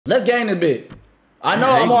Let's gain a bit. I know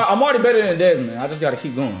I'm already better than Desmond. I just gotta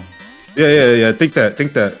keep going. Yeah. Think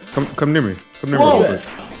that. Come near me. Come near me. Real quick.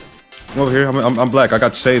 I'm over here. I'm black. I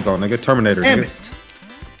got the shades on. Nigga, Terminator. Damn nigga.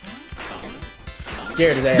 it.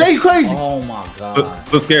 Scared his ass. Jay, you crazy? Oh my god.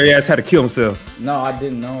 Little scary ass had to kill himself. No, I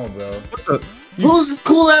didn't know, bro. What the? Who's this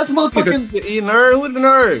cool ass motherfucking? You nerd? Who's the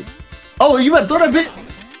nerd? Oh, you better throw that bit.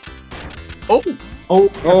 Oh.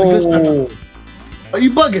 Are you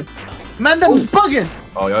bugging? Man, that was bugging.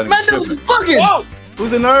 Oh, y'all Man, that was bugging. Whoa.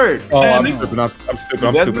 Who's the nerd? Oh, I'm stupid.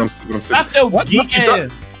 I'm stupid. What?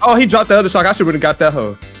 Oh, he dropped the other shot. I should have got that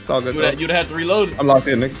hoe. It's all good. You'd have to reload it. I'm locked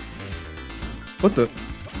in, nigga. What the?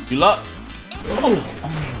 You locked. Oh.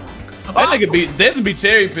 That nigga Desmond be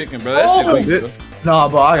cherry picking, bro. That shit weak, bro. Nah,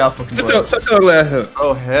 bro, I got fucking. Shut your ugly ass up.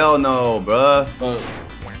 Oh hell no, bro.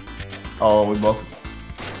 Oh, we both.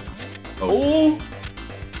 Oh.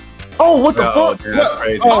 Oh, what the fuck? Dude, that's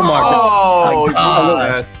crazy. Oh my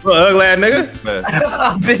god. Little ugly ass nigga.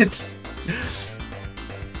 Bitch.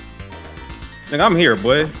 Nigga, I'm here,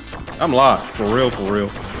 boy. I'm locked. For real.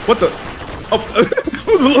 What the? Oh,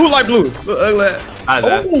 who like blue? Little ugly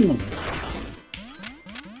ass.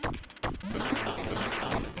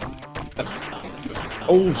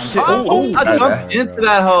 Oh shit! I jumped into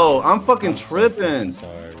that hole. I'm fucking tripping.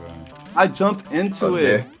 Sorry, bro. I jumped into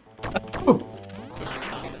it.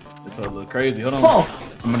 It's a little crazy. Hold on. Oh,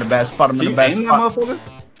 I'm in the bad spot. I'm in the bad Aim spot. that motherfucker?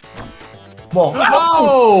 Whoa.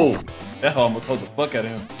 Oh! That hoe almost supposed to fuck out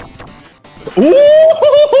of him.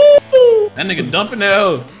 Ooh! That nigga dumping that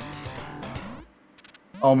hoe.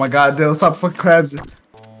 Oh my god, Dale, stop fucking crabs.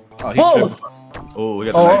 Oh, he Whoa. tripping. Oh, we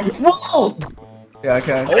got the knife. Whoa. Yeah, I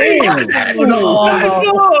can. Oh! That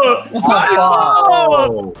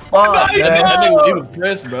nigga, he was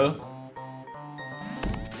pressed, bro.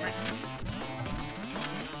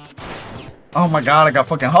 Oh my god, I got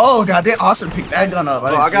fucking. Oh god, damn, I should pick that gun up.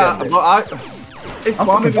 It's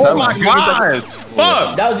spawned. fucking Oh my gosh!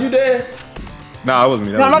 Fuck! That was you, Des? Nah, it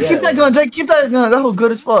wasn't me. No, keep that gun, Jake. Keep that gun. That whole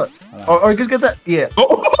good as fuck. Or just get that. Yeah.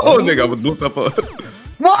 Oh, nigga, I was doing stuff up.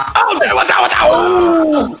 What? Oh, watch out!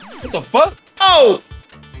 What the fuck? Oh!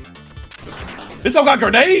 This all got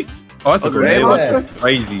grenades? Oh, that's a grenade launcher? launcher.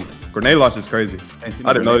 Crazy. Grenade launcher is crazy. I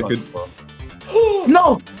didn't know it could.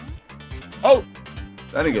 No. Oh.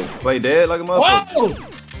 That nigga play dead like a motherfucker.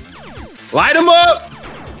 Whoa. Light him up!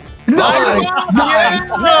 Nice.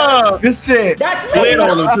 Good shit. That's me. Slid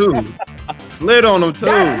on him too. Slid on him too.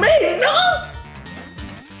 That's me, no?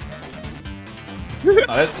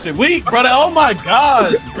 Oh, that shit weak, brother. Oh my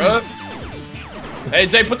god, bro. Hey,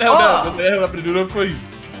 Jay, put the hell down. Put the hell up to do that for you.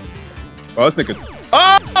 Oh, this nigga.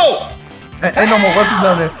 Oh! Ain't no more weapons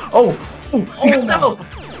on there. Oh. No.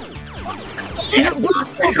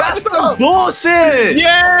 That's some bullshit!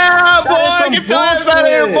 Yeah, boy! Get your ass out of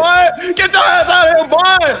here, boy! Get your ass out of here,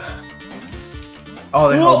 boy! Oh,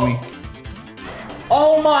 they hold me.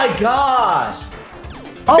 Oh my gosh.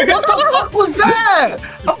 Oh, what the fuck was that?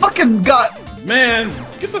 I fucking got. Man,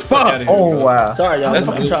 get the fuck out of here. Oh, bro. wow. Sorry, y'all. I'm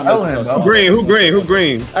trying to make this so Who green? Who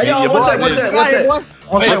green? Hey, yo, one sec.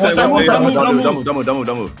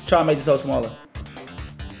 Don't move. Try to make this so smaller.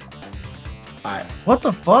 Alright. What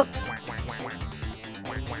the fuck?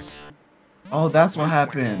 Oh, that's what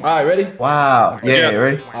happened. Alright, ready? Wow. Yeah,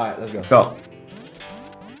 ready? Alright, let's go. Go.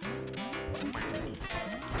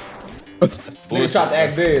 Nigga tried to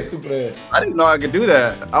act dead, stupid ass. I didn't know I could do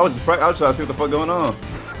that. I was trying to see what the fuck going on.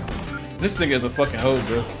 This nigga is a fucking hoe,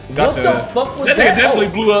 bro. What the fuck was that? that? Nigga definitely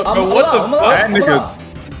blew up, bro. What the fuck? That nigga.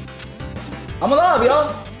 I'm alive,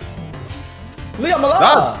 y'all. Lee, I'm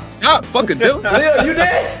alive. Stop fucking dude. Lee, are you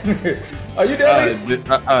dead? Are you dead?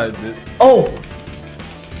 Oh.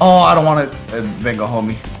 Oh, I don't want it. They gonna hold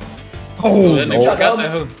me. Oh, that You nigga got got to that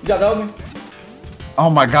hoe. help me? You got to help me? Oh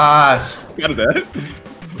my gosh. Got that.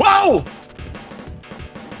 Whoa!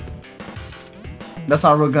 That's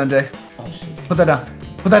not a real gun, Jay. Oh shit. Put that down.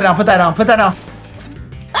 Put that down.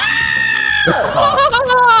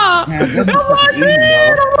 Man, this is fucking easy, bro.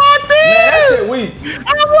 Man, that shit weak.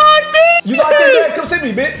 You locked in, guys. Come see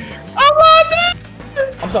me, bitch.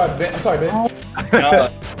 I'm sorry, Ben.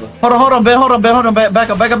 Hold on, Ben. Back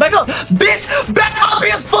up. Bitch, back up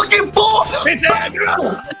his fucking ball.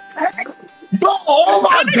 Bro, oh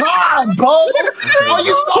my god, bro. Are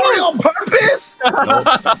you sorry on purpose?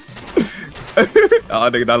 Oh,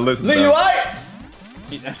 nigga, not listening. Lee, you alright?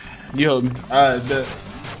 You hold me. Alright, bet.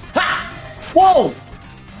 Whoa.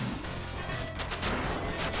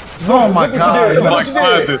 Oh my god. Look what you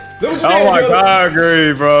did. Oh my god,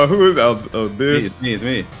 Green, bro. Who is that? Oh, this. It's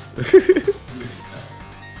me.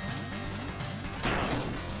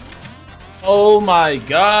 Oh my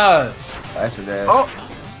gosh. That's a dad. Oh,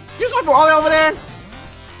 you saw from all the way over there?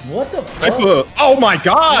 What the fuck? Oh my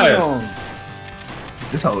god!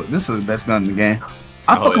 This is the best gun in the game.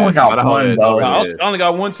 I fucking only got one, bro. I only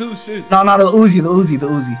got one, too. Shit. No, the Uzi.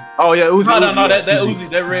 Oh yeah, Uzi. No, that Uzi,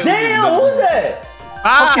 that red. Damn, who's that?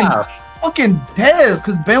 Fucking Dez,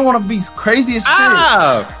 cause Ben wanna be crazy as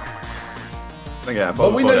shit.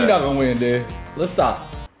 But we know you're not gonna win, dude. Let's stop.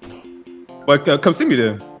 But come see me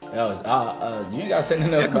then. You ain't gotta say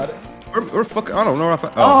nothing else about it. We're fucking. I don't know.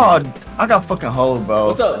 I got fucking hold, bro.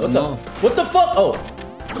 What's up? What the fuck? Oh.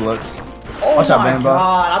 Looks. Oh Watch my out, man, bro.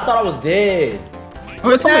 god, I thought I was dead. Oh,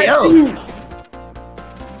 it's somebody else.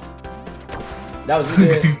 That was you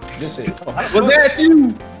dead. Good shit. Was that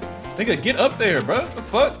you? Nigga, get up there, bro. What the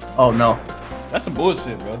fuck? Oh no. That's some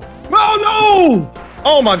bullshit, bro. No!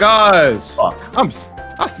 Oh my gosh. Fuck. I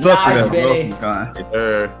suck for that,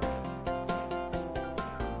 bro.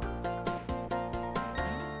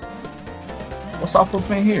 What's off of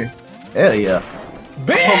in here? Hell yeah.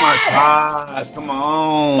 Ben! Oh my gosh, come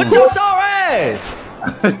on. What your sore ass?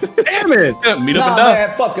 Damn it. Meet up Nah, and die.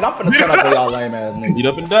 man, fuck it. I'm finna turn up on y'all lame ass niggas. Meet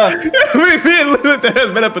up and die. We didn't lose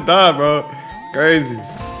that. Been up and die, bro. Crazy.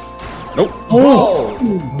 Nope. Bro,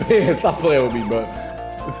 Ben, stop playing with me, bro.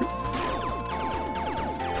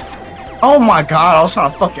 Oh my god, I was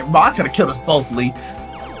trying to fucking. Bro, I could have killed us both, Lee.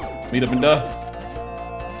 Meet up and die.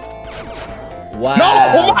 Wow.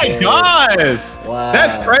 No! Oh my gosh! Wow.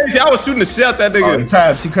 That's crazy. I was shooting the shit out that Oh,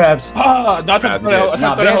 nigga. he crabs. Ah, no, I tried to throw that.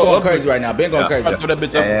 Nah, Ben going crazy right now. Ben going crazy. I tried to throw that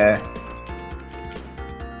bitch up. Yeah.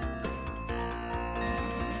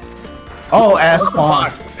 Oh, ass spawn.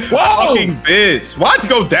 Whoa! Fucking bitch. Why'd you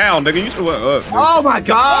go down, nigga? You should have went up. Dude. Oh my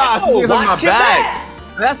gosh, Oh, niggas on my watch your back.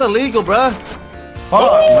 That's illegal, bro.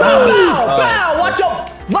 Bow! Watch your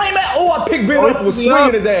lame ass. Oh, I picked Ben up and was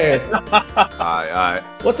swinging his ass. Alright.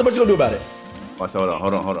 What's so much you gonna do about it? Watch, hold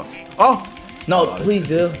on. Oh! No, please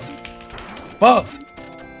do. Fuck.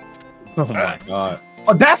 Oh my god.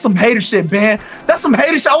 Oh, that's some hater shit, Ben. That's some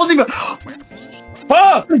hater shit. I wasn't even.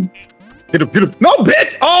 Fuck! Get him. No,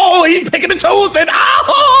 bitch. Oh, he's picking the tools and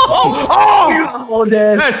Oh,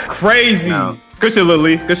 Dad. That's crazy. No. Good shit,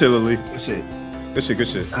 Lily. Good shit, Lily. Shit. Good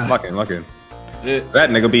shit. Lock in. Shit. That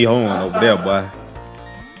nigga be home over there, boy.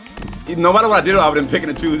 No matter what I did, I would have been picking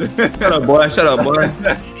and choosing. Shut up, boy.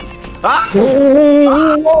 Ah!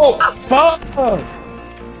 Fuck!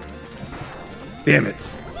 Damn it.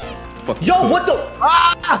 Fuck. Yo, what the?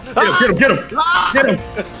 Get him.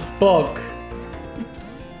 Fuck.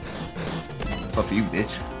 What's up for you,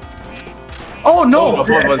 bitch? Oh no! Both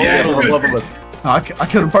of us, yeah, both of us. No, I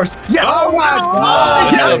killed him first. Yes! Oh my Oh,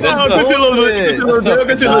 god! yeah,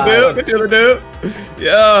 Good shit, little dude.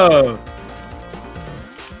 Yeah.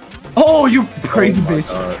 Oh, you crazy bitch.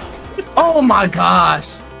 Oh my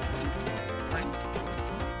gosh.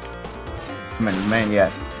 Man, yeah.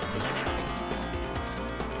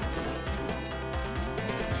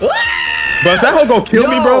 Bro, is that hoe gonna kill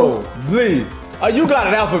me, bro? Please. Oh, you got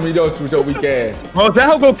it out for me, though, with your weak ass. Bro, is that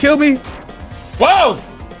hoe gonna kill me? Whoa!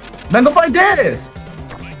 Man, go fight Dez.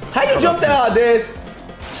 How you jumped out, Des?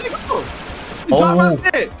 Drop my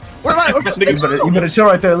shit! Where am I? You better chill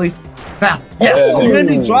right there, Lee. Now, yes. Oh, man,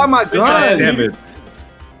 he dropped my gun.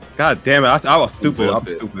 God damn it. I was stupid. I'm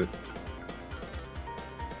stupid.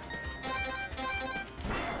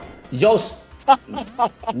 Yo,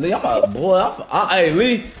 Lee, I'm a boy. Hey,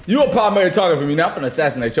 Lee, you a primary target for me. Now I'm gonna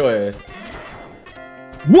assassinate your ass.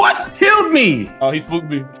 What killed me? Oh, he spooked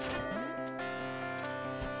me.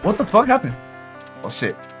 What the fuck happened? Oh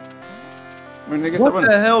shit. What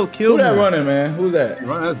the hell Who killed that me? running, man? Who's that?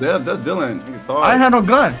 That's Dylan. Nigga, sorry. I ain't had no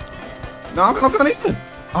gun. No, I'm not gonna either.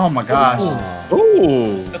 Oh my gosh.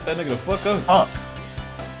 Ooh. That's that nigga the fuck up. Fuck.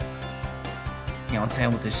 You know what I'm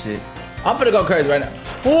saying with this shit. I'm finna go crazy right now.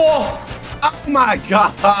 Whoa! Oh my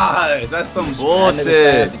gosh, that's some That nigga bullshit.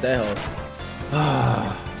 fast with that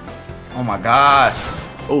hoe. Oh my gosh.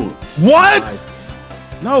 Oh, What? Nice.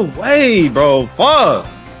 No way, bro. Fuck.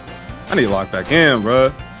 I need to lock back in,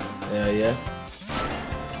 bro. Yeah.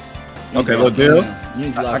 Okay, little deal. You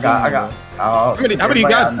need to lock I got. How many you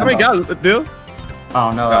got? How many got, little deal? I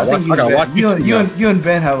don't know. I I think gotta watch you YouTube and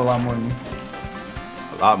Ben have a lot more than me.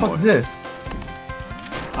 a lot What more. is this?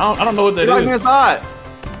 I don't know what that Get back is. inside.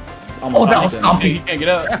 Oh, that was He Stumpy. can't get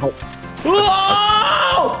out.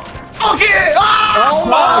 Whoa! Okay! Oh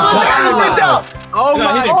my God! Oh Yeah,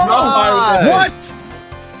 my he can god. What?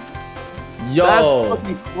 Yo. That's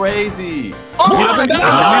fucking crazy. Oh my Nice. God!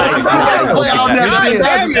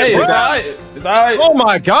 Hey, it's alright. It's alright. Oh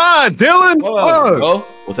my God, Dylan. Fuck. Go.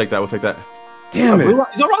 We'll take that. Damn it. Blue,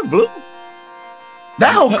 is your rock blue?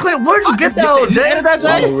 That whole clip, where'd you get that Did you edit that,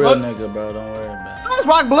 I'm Jay? a real nigga, bro. Don't worry about That's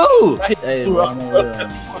rock blue. it. Hey, bro, I'm a real nigga.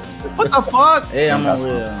 What the fuck? Hey, I'm on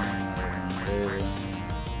real.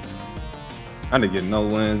 I didn't get no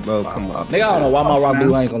wins, bro. Come on. Nigga, I don't know why my rock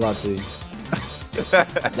blue. I ain't gonna lie to you.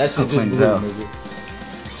 That shit just blew, nigga.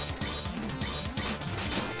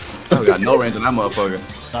 I got no range on that motherfucker.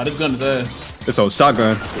 Nah, this gun is ass. It's a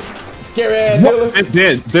shotgun. Scary ass Dylan. It's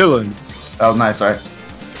dead, Dylan. That was nice, right?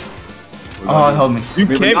 Oh, it helped me. You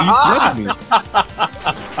can't be snapping me.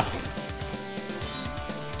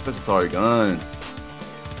 Such a sorry gun.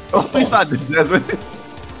 Oh, at least I did, Desmond.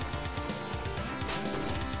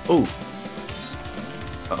 Ooh.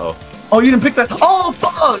 Uh-oh. Oh, you didn't pick that. Oh,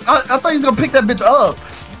 fuck. I thought he was going to pick that bitch up.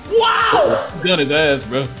 Wow. This gun is ass,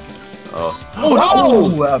 bro. Oh. Oh,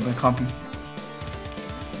 no. I've been compy.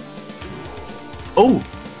 Oh.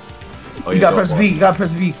 You got to press V. You got to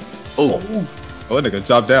press V. Oh. Oh, that nigga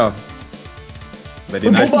dropped down. But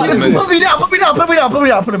Put me down. Put me down. Put me down. Put me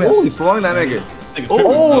down. Put him in. Oh, he's slowing that nigga.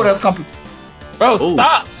 Oh, that's compy. Bro, Ooh.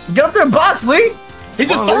 stop. Get up there and box, Lee. He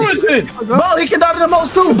just threw his shit. Bro, he can out of the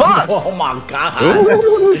most too. Box. Oh my god.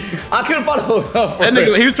 I couldn't follow up. That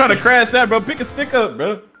nigga, he was trying to crash that, bro. Pick a stick up,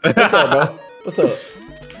 bro. What's up, bro? What's up?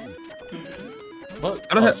 What?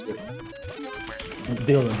 I don't have.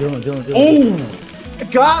 Dylan. Oh!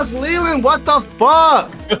 Gosh, Leland, what the fuck?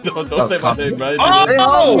 don't say my name, bro. They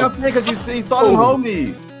hold me up there because you saw them hold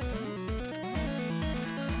me.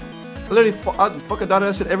 I literally fucking die to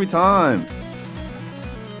that shit every time.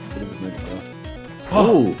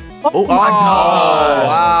 Oh. Oh my god.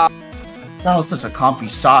 Wow. That was such a compy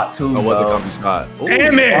shot, too. That was a compy shot. Ooh.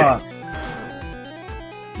 Damn it!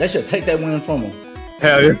 They should take that win from him.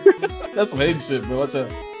 Hell yeah. That's some hating shit, bro. Watch out.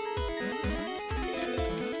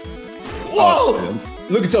 Whoa!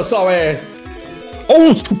 Look at your sorry ass.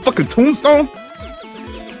 Oh, it's fucking tombstone.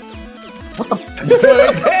 What the?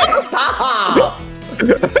 Stop!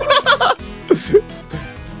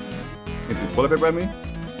 Pull up it, Remy.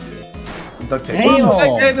 Duct tape. Damn.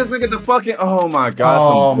 I gave this nigga the fucking. Oh my god.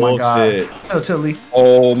 Oh some my bullshit. god. Chill, Lee.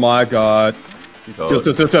 Oh my god. Chill.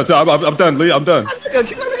 I'm done, Lee. I'm done. Look at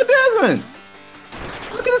Desmond.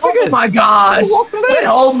 Look at this Oh nigga. my gosh. They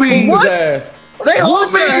hold me. What? They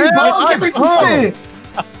hold me, bro. Give me some shit.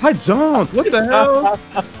 I jumped. What the hell?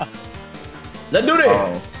 Let's do this.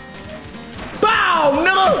 Oh. Bow,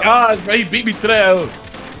 no. God, bro, he beat me to that.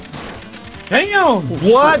 Damn.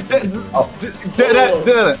 What? That.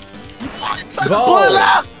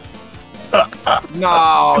 Ball.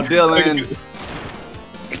 No, Dylan.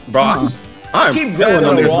 Bro, I'm Keep feeling grabbing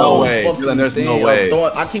on the this. no wrong way. fucking Dylan, there's no thing.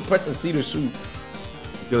 way. I keep pressing C to shoot.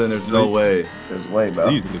 Dylan, there's no way. There's way, bro.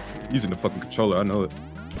 Using the fucking controller. I know it.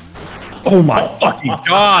 Oh my fucking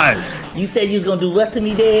gosh! You said you was gonna do what to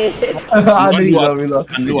me, Dad? I knew you love me, love.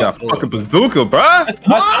 You got fucking bazooka, bro. I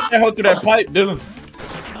that hoe through that pipe, Dylan.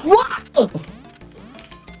 What?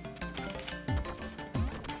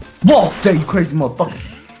 Whoa, Jay, you crazy motherfucker.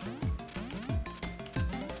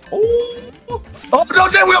 Oh, no,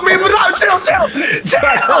 Jay, we don't mean, but no, chill.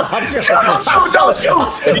 Don't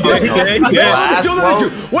shoot. Yeah. Look at you.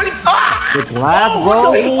 What? The glass, bro.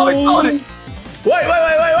 Oh, he's throwing it. Wait.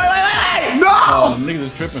 No. Oh, niggas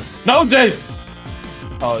is tripping. No, Jay.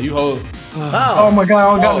 Oh, you hold. Oh my god, I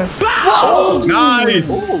don't got nothing. Oh, nice.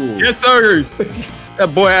 Ooh. Yes, sir.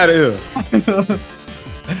 That boy out of here.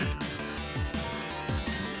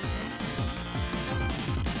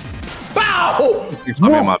 Bow. He's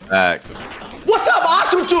coming in my back. What's up? I'll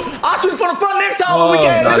shoot you. I'll shoot you from the front next time when we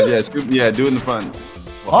get God, nigga. yeah, do it in the front.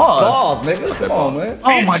 Pause. Balls, nigga. Come on, man.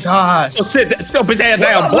 Oh my gosh. Oh, sit that bitch ass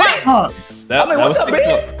down, boy. Fuck. That, I mean, what's up,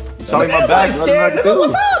 man? Shot in my back. Everybody's scared, nigga.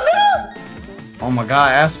 What's up, nigga? Oh my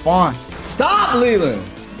god, ass spawn. Stop, Leland.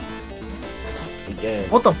 Yeah.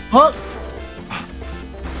 What the fuck?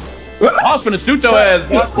 I was finna shoot your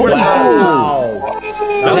ass, boy. Wow.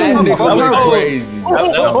 That nigga went crazy. That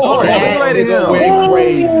nigga went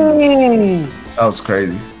crazy. That was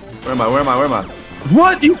crazy. Where am I?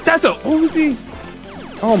 What? That's a Uzi?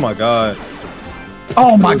 Oh my god.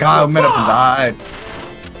 Oh my god, I met up and died.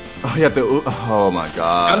 Oh, you have to. Oh my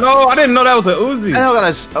god. I know. I didn't know that was a Uzi. I got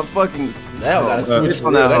a fucking. That got a switch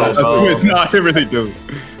on that that hoe. hoe. It's not. It really do.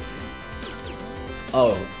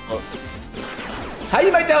 Oh. How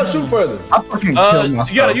you make that shoot further? I fucking killed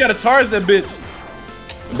myself. You gotta charge that bitch.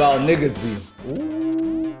 About niggas be.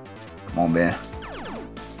 Come on, man.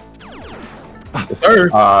 Sir.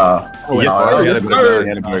 Yes,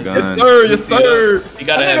 Yes, sir. You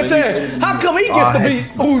gotta That have nigga said, how come he gets to be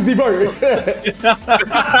Uzi Bird?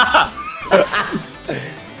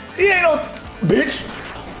 He ain't no bitch.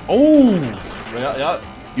 Oh, y'all,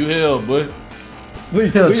 you hell, boy.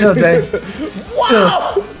 Chill, Jay.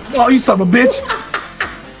 Wow. Oh, you son of a bitch.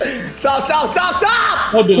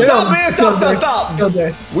 Stop! Don't do it. Stop, man! Stop! Go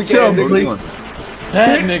there. We Chill, can't, big nigga. league.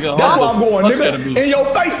 That nigga. That's where I'm going, Fuck that to nigga. me. In your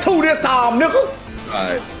face too this time, nigga.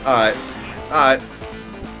 Alright.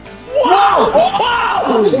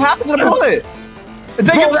 Whoa! What happened to the bullet? Jay,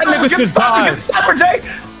 Bro, that nigga just died. Get the sniper, Jay.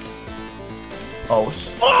 Oh,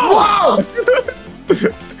 Whoa!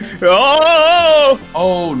 Oh!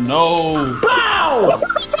 Oh no. Bow!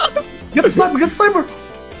 get the sniper.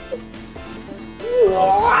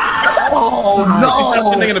 Oh He shot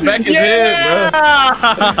that nigga in the back of his head,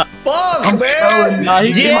 Fuck, man! bro. Nah, he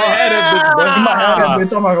might have that bitch, bro. He might have that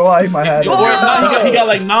bitch. I'm not gonna lie. He might have Nah, that. he got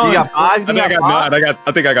like 9. You got 5? I think I got 9.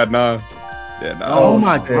 I think I got 9. Yeah, 9. Oh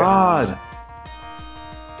my shit. god.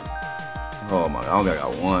 Oh my, I only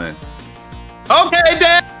got 1. Okay,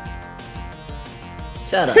 Dad.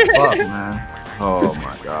 Shut up. Fuck, man. Oh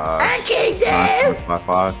my god. I can't dance.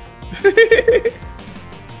 5.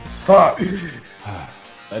 Fuck.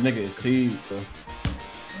 That nigga is cheap, bro.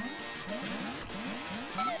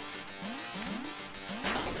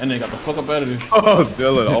 And they got the fuck up out of this. Oh,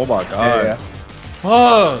 Dylan. Oh my god. Yeah.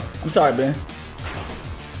 Fuck. I'm sorry, Ben.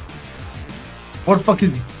 What the fuck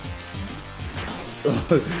is he?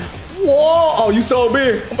 Whoa! Oh, you so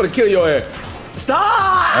big. I'm gonna kill your ass. Stop!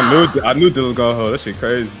 I knew Dylan was gonna hold. That shit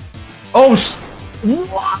crazy. Oh, That's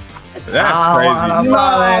crazy.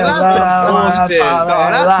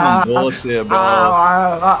 That's some bullshit, bro.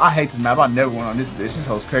 I hate this map. I never went on this bitch. This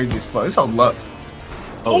hoe's crazy as fuck. This hoe luck.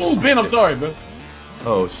 Oh, Ben, I'm sorry, bro.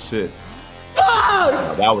 Oh shit.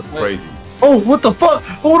 Fuck! That was crazy. Oh, what the fuck?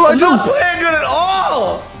 What do I I'm not do? playing good at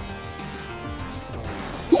all.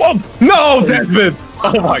 Oh, no, Desmond.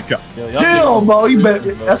 Oh my god. Yo, y'all Chill, niggas- bro. You bet.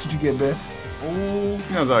 That's what you get, man. Ooh,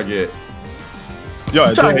 that's what I get. Yo,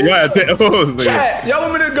 oh, Chat, y'all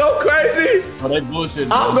want me to go crazy? Oh, they bullshit.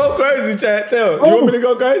 I'll bro. go crazy, chat. Tell. You want me to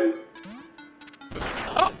go crazy?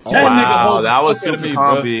 That nigga Wow, hold that was the fuck out of super me,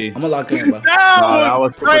 bro. comfy. I'm gonna lock in, bro. That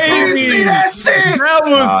was super comfy. crazy. that shit? That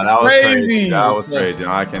was Nah, that was crazy. crazy. That was crazy.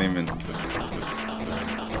 I can't even.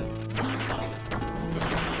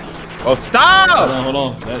 Oh, stop! Hold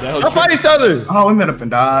on. That Don't fight each other. Oh, we met up and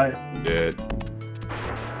died. Dead.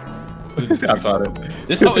 I tried it.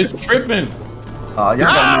 This hoe is tripping. Y'all gotta meet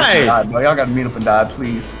up Die! and die, bro. Y'all gotta meet up and die,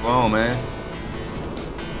 please. Come on, man.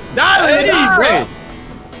 Die, Hey, Leland, bro. die!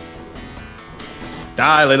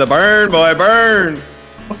 Die, Leland, burn, boy, burn! What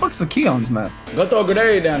the fuck's the key on this map? Go throw a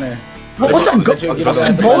grenade down there. What's that? Bet you'll get What's his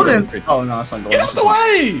that ass golden? together. Oh no, it's not golden. Get out the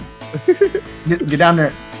way. Get down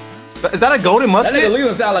there. Is that a golden That nigga musket?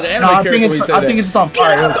 Leland sound like an No, anime I character think when he it's. said I that. think it's just on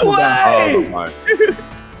fire. Get out It'll the cool down. way! Oh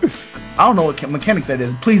my. I don't know what mechanic that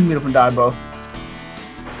is. Please meet up and die, bro.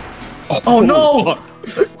 Oh no!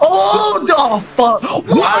 Oh fuck!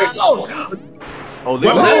 Why so? Oh, they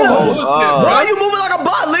Wait, were- wait, Bro, oh, you moving like a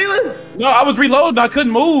bot, Leland? No, I was reloading. I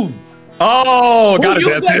couldn't move. Oh, got Who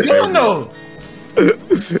it, used that gun though?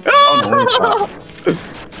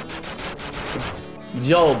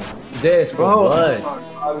 Yo, this for Bro, blood.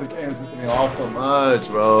 I would have pissing me off so much,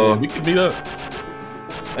 Yeah, bro. we can beat up. That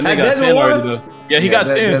Hey, nigga got Desmond 10 won? already though. Yeah, he Yeah, got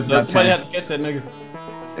 10. Desmond So got somebody 10. had to catch that nigga.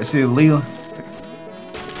 It's either Leland.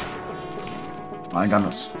 I ain't got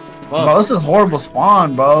no. Fuck. Bro, this is a horrible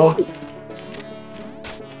spawn, bro.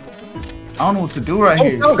 I don't know what to do right Oh,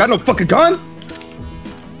 here. I don't got no fucking gun.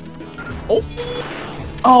 Oh,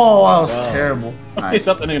 that was Wow. terrible. He Nice.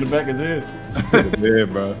 shot that nigga in the back of his head. Yeah,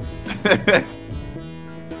 bro.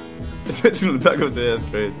 Attention to the back of his head is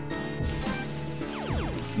crazy.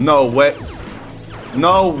 No way.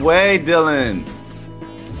 No way, Dylan.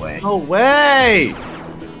 Wait. No way.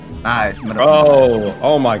 Nice.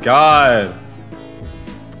 Oh my god.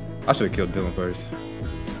 I should have killed Dylan first.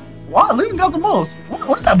 Wow, Leland got the most.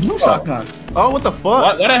 What's that blue shotgun? Oh, what the fuck?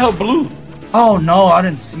 Why that hell blue? Oh no, I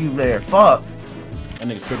didn't see you there. Fuck. That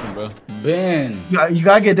nigga tripping, bro. Ben. You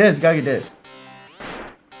gotta get this. You gotta get this.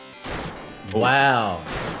 Wow.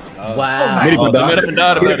 Oh, Wow. nice. Meet up and die. Meet up and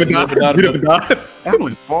die, Meet up and die. Meet up and die. That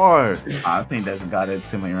went far. I think that's got it. It's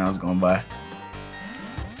too many rounds going by.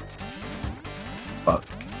 Fuck.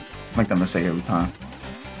 Make that mistake every time.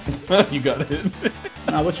 You got it.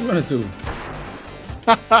 Nah, what you running to?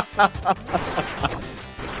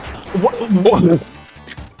 What?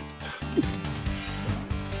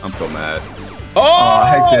 I'm so mad. Oh,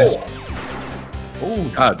 I hate this.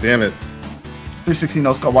 Oh, god damn it. 360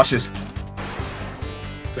 no scope. Watch this.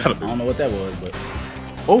 I don't know what that was, but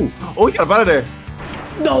Oh, he got out of there.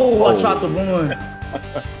 no, I tried to run.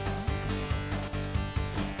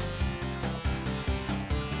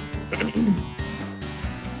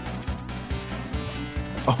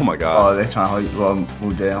 Oh my god. Oh, they're trying to hold you. Well,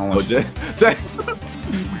 move down. Oh, Jay.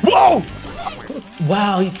 Whoa!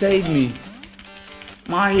 Wow, he saved me.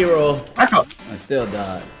 My hero. Back up. I still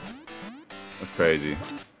died. That's crazy.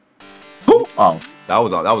 Who? Oh. That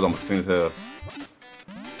was almost clean as hell.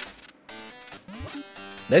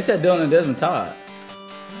 They said Dylan and Desmond tied.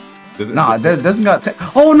 Nah, that doesn't got.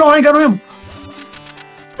 Oh no, I ain't got him.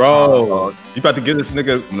 Bro, you about to get this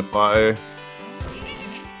nigga in the fire.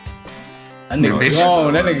 That nigga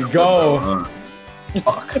gone. That nigga gone.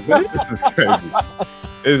 This is crazy.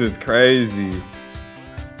 This is crazy.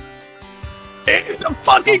 It's a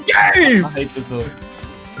fucking game. I hate this hook.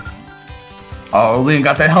 Oh, Leland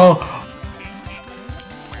got that hoe.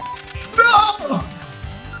 No!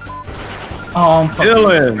 Oh, I'm fucking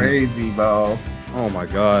Dylan. crazy, bro. Oh my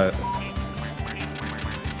god.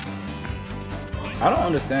 I don't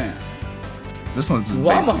understand. This one's just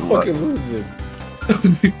Why am I basically fucking luck.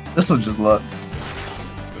 losing? This one's just luck.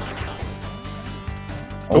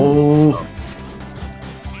 Oh.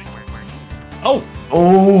 Oh.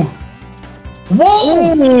 Oh.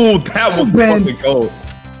 Whoa! Ooh, that was Ben. fucking gold.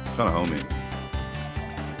 Kind of homie.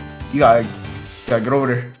 You gotta get over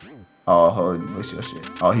there. Oh, hold on. What's your shit?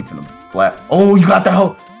 Oh, he finna black. Oh, you got that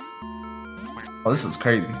hoe. Oh, this is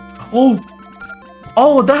crazy. Oh.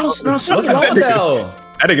 Oh, that house. No, What's wrong with that hoe?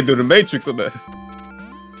 That nigga do the Matrix on that.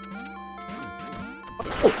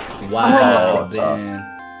 Wow, Oh, man.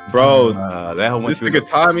 Bro, That whole went this through nigga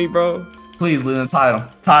tie me, bro. Please, Leland, tie him.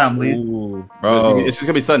 Tie him, Leland. Ooh, bro. It's just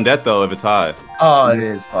gonna be sudden death though if it's high. Oh, it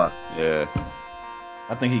is. Fuck. Yeah.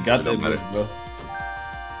 I think he got It that don't matter. bitch, bro.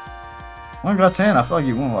 I got 10. I feel like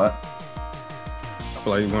you won what? I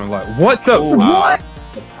feel like you want to like, what the? What?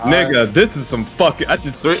 Nigga, this is some fucking. I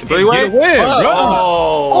just Three-way? win, bro.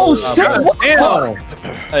 Oh, shit. What the Damn. fuck?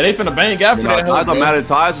 Hey, they finna bang after that. I don't matter.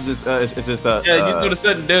 Ties is just it's just Yeah, you do the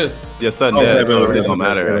sudden death. yeah, sudden Okay, death. So it okay, don't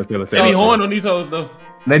matter. okay. They be horn on these hoes though.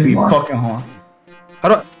 They be fucking horn. How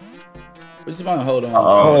do I? We just want to hold on.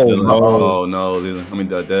 Oh, Dylan. no. Oh no, Leland. I mean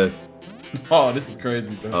Des. Oh, this is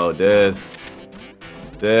crazy, bro. Oh Des.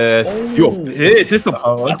 Des. You a bitch. It's a.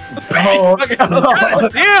 Oh.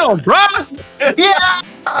 Damn, bro. Yeah.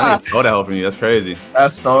 I didn't know that helping you. That's crazy. I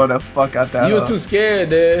stole the fuck out that. You was too scared,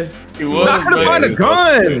 Des. He was, Not gonna find a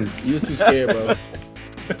gun. You was too scared, bro.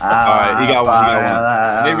 Alright, he got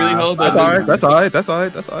one. They really hold that. That's alright. That's alright. That's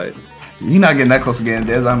alright. That's alright. You're not getting that close again,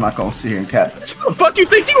 Des. I'm not gonna sit here and cap. What the fuck you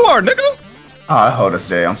think you are, nigga? Oh, I hold us,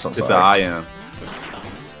 Jay. I'm so It's a sorry. I am.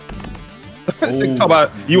 This talk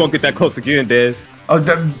about you won't get that close again, Des. Oh,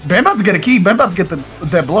 Ben about to get a key. Ben about to get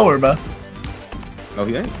that blower, bro. No,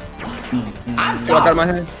 he ain't. See what I got in my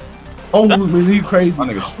hand? Oh, Lily, you crazy. My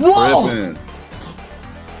nigga's Whoa! tripping.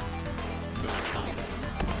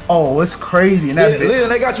 Oh, it's crazy. And that bitch.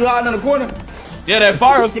 Leland, they got you hiding in the corner. Yeah, that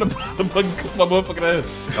fire was gonna fucking cook my motherfucking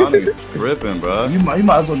ass. My nigga's tripping, bro. You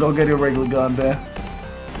might as well go get your regular gun, Ben.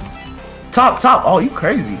 Top. Oh, you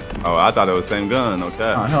crazy. Oh, I thought it was the same gun.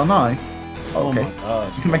 Okay. Oh, hell no. Oh Okay. my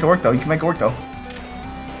god. You can make it work, though. You can make it work, though.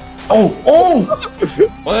 Oh!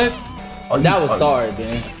 What? Oh, That was sorry,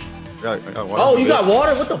 man. I got water Oh, for you this. got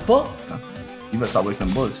water? What the fuck? You better stop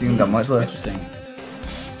wasting bullets. You ain't got much left. Interesting.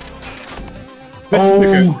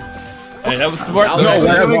 Oh! Hey, that was smart. That was though. actually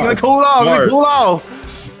Let me Smart. cool off. Let me Smart. cool off.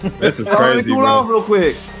 This is Let me crazy, cool off bro. real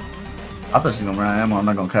quick. I thought you were gonna run out of ammo. I'm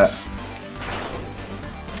not gonna cut.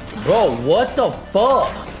 Bro, what the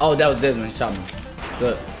fuck? Oh, that was Desmond. He shot me.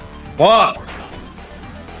 Good. Fuck.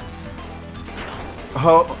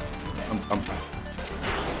 Oh.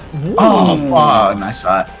 Oh, nice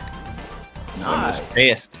shot. Nice.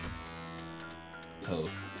 Fast.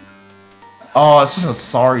 Oh, it's just a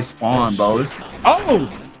sorry spawn, bro. It's, Oh!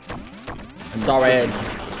 Sorry,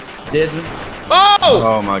 Desmond. Oh!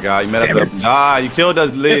 Oh my god, you made us up. Ah, you killed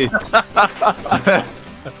us, Lee.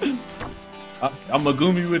 I'm a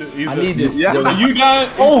goomy with it. I need this. Yeah. Are you done?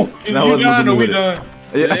 Oh! Is That you wasn't done or Magoomy we with it. done?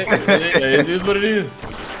 Yeah. It is what it is.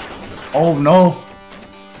 Oh no!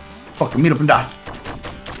 Fucking meet up and die.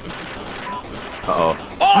 Uh-oh.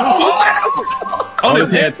 On his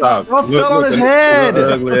head top. Oh, fell on his head.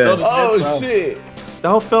 Ugly ass. Oh, shit. That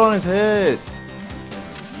whole fell on his head.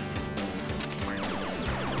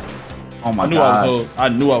 Oh my I knew I was god. hold. I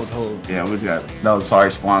knew I was hold. Yeah, we got that was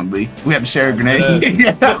sorry spawn, Lee. We had to share a grenade.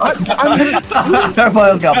 Everybody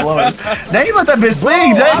else got blown. Now you let that bitch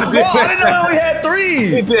sing, Jay. I didn't know we had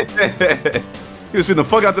three. He was shooting the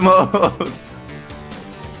fuck out the hoes.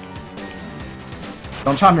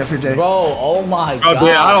 Don't try me up here, Jay. Bro, oh my Oh, god.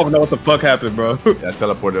 yeah, I don't know what the fuck happened, bro. Yeah, I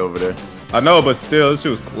teleported over there. I know, but still, this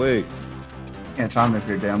shit was quick. Can't try me up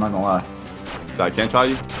here, Jay. I'm not gonna lie. So I can't try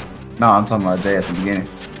you? No, I'm talking about Jay at the beginning.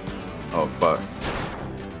 Oh, fuck.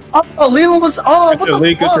 Oh, Leland was. Oh, what Good the shit,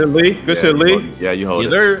 Lee. Good fuck? shit, Lee. Good shit, Lee. Yeah, you hold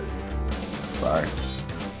Yes, it. sir. Sorry.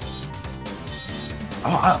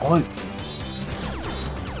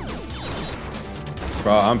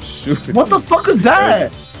 Bro, I'm shooting. What the fuck is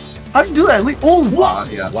that? How'd you do that, Lee? Oh, wow.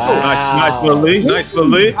 Yeah. Wow. Nice little Lee. Nice little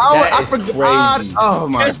Lee. That I is forgot. crazy. Oh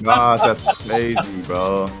my gosh, that's crazy,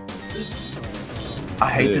 bro. I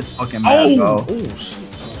hate this fucking map, bro. Oh, shit.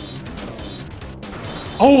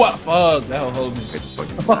 Oh, fuck. That'll hold me.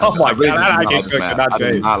 Oh my god, I can't cook it. I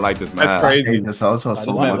do not like this map. That's I hate crazy. this also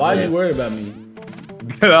so Why much. are you worried about me?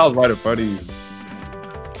 That was right in front of you.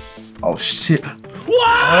 Oh, shit.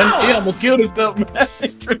 Yeah, I'm gonna kill this stuff, man.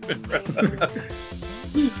 Tripping, bro.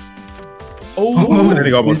 Oh, that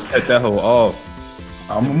nigga almost set that hole off.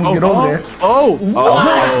 I'm gonna get over there. Oh.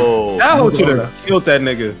 That hoe should have killed that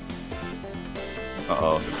nigga.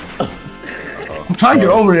 Uh-oh. I'm trying to get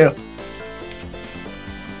over there.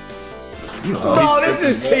 No, this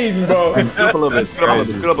is cheating, bro. Scoot up a little bit. Scoot up a little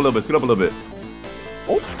bit. Scoot up a little bit. Scoot up a little bit.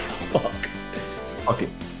 Fuck. Okay.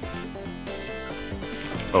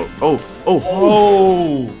 Oh. Oh,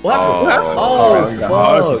 What happened? Oh. Oh,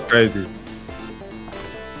 Oh, fuck. that's crazy.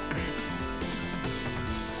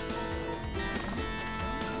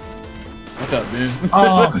 what's up, man?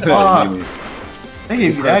 Oh, fuck. They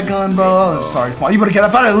gave me that gun, bro. I'm sorry, Small. You better get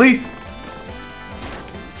up out of there, Lee.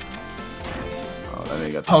 Oh, that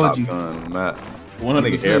nigga got the Told top you. gun on the map. That 100%.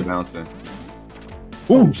 nigga air bouncing.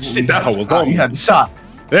 Oh shit, that hoe was Oh, on you me. had the shot.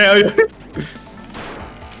 Hell yeah.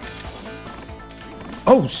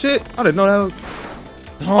 Oh shit, I didn't know that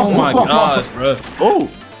was... Oh my gosh, bro.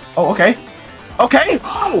 Oh. Oh, okay. Okay.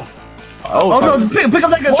 Oh. Oh, no. Pick up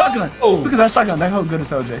that gun, shotgun. Whoa. Pick up that shotgun. That hoe good as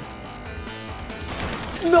hell, Jay.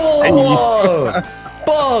 No.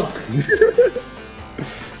 Fuck.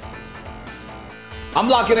 I'm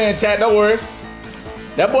locking in, chat. Don't worry.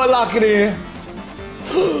 That boy locking in.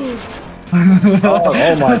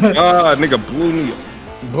 Oh my god, nigga blew me.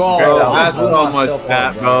 Bro, That's I'm so myself much up,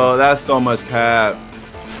 cap, bro. That's so much cap.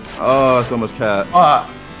 Oh, so much cap. Uh,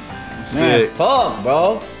 Man, Sick. fuck,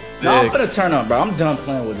 bro. No, I'm Sick. gonna turn up, bro. I'm done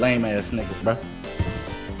playing with lame ass niggas, bro.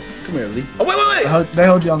 Come here, Lee. Oh, wait. they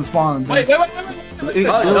hold you on the spawn. Wait.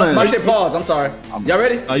 Oh, my shit paused. I'm sorry. Y'all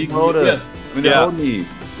ready? Oh, you can Hold yes. us. I mean, hold me.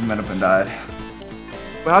 You went up and died.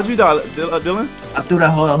 But how'd you die, Dylan? I threw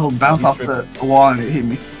that whole bounce off the wall and it hit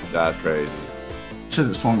me. That's crazy. Should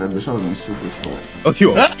have swung that bitch. I would have been super slow. Oh,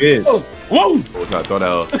 you a bitch. Oh, whoa. Oh, try to throw that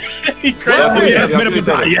out. He crazy. Oh, yes, Yeah, man up and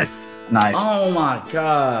yeah. die, yes. Nice. Oh my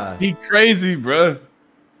god. He crazy, bro.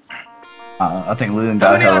 I think Leland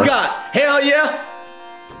How got many I hella. got? Hell yeah.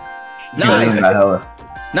 Leland got Nice. hella.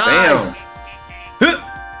 Nice.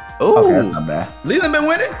 Oh. Okay, that's not bad. Leland been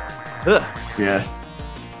winning? Yeah.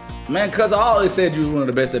 Man, cuz I always said you was one of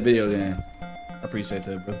the best at video games. I appreciate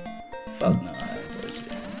that, bro. Fuck no, I ain't say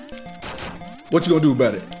shit. What you gonna do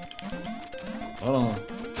about it? Hold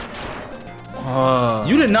on.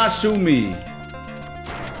 You did not shoot me.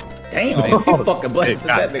 Damn, you fucking blasted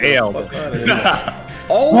that nigga. Damn. Fuck outta here.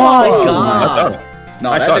 Oh my Whoa. god.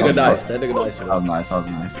 No, Nice that shot, nigga nice dice. shot. That nigga dice for That that. was nice. That was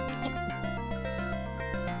nice.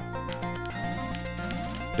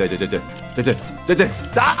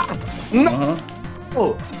 Uh-huh.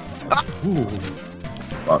 Oh.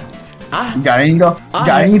 Fuck. Ah. You got any though? You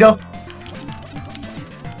got any though?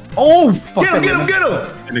 Oh, fuck. Get him, that get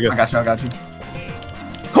him, nigga. get him. I got you. I got you.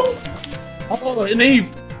 Oh, and he.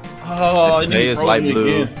 Oh, and Jay he is froze light me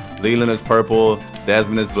blue. again. Leland is purple.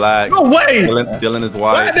 Desmond is black. No way. Dylan is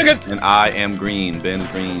white. What, nigga? And I am green. Ben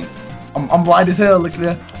is green. I'm blind as hell. Look at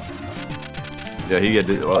that. Yeah, he get.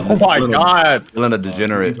 Oh my god. Dylan a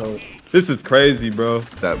degenerate. This is crazy, bro.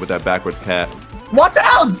 That with that backwards cap. Watch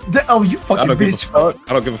out! Oh, you I fucking don't give a bitch, bro.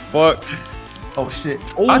 I don't give a fuck. Oh shit.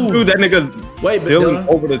 I threw that nigga Wait, but Dylan Dylan.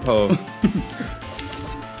 over this hole.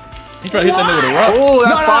 He tried to hit that nigga with a rock. Oh, that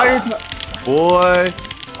No, no. fire! Boy.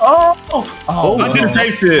 Oh. I did the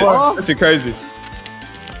same shit. Oh. That shit crazy.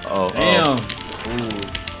 Oh. Damn.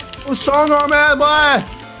 Oh, strong arm man, boy.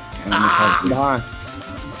 Behind.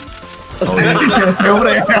 Oh, yeah. Stay over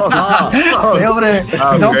there. Stay over there.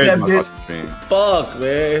 Oh, Don't great. that bitch. Fuck,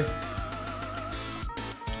 man.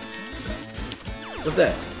 What's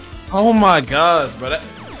that? Oh my gosh, bro. That,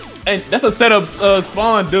 hey, that's a setup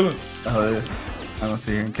spawn, Dylan. Oh yeah. I don't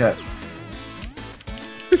see here in cat.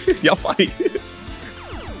 Y'all fight.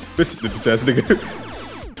 This is the bitch ass nigga.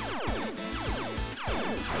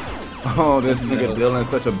 Oh, this nigga Dylan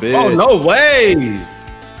such a bitch. Oh, no way.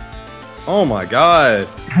 Oh my god.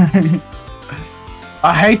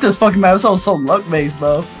 I hate this fucking map. It's all so luck based,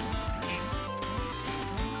 bro.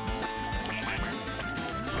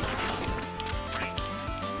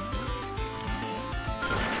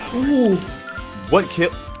 Ooh. What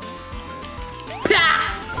kill?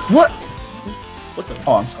 What? What the?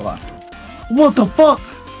 Oh, I'm so loud. What the fuck?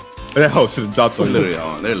 That hoe should have dropped They're on literally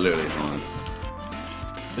on. They're literally on.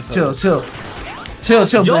 Chill, chill. Chill,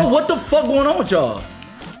 Yo, man. what the fuck going on with y'all?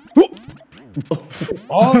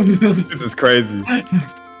 This is crazy. I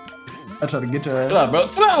try to get your ass. Chill out, bro.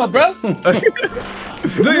 Chill out, bro.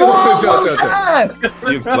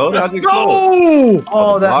 You exploded? How'd you explode? No!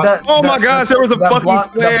 Oh, that. Oh my gosh, there was a fucking That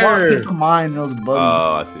block flare. hit mine. It was a bug.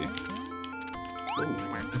 Oh, I see.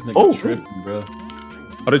 This nigga tripping, bro.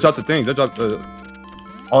 Oh, they dropped the things. They dropped the.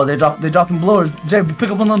 Oh, they dropping blowers. Jay, pick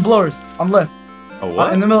up one of them blowers on the left. Oh,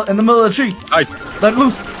 what? In the middle of the tree. Nice. Let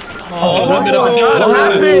loose. Oh, we met up and died. What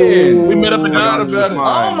happened? We met up and died about it.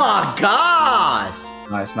 Oh my gosh!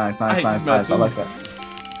 Nice. I hate I you, like that.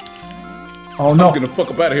 Oh no. I'm gonna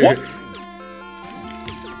fuck up out of here.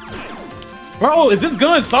 Bro, is this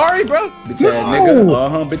gun sorry, bro? Bitch ass nigga.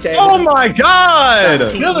 Bitch ass Oh nigga. my god!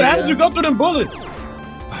 Dylan, how did you go through them bullets?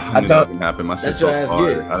 I knew that wouldn't happen. My shit's That's so your ass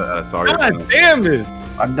sorry. get. Sorry. God damn it!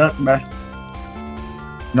 I ducked, man.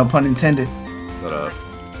 No pun intended. Shut up.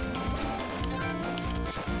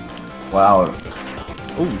 Wow.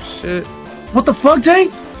 Oh shit! What the fuck, Jay?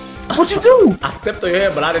 What you do? I stepped on your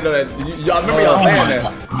head, but I didn't know that. I remember y'all saying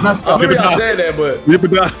that. Messed I up. remember y'all saying that, but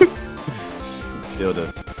Killed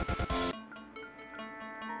us.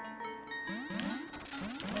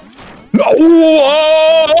 No!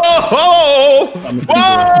 Whoa! bitch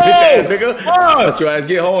ass nigga. Let your ass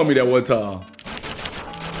get home with me that one time.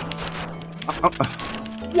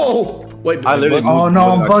 Whoa! Wait, I literally. Oh no,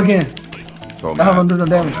 I'm bugging. So I haven't mad. done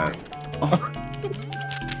no damage.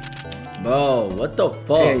 bro, what the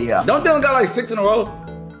fuck? Yeah. Don't Dylan got like 6 in a row?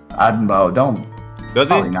 Don't. Does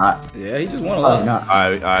he? Probably not. Yeah, he just won a Probably lot. not.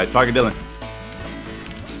 All right. Target Dylan.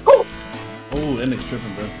 Oh, that nigga's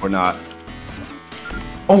tripping, bro. Or not.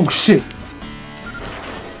 Oh shit.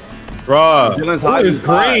 Bruh, Dylan's who hiding is his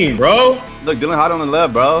eye. green, bro? Look, Dylan hide on the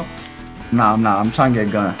left, bro. Nah, I'm not. I'm trying to get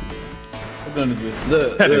a gun. What gun is this?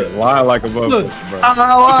 Look, That look. nigga lie like a Look.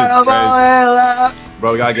 motherfucker, bro.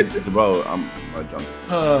 Bro, we gotta get the bro. I'm jumping.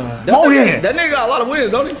 That, Oh, nigga, yeah. that nigga got a lot of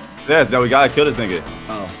wins, don't he? Yes, that we gotta kill this nigga.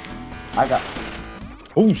 Oh. I got.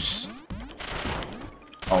 Oos.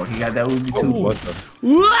 Oh, he got that Uzi too. What the?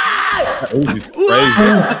 What? That Uzi's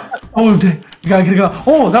crazy. Oh, damn. You gotta get a gun.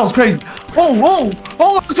 Oh, that was crazy. Oh, that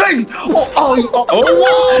was crazy. Oh.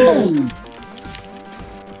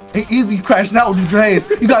 He easily crashing out with these grenades.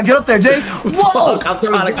 You gotta get up there, Jay. Whoa! Fuck, I'm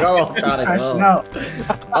trying to go. I'm trying to Crashing go. out.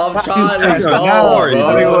 I'm trying to crashing go. out. I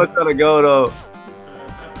think Bro. we're trying to go though.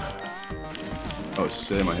 Oh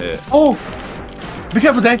shit in my head. Oh, be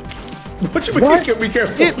careful, Jay. What you mean? Be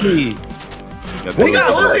careful. Hit me. You We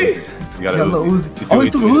got Uzi. You got Got a little Uzi. You Oh, he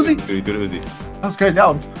threw the Uzi? You threw the Uzi. That was crazy. I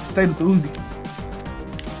would stay with the Uzi.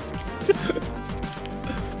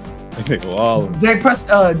 That nigga wild. Jay, press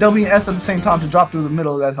W and S at the same time to drop through the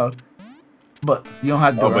middle of that hug. But you don't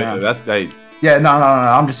have to do Oh, it right but now. that's like, Yeah, no.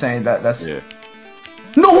 I'm just saying that's. yeah.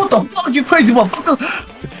 No, what the fuck, you crazy motherfucker?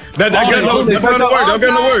 That gun don't get in the work. Don't get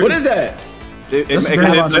in the work. What is that? It That's makes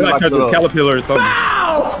very it hard. They look like like a the little. caterpillar or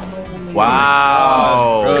something.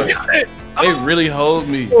 Wow. They really hold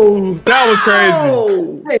me. That was crazy.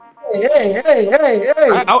 Oh. Hey.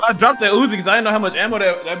 I dropped that Uzi because I didn't know how much ammo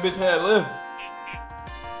that bitch had left.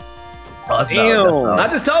 Oh, that's valid. I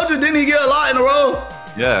just told you, didn't he get a lot in a row?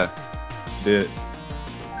 Yeah. Did.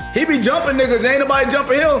 He be jumping niggas. Ain't nobody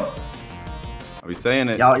jumping him. I be saying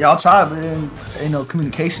it. Y'all try, man. Ain't no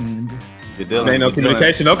communication. You're Dylan. Ain't no You're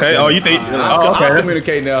communication. Okay. Oh, you think? I'll Oh, okay.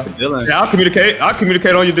 communicate now. Dylan. Yeah, I'll communicate. I'll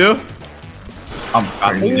communicate on you, deal. I'm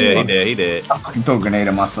He crazy. did. He did. I fucking throw a grenade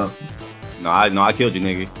at myself. No, I killed you,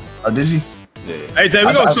 nigga. Oh, did you? Yeah. Hey, Jay,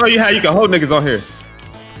 we gonna show you how you can hold niggas on here.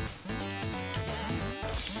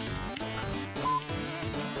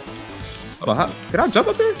 Hold on, can I jump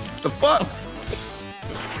up there? The fuck?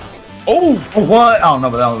 Oh, what? I don't know,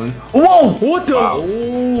 but that was. Whoa! What the? Oh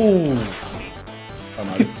no,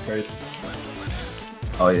 this is crazy.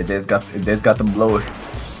 Oh yeah, Des got the blower.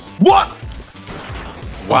 What?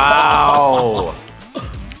 Wow.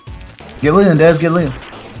 Get Leland, Des, get Leland.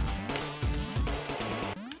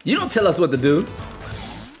 You don't tell us what to do.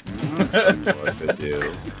 What to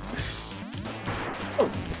do?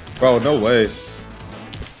 Bro, no way.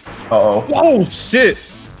 Uh-oh. Oh shit!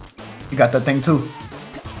 You got that thing too.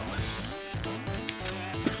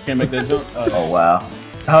 Can't make that jump. Oh wow.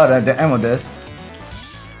 Oh, the ammo, Des.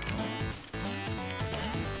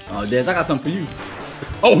 Oh, Des, I got something for you.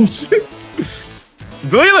 Oh shit!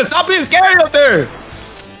 Leland, stop being scary up there!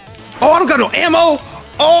 Oh, I don't got no ammo!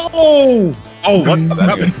 Oh! Oh, what?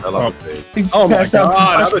 Fell off the stage. Oh my Passed out.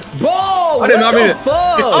 god! Bro, I did not mean it. Fuck?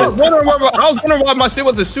 I was wondering why my shit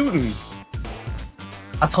wasn't shooting.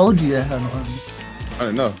 I told you that. I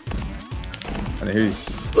didn't know. I didn't hear you.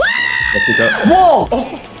 Go pick up. Whoa!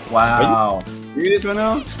 Wow. You this right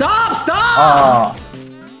now? Stop! Stop!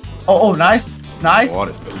 Oh, nice. Nice.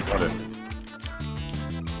 Water, spill water.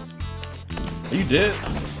 Are you dead?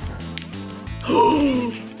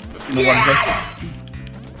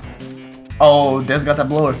 Oh, Des got that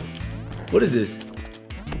blower. What is this?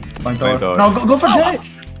 Flamethrower. No, go for that.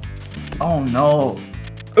 Oh no.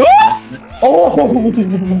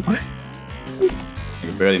 Oh.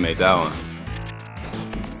 You barely made that one.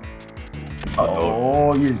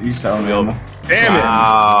 Oh, you sound Real. real. Damn it.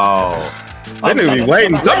 Wow. That nigga be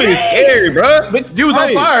waiting. Somebody's scary, bro. Bitch, you was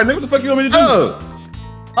on fire, nigga. What the fuck you want me to do?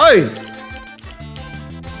 Hey.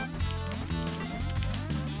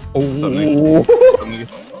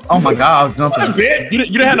 Oh my god, I was jumping. You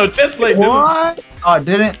didn't have no chest plate, did you? What? Oh, I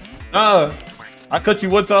didn't. I cut you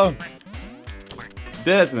one time.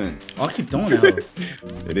 Desmond. Oh, I keep doing that.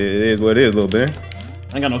 It is what it is, little man.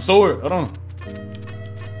 I ain't got no sword. Hold on.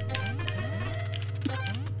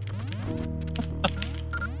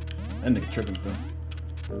 That nigga tripping,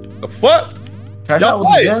 bro. The fuck? Crash Yo, out with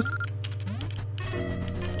wait. the Des.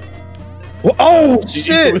 Oh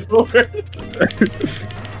shit!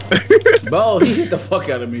 Bro, he hit the fuck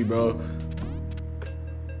out of me, bro.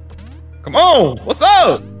 Come on, what's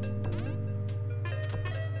up?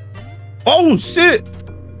 Oh shit!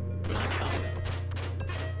 I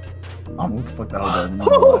don't know what the fuck that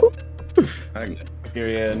was.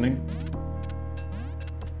 Scary ass nigga.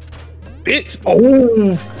 Bitch!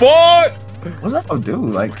 Oh fuck! What's that gonna do?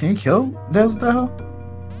 Like, can you kill Des with that hell?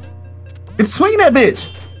 It's swinging that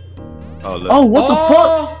bitch. Oh, look. Oh, what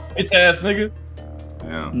the Bitch ass nigga.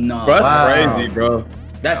 Damn. No, Bro, that's Wow. crazy, bro.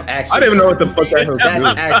 that's actually. I didn't even know what the fuck that was.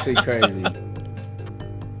 That's actually crazy.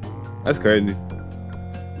 That's crazy.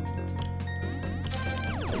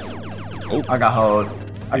 fuck? I got hold.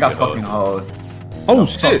 I got fucking hold. Oh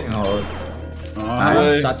shit! Fucking hold.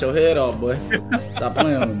 Nice. Shot your head off, boy. Stop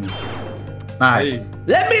playing with me. Nice.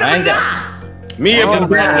 Let me I ain't know. Me and Oh, my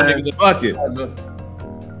man. niggas fuck it.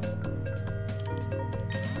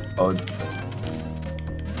 Oh,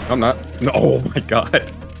 I'm not. No, oh my god.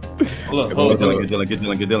 Hold up, Get hold up. Dylan,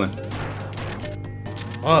 get Dylan.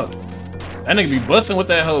 Fuck. That nigga be busting with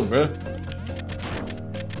that hoe, bro.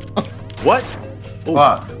 What?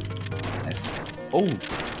 fuck. Oh.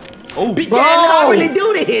 Oh, Bitch ass nigga, I really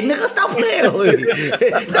do this, nigga. Stop playing with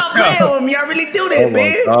me. Stop playing with me. I really do this, Oh my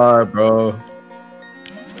man. god, bro.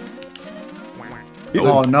 These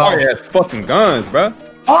Oh, are no. sorry ass fucking guns, bro.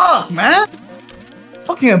 Fuck, man.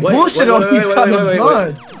 Fucking bullshit on these kind of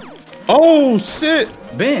guns. Oh shit!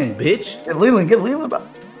 Ben, bitch. Get Leland, bro.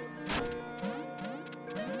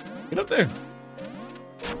 get up there.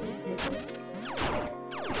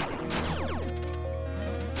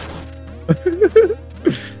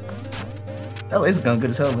 That laser gun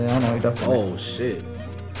good as hell, man. I don't know what you're Oh shit.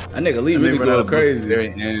 That nigga Lee really going crazy. Very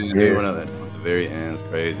end. They run out at the very end. It's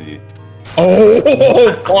crazy. Oh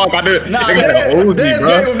fuck! I did. Nah, They got an Uzi, Des bro.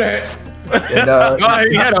 gave him that. Nah,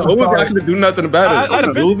 he had a Uzi. I couldn't do nothing about I it. had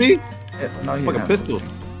a Uzi? No, you Fucking pistol.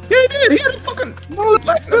 Yeah, he did. He had a fucking. No, He was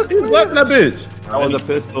blasting that bitch. that was a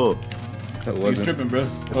pistol. That He's wasn't. tripping, bro.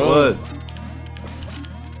 It was.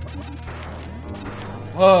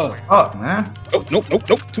 Fuck. Fuck, man.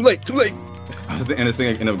 Nope. Too late. And this thing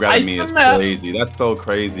ended up grabbing me. It's crazy. That's so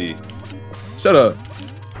crazy. Shut up.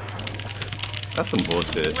 That's some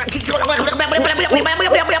bullshit.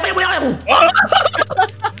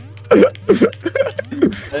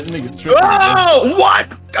 That nigga tripping. Oh, what?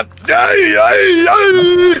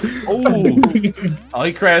 Oh,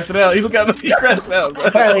 he crashed it out. He look at me. He crashed it out, bro.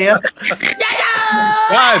 Hell yeah.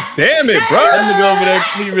 God damn it, bro. That nigga over there,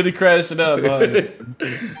 he really crashed it out, bro.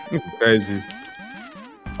 Crazy.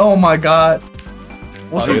 Oh my god.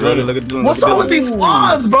 What's Look up, at brother? Dylan, look at Dylan, What's look at up with Dylan. these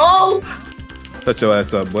spawns, bro? Shut your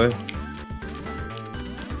ass up, boy.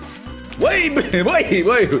 Wait.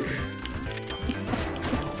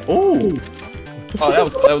 Ooh. Oh, that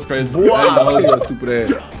was crazy. Wow.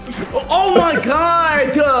 Stupid ass. Oh my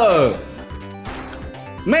god.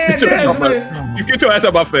 Man, Desmond. You get your ass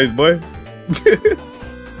out my face, boy.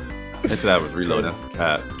 They said that was reload. That's a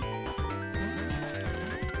cat.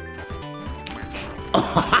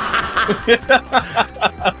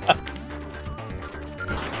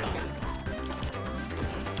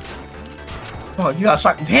 Oh, you got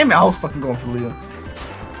shot. Damn it, I was fucking going for Leo.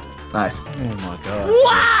 Nice. Oh my god.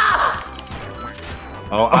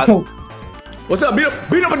 Oh, Oh, What's up? Beat up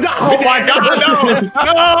a dog. Oh my god, no!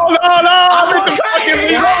 I'm in the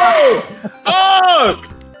fucking hole! Oh!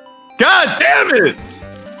 God damn it!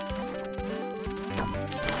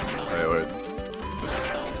 wait.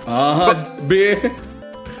 Ben.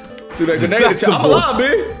 Threw that grenade at you. I'm alive,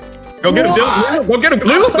 Ben. Go get him, Dylan. Go get him,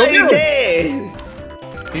 Leland. Go get him.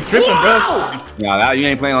 Dead. He tripping, bro. Nah, that, you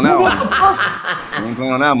ain't playing on that one. You ain't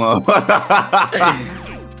playing on that, motherfucker.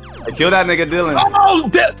 Kill that nigga, Dylan.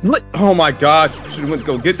 Oh my gosh. Should went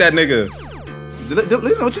go get that nigga.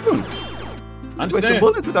 Dylan, what you doing? I Wasting understand.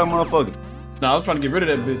 bullets with that motherfucker. Nah, I was trying to get rid of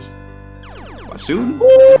that bitch. By shooting?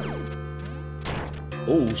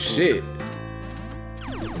 Oh shit.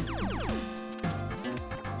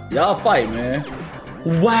 Y'all fight, man.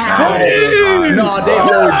 Wow. No, they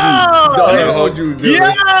hold you. No, they hold you, dude.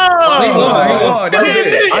 Yeah. He won. That's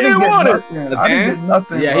it. I didn't He get won it. nothing. I didn't get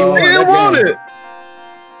nothing. Yeah, he bro. won. He That's won game. it.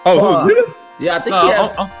 Oh, who did it? Yeah, I think No,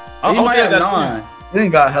 he might have 9. He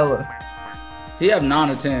didn't got hella. He have 9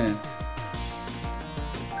 or 10.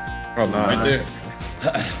 Oh, no. Right there.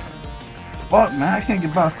 Fuck, man, I can't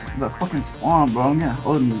get past the fucking spawn, bro. I'm getting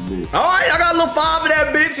holding this bitch. All right, I got a little 5 of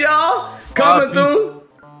that bitch, y'all. Coming through.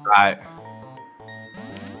 Alright.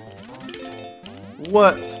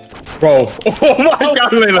 What? Bro. Oh my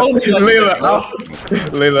God,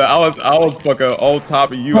 Leland. I was fucking on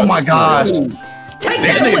top of you. Oh my gosh. Take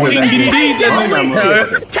that with you. Take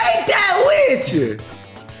that with you.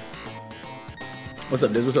 What's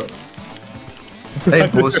up, Diz? What's up? They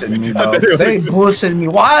bullshitting me, bro. They bullshitting me.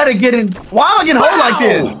 Why am I getting hold like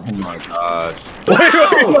this? Oh my gosh. Wait.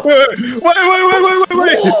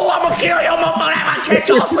 Oh, I'm gonna kill your motherfucker. I catch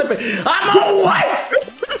y'all slipping. I'm on way.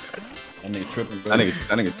 That nigga tripping, bro. That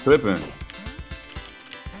nigga tripping.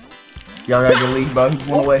 Y'all gotta get lead, bro. He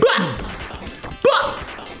went away.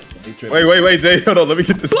 He tripping. Wait, Jay. Hold on. Let me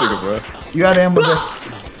get this nigga, bro. You got ammo there.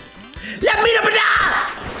 Let me up and die.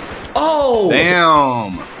 Oh.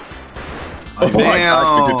 Damn. Oh my God,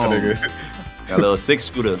 Damn. get that nigga. Got a little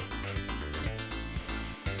 6-shooter.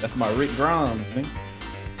 That's my Rick Grimes, man.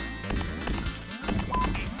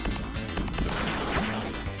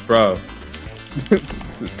 Bro.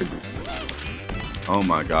 Oh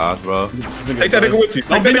my gosh, bro. Take that nigga with you.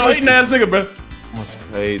 Don't be no hating ass nigga, bro. That's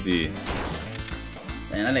crazy.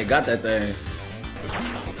 Man, that nigga got that thing.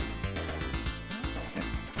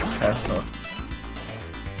 That's up.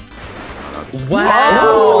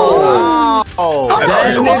 Wow. Oh,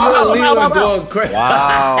 That nigga Leland going crazy.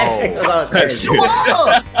 wow.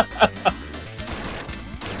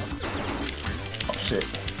 Oh shit.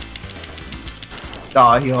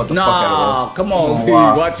 Nah, he hold the fuck out Nah, of us. come on, Lee.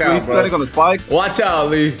 wow. Watch You out, standing bro. on the spikes? Watch out,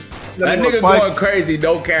 Lee. That nigga nigga spikes. going crazy,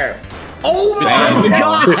 no cap. Oh my Damn,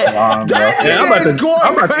 God. That Yeah, I'm nigga is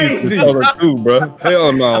about going to use crazy. this color too, bro.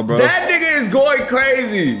 Hell no, bro. That nigga is going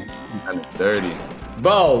crazy. And it's dirty.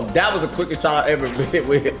 Bro, that was the quickest shot I ever been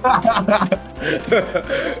with.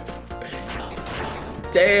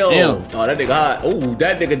 Damn. Oh, that nigga hot. Oh,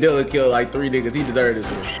 that nigga Dylan killed like 3 niggas. He deserved this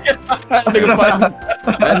one. That nigga fighting.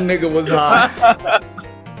 That nigga was hot.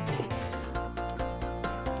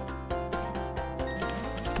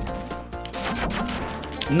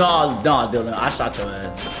 No, Dylan. I shot your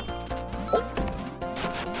ass.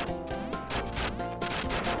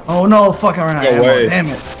 Oh no, fuck, I ran out of No ammo. way. Damn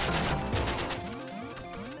it.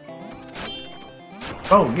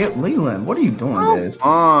 Bro, get Leland. What are you doing, Diz?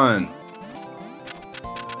 On.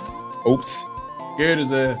 Oops. Scared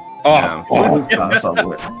his ass. Damn. Oh, That's all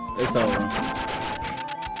good. It's over.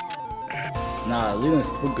 Nah, Leland's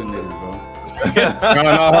spooking niggas, bro.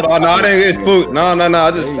 no, hold on. No, I didn't get spooked. No. I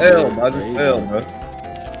just There you failed. go. I There just you failed, go. bro.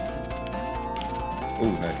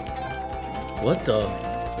 Ooh, nice. What the?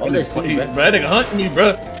 Why they see me Bro, back? that nigga hunting me, bro.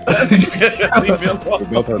 Leave me alone. They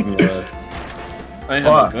both have me, I ain't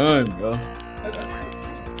have a gun, bro.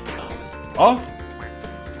 Oh,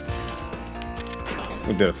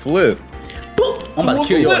 We did a flip. Boop! I'm about to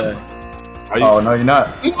kill your ass. Oh, no, you're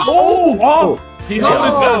not. he hold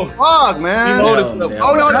himself. Fuck, man. He hold Down, himself. down.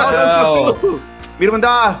 Oh, no, too. Meet him and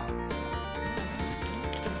die.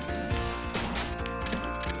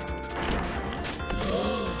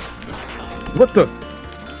 What the?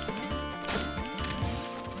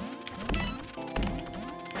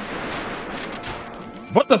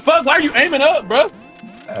 What the fuck? Why are you aiming up, bro?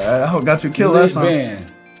 I hope got you killed last time.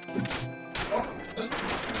 Man.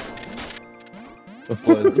 You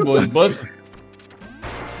boys busted.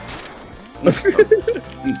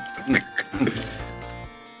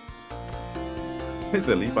 He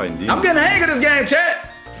said Lee fighting demons. I'm getting the hang of this game, chat.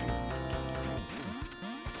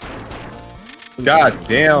 God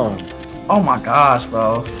damn. Oh my gosh,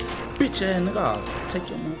 bro. Bitch ass nigga, I'll take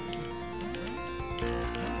your money.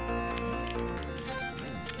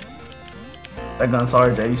 That gun's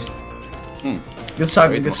hard, Jace. Good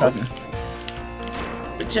shotgun, good shotgun.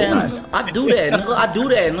 Bitch ass nigga. I do that, nigga. I do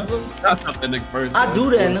that, nigga. I shot that nigga first. I do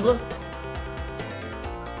that, nigga.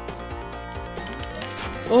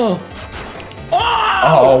 Oh. Oh!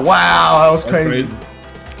 Oh, wow, that was That's crazy. crazy.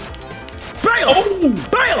 Break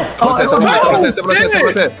Bam!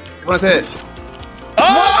 What I said?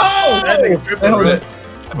 Oh! That nigga tripping, bro. That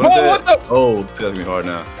Bro, what the? Oh, that's gonna be hard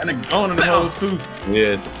now. nigga going in the holes too.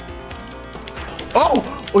 Yes. Oh,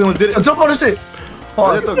 we almost did it. Jump on this shit.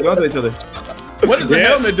 Let's go to each other. What does the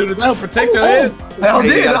helmet do? Does that help protect your head? Hell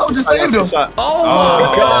did. I was just saying to him. Oh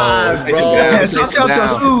my God, bro. Yeah, shout out your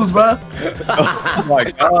shoes, bro. Oh my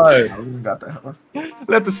God. Got that.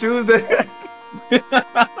 Let the shoes there.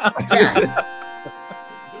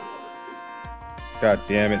 God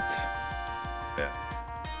damn it.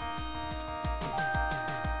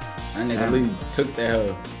 That nigga Lee took that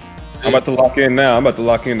hoe. I'm about to lock in now.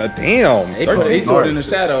 Damn. He threw it in the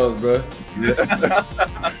shadows, bro.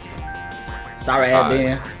 Sorry,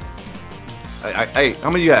 Ben. Hey, how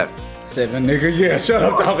many you have? 7, nigga. Yeah, shut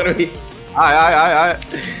up talking to me. Alright.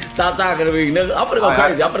 Stop talking to me, nigga. I'm finna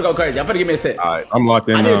go crazy. I'm finna give me a set. Alright. I'm locked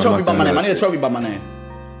in. I need now. a trophy by my name.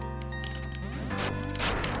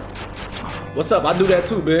 What's up? I do that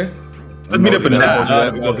too, Ben. Let's meet up in that. I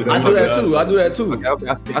do that too.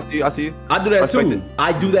 Okay, I see you. I do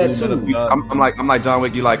that too. I'm like John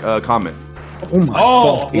Wick. You like comment? Oh my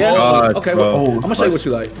Oh, Yeah. God, Okay. bro. Well, I'm gonna show you what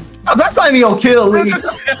you like. Oh, that's not even your kill, Lee.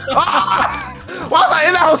 Why was I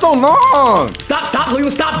in that house so long? Stop,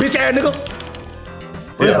 Leland. Stop, bitch ass nigga.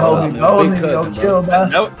 Yeah, homie. That wasn't even your cousin, kill,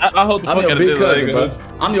 man. I hold the I'm fuck your out of big this. cousin, Like,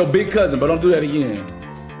 bro. I'm your big cousin, but don't do that again.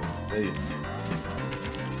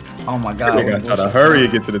 Oh my I God. gotta try to hurry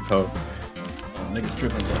and get to this hoe. Niggas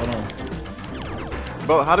tripping. Hold on.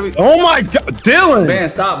 Bro, how do we? Oh my God, Dylan! Man,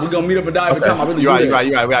 stop. We're gonna meet up and die every time I really You're do that.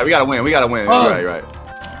 right. We gotta win. Oh. You're right.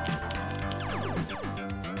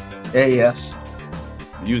 Yeah, yes.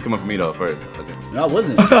 You was coming for me though first. No, I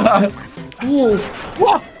wasn't. Ooh.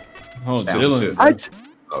 Oh, Damn, Dylan. shit.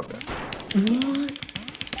 Okay.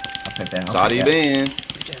 I'll take that. Shotty Ben.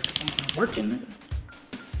 Working, nigga.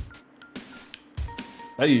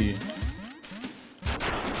 Hey.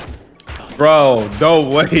 Bro, no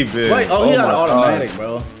way, bitch. Wait, he got an automatic,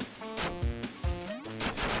 bro.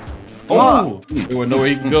 Oh, there was nowhere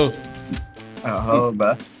he can go. Oh,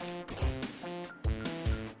 bro.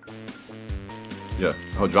 Yeah.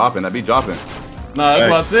 Oh, dropping. That be dropping. Nah, that's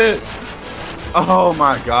what I said. Oh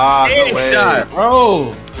my God. No way. Shot.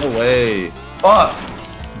 Bro. No way. Fuck.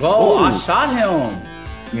 Bro, I shot him.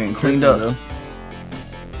 You getting cleaned up.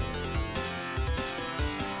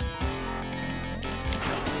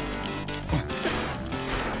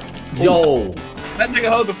 Yo, That nigga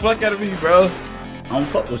hold the fuck out of me, bro. I don't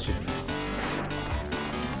fuck with you.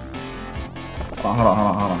 Hold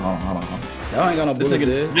on. Y'all ain't got no This bullets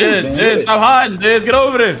there. nigga, Jez, stop hiding, Jez. Get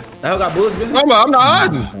over there. That hoe got bullets, bitch. I'm not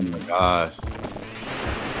hiding. Oh my gosh.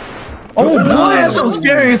 Oh, boy, that's so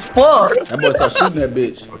scary as fuck. That boy started shooting that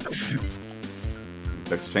bitch.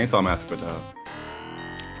 Texas Chainsaw Massacre though.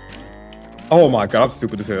 Oh my God, I'm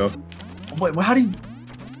stupid as hell. Wait, how do you?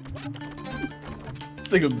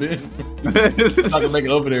 Nigga, bitch. Not gonna make it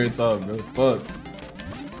over there in time, bro. Fuck.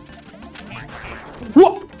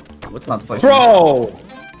 What? What the fuck? Bro,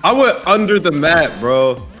 I went under the map,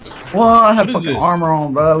 bro. Well, I have What is fucking this? armor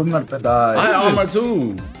on, bro. We might have died. I had armor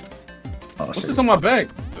too. Oh, What's shit. this on my back?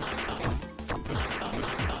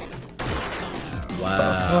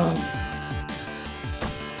 Wow.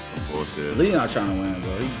 Bullshit. Lee not trying to win,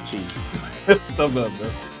 bro. He cheating. Something up, bro.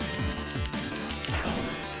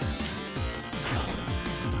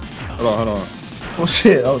 Hold on. Oh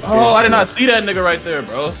shit! That was Oh, I did not see that nigga right there,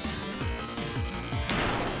 bro.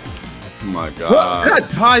 Oh my What? God. Did I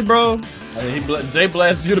die, bro? Hey, Jay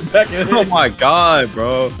blasted you the back of the Oh head. my God,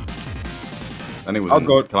 bro. That nigga was I'll in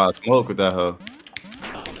go- a cloud of smoke with that hoe.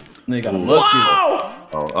 Nigga got a musky.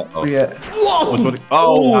 Oh, uh-oh. Yeah,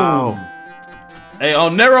 Oh, wow. Hey,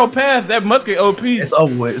 on narrow path, that musket OP. it's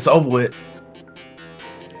over with. It's over with.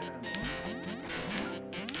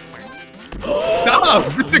 Stop!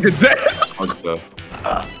 This nigga Jay. Oh, stuff.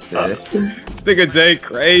 Yeah, This nigga Jay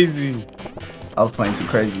crazy. I was playing too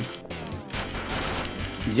crazy.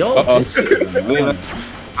 Yo, Uh-oh. this shit is annoying.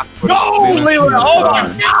 No, Leland! Oh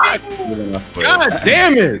my God! Leland, I swear. God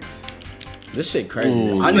damn it! This shit crazy.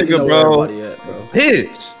 Ooh. I need to Nigga, know bro. where everybody at, bro.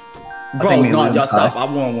 Bitch! Bro, think me and no, Leland y'all stop. tied. I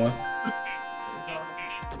won one.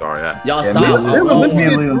 Sorry, Y'all Yeah, stop. me I and won Leland- me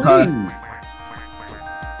one. and Leland tied.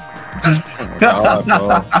 God, bro.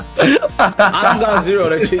 I don't got 0.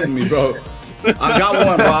 They cheating me, bro. I got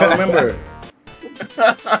one, bro. I remember.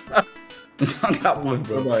 I got one,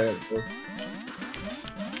 bro.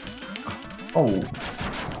 Oh,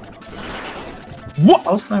 What?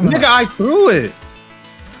 I was claiming. Nigga, I threw it.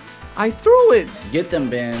 I threw it. Get them,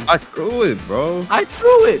 Ben. I threw it, bro. I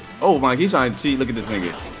threw it. Oh my, he's trying to cheat. Look at this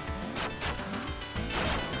nigga.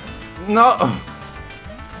 No.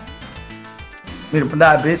 Meet up and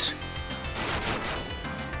die, bitch.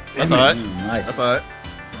 That's alright. Nice. That's alright.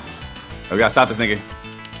 We gotta stop this nigga.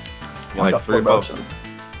 You like 3 or 4?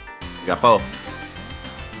 You got 4.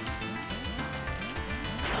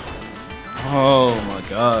 Oh my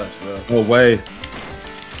gosh, bro. No way.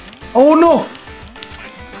 Oh no!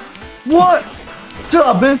 What? Chill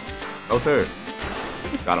out, Ben. Oh, sir.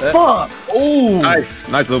 Got him. Fuck! Oh, Nice.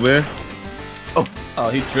 Nice little bit. oh,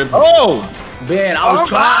 he tripping. Oh! Ben, I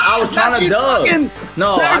was trying to dub.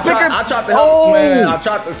 No, I tried to help, Oh. man. I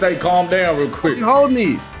tried to say calm down real quick. You hold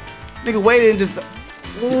me. Nigga waited and just. I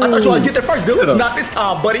thought you wanted to get there first, dude. Not this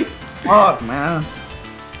time, buddy. Fuck, man.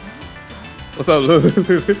 What's up,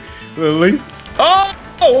 little Lee? Oh!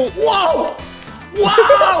 Whoa!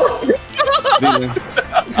 Whoa!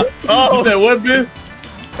 You said what, Ben?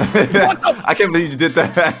 I can't believe you did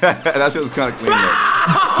that. That shit was kind of clean. Though.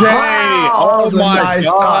 Dang! That Oh was a my nice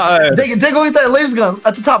god! shot. Jay, go get that laser gun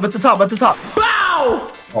at the top, at the top, at the top.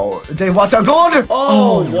 Bow! Oh, Jay, watch out. Go under.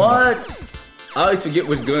 Oh, what? I always forget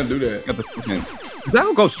which gun do that. Got the fucking Does that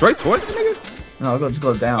one go straight towards the nigga? No, just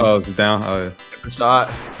go down. Oh, it's down. Oh, yeah. shot.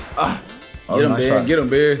 Ah, Oh, Get him, nice Ben. shot. Get him,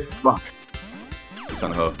 Ben. fuck. I'm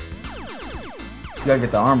trying to hook. You gotta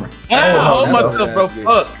get the armor. Oh, that's myself, okay. bro. That's good.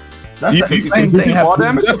 Fuck. That's You- the you- same You thing do all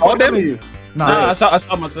happened. damage? All damage? Nah, Nah, I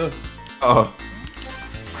shot myself. Oh.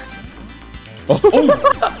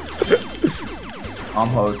 I'm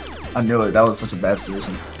hold. I knew it. That was such a bad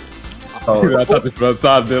position. Oh, I tried to put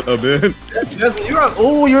outside a bit. Desmond,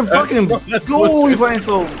 you're fucking. Oh, you're playing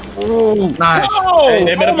so. Oh. nice. Oh, Hey,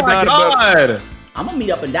 they made up oh a my dime, god! I'm gonna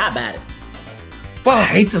meet up and die about it. I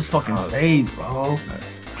hate this fucking stage, bro.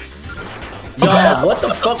 Y'all, what the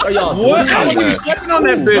fuck are y'all What? doing? How are you stepping on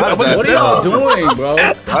that bitch? Why What are y'all doing, bro?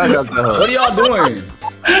 Why is that the What are y'all doing?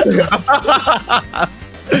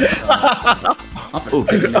 I'm finna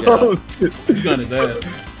take a nigga out. He's gun his ass.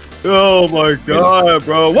 Oh my god,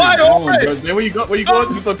 bro! Why? Come on, Alright. bro. Man, where you go? Where you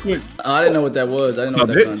going to so quick? Oh, I didn't know what that was. I didn't know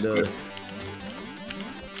what that gun does.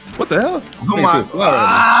 What the hell? Oh my.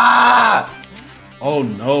 Ah! Oh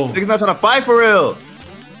no. Niggas not trying to fight for real.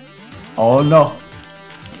 Oh no.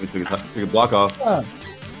 We took a block off.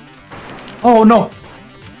 Oh no.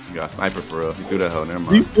 You got a sniper for real. You threw that hoe. Never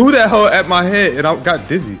You mind. threw that hoe at my head and I got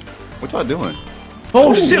dizzy. What y'all doing?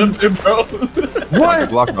 Oh shit. bro. What?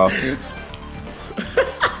 Block off.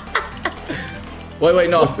 Wait,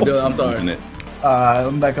 no. Dylan, I'm sorry.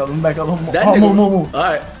 Let me back up. That Oh, nigga. move. All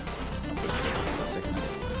right.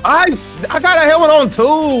 I got a helmet on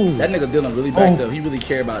too. That nigga Dylan really backed up. He really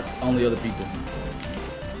care about only other people.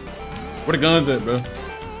 Where the guns at, bro?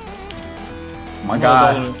 My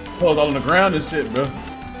God. Clothes all on the ground and shit, bro.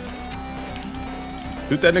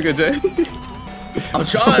 Shoot that nigga, Jay. I'm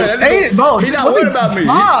trying. That Hey, nigga, bro. he not worried about me.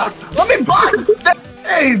 Let me block.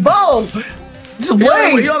 Hey, bro. Just He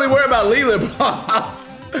wait. only worried about Leland, bro.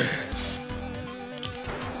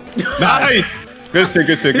 Nice. Good shit.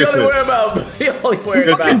 Good shit. He Good only shit. worried about. He only worried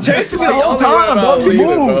about. fucking chasing me the he whole only worried time, about bro. You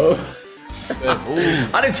Leland, move. bro.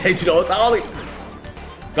 I didn't chase you the whole time. I only.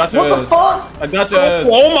 Got your What the ass. fuck? I got your ass.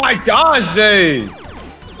 Oh my gosh, Jay.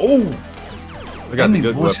 Oh. We got the Any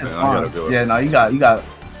good bullshit weapon. I got a spawns. good weapon. Yeah, no, you got.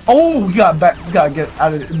 Oh, you got back. You gotta get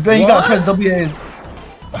out of it. Ben, you gotta press WA.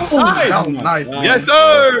 Nice. That was nice. Yes,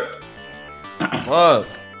 sir. Fuck.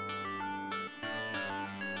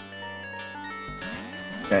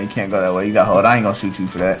 Yeah, you can't go that way. You got hold. I ain't gonna shoot you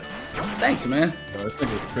for that. Thanks, man. Bro, this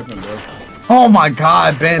nigga's tripping, bro. Oh my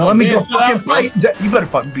God, Ben. Oh, Let me man, go chill fucking out, bro. fight. You better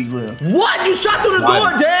fucking beat Lil. What? You shot through the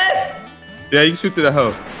door, Des? Yeah, you can shoot through the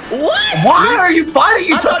hoe. What? Why are you fighting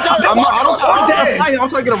each I thought other? y'all- I'm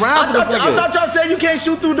trying to get around to I the thought y'all said you can't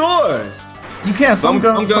shoot through doors. You can't. Some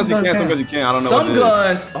guns you can, some guns you can't. I don't know Some what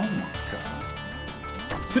guns. Oh my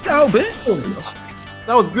Shoot the hoe, bitch.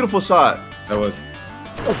 That was a beautiful shot. That was.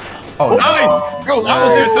 Oh, Nice. Bro, I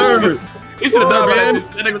was Yes, there, sir. He should have done What up,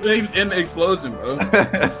 that. That nigga, he was in the explosion, bro.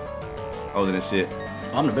 I was in this shit.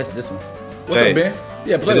 I'm the best at this one. What's Hey. up, Ben?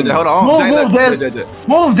 Yeah, play with me. Hold on. Move, Des.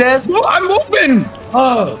 Move, Des. I'm moving.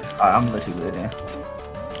 Oh. Alright, I'm gonna let you live then.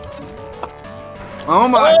 Oh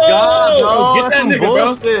my god, bro. Get That's that some nigga, bro.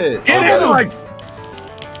 bullshit. Get him. Like,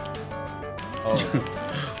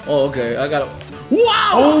 Oh, okay. I got it.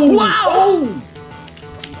 Wow! Wow!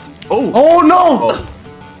 Oh no!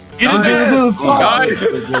 Get his Nice. ass.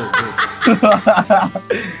 guys.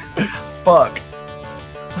 Fuck.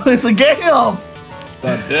 It's a game.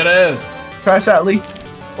 Dead ass. Crash out, Lee.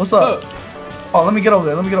 What's up? Look. Oh, let me get over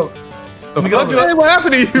there. Let me get over. Let me get over there. Hey, what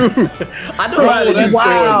happened to you? I know how to do that's- swords,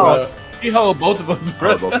 wow. bro. He hold both of us,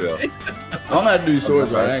 bro. Oh, both of y'all. I don't know how to do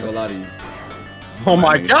swords, bro. I ain't gonna lie to you. Oh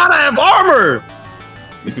my god, I have armor.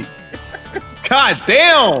 God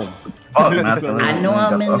damn. I know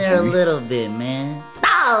I'm in there a little bit, man.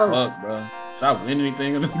 Oh! Fuck, bro. Should I win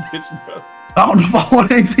anything in this bitch, bro? I don't know if I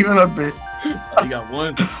want anything in that bitch. You got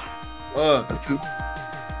one. Two.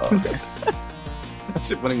 Okay. That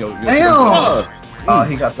shit putting your. Damn. Oh,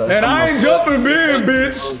 he got the. And I ain't jumping in,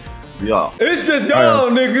 bitch. Yeah. It's just y'all,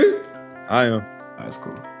 nigga. I am. That's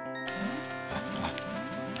cool.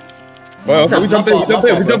 Well, okay, we jump in.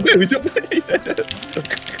 He said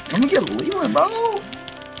that. Let me get Leland, bro.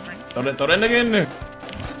 Throw that nigga in there.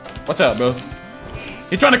 Watch out, bro.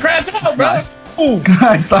 He trying to crash out, bro. Nice.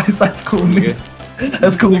 Nice. That's cool, nigga.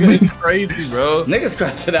 That's cool, Nigga nigga. is crazy, bro. Niggas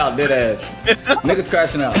crashing out, dead ass. Niggas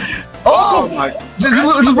crashing out. Oh my. Just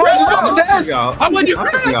run the desk. How would you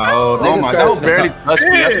crash out? Oh my god, that was barely touched me.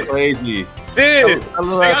 That's crazy. Shit. That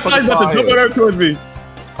little I ass thought you fucking was about to jump fire. on her towards me.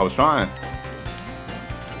 I was trying.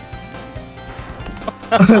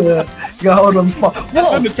 You gotta hold on the spot. That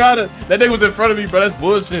Whoa. nigga was in front of me, bro. That's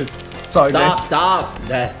bullshit. Sorry, Stop.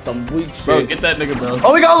 That's some weak shit. Bro, get that nigga, bro.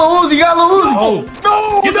 Oh, we got Lil Uzi. Oh,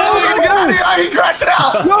 No. get that nigga. Get out of here. I ain't crashing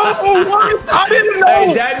out. No, what? I didn't know.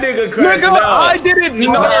 Hey, that nigga crashing Nigga, out. I didn't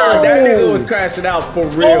know. Nah, that nigga was crashing out for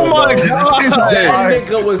real. Oh my bro. god. That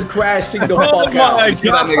nigga was crashing the Oh fuck my out.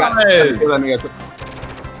 Kill that nigga. Kill that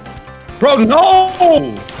nigga. Bro,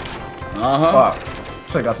 no. Uh-huh.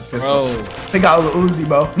 Check out the pistol. Bro. They got Lil Uzi,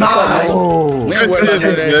 bro. Nice. No. We ain't worried about none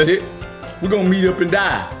of that Good. shit. We gonna meet up and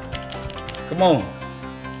die. Come on.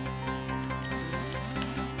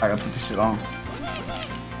 I gotta put this shit on.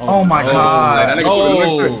 Oh my god.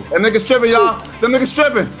 That nigga's tripping, y'all. That nigga's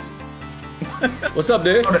tripping. What's up,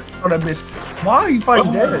 dude? Throw that bitch. Why are you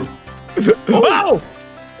fighting Dez? Wow.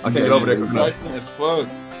 I can't get over there. Nice as fuck.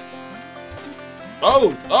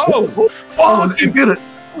 Oh. Fuck. You get it.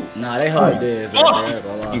 Nah, they hard this.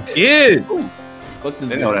 Yeah. Fuck this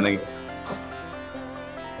They know that nigga.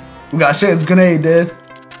 We got shit's grenade, Dez.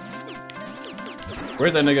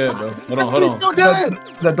 Where's that nigga at, bro? Hold on. Yo, dead.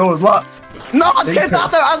 That door is locked. No, I just came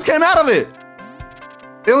out there. I just came out of it.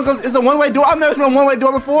 It's a one-way door. I've never seen a one-way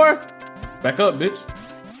door before. Back up, bitch.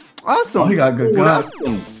 Awesome. Oh, he got good Ooh, guns.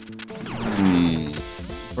 awesome.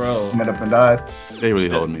 Bro. Went up and died. They really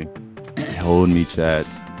hold me. They hold me, chat.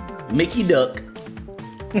 Mickey Duck.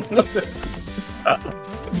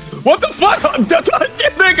 What the fuck?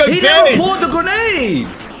 That nigga He Jay. never pulled the grenade.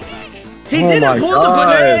 He Oh didn't my pull God.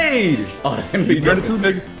 the grenade. Oh, that He burned it too,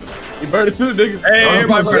 nigga. He burned it too, nigga. Hey,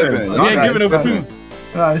 everybody tripping. burning. Y'all He ain't guys giving up tripping.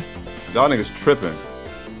 two. Nice. Y'all niggas tripping.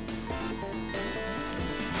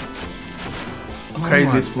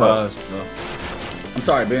 Crazy as fuck. Gosh, bro. I'm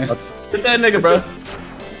sorry, Ben. Get that nigga, bro.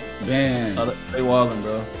 Ben. They wildin',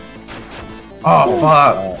 bro. Oh,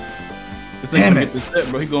 fuck. This Damn nigga it. get this set,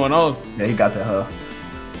 bro. He going off. Yeah, he got that huh.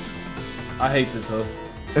 I hate this, huh?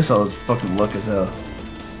 This hoe's fucking luck as hell.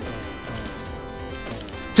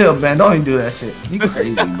 Chill, man. Don't even do that shit. You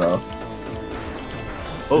crazy, bro.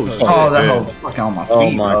 Oh, shit. Oh, that man. hoe fucking on my feet,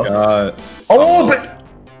 Oh my bro. god. Oh, but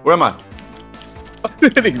Where am I? I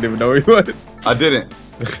didn't even know where he was. I didn't.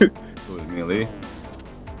 It was me and Lee.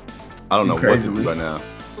 I don't know what crazy, to do Lee. right now.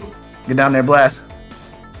 get down there, blast.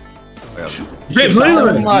 I gotta- Get Oh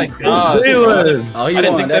Leland. my god. Leland. Oh, he I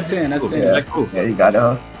didn't won. think That's that- 10. That's 10. Yeah, yeah, you got that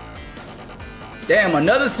hoe. Damn,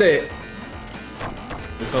 another set.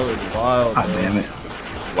 This hoe is wild, God bro. damn it.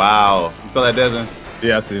 Wow. You saw that, Desmond?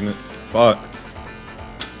 Yeah, I seen it. Fuck.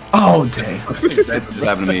 Oh, dang. That's what just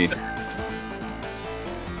happened to me.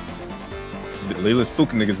 Leland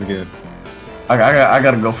spooking niggas again. I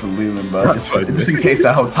gotta go for Leland, bro. Just in case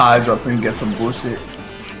that hoe ties up and get some bullshit.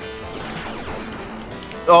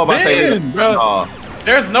 Oh, my face. Man, bro. Oh,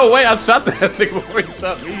 There's no way I shot that nigga before he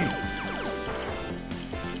shot me.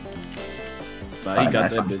 Nah, he got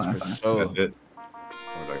Nice, that nice, bitch. nice, for nice. sure. that's it.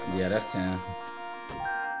 Yeah, that's 10.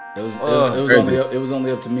 It was crazy. it was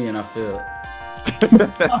only up to me, and I failed.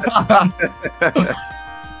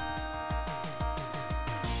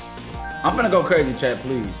 I'm gonna go crazy, chat,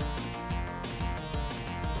 please.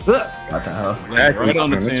 Got that hoe. Right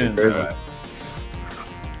on the That shit 10. crazy. bro.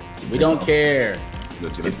 We don't care.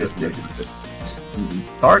 Let's Get this bitch. Let's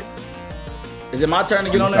Start. Is it my turn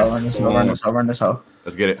to get on there? Run this hoe, run this hoe.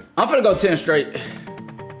 get it. I'm gonna go 10 straight.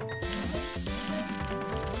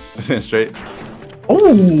 Straight.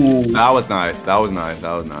 Ooh. That was nice. That was nice.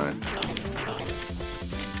 That was nice.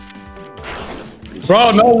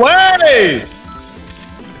 Bro, no way!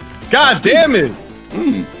 God damn it! I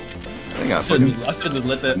think I put I should just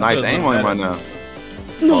let that. nice aim on him right now.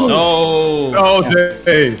 No. Oh,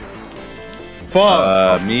 Jay.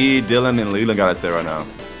 Fuck. Me, Dylan, and Leland got it set right now.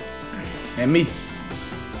 And me.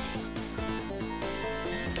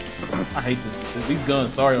 I hate this. These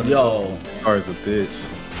guns. Sorry on this. Yo. Car's a bitch.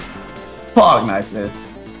 Fuck, nice, man.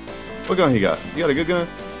 What gun he got? He got a good gun?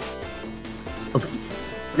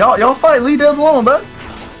 Y'all fight. Leave Des alone, bro.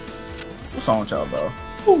 What's wrong with y'all, bro?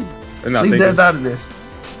 Leave Des out of this.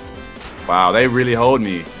 Wow, they really hold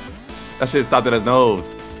me. That shit stopped at his nose.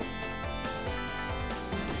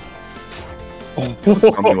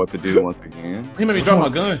 Tell me what to do once again. He made me drop my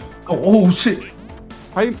gun. Oh shit.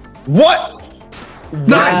 How you... What?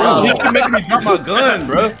 Nice. Bro, you keep making me drop my gun,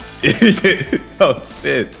 bro. Oh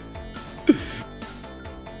shit.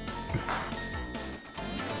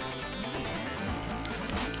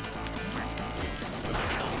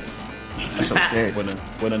 I'm so scared. What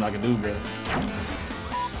nothing I can do, bro.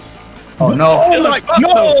 Oh no. Oh my,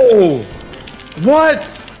 no! What?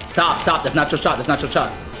 Stop. That's not your shot. That's not your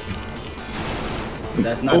shot.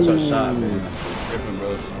 That's not your shot, man. Tripping,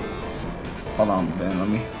 bro. Hold on, Ben. Let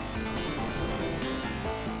me.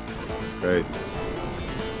 Great.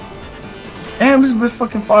 Damn, this is a bit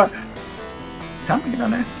fucking far. Can I get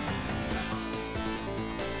on there?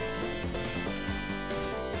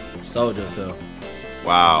 Sold yourself.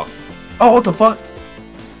 Wow. Oh, what the fuck?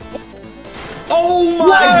 Oh my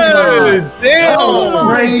god! Damn! Oh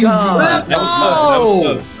my Crazy. god!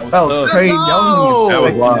 That was crazy. I wasn't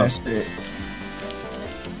even Wow. expecting that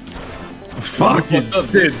shit. Fucking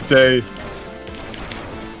shit, Jay.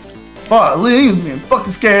 Fuck, Lee, you being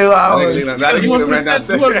fucking scared. That nigga ran down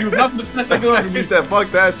there. You nothing to snatch that gun from He me. said,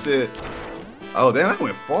 fuck that shit. Oh, damn, that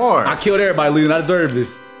went far. I killed everybody, Leland. I deserve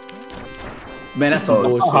this. Man, that's some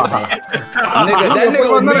bullshit, bro. That nigga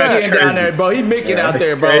was Mickey down there, bro. He Mickey out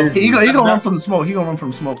there, bro. He gonna run from the smoke. He gonna run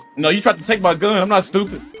from the smoke. No, you tried to take my gun. I'm not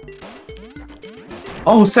stupid.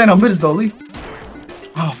 Oh, San Midas though, Lee.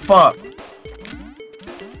 Oh, fuck.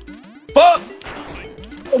 Fuck!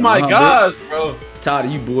 Oh my gosh, bro. Tired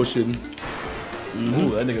of you bullshitting.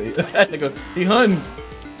 Ooh, that nigga, he hunting.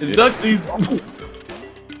 His duck season.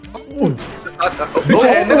 Bitch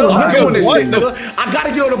ass nigga, I'm doing this shit, nigga. I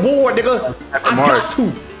gotta get on the board, nigga. I got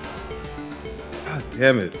to. God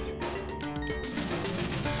damn it.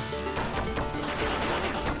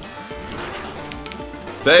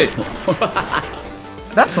 Hey,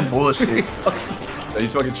 That's some bullshit. you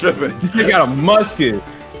fucking tripping. You got a musket.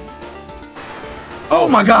 Oh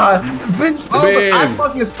my god. Ben. Oh, Man. I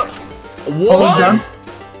fucking suck. Oh, done.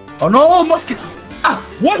 Oh no, musket.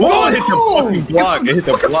 What? Oh, it hit the fucking block. It hit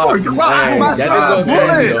the block. Wow, my that shot, nigga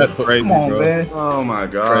crazy, bullet. That's crazy, Come on, bro. man. Oh my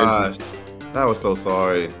gosh. That was so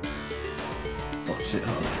sorry. Oh shit.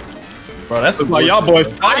 Bro, that's Looks like y'all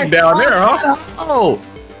boys fighting down there, huh? Oh,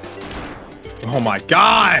 Oh my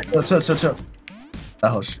god. Chill. That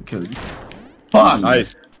whole shit killed you. Fuck.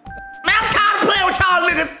 Nice. Man, I'm tired of playing with y'all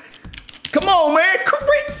niggas. Come on, man.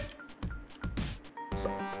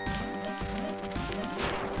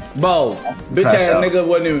 Bro, bitch Crash ass out. nigga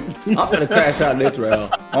wasn't even. I'm finna crash out this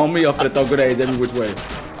round. On me, I'm finna throw grenades every which way.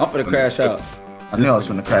 I'm finna crash out. I knew I was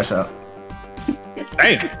gonna crash out.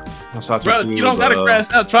 Damn. I shot Bro, too, you don't gotta crash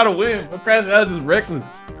out. Try to win. But crash out is reckless.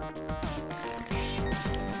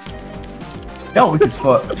 Yo, weak as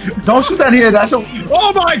fuck. Don't shoot that here. That's your.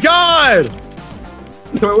 Oh my god.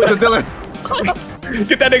 What's the Dylan?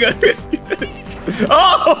 Get that nigga.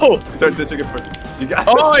 Oh. Turn to chicken first. You got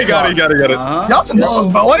Oh, he got it. Uh-huh. Y'all some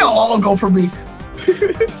balls, bro. Why y'all all go for me?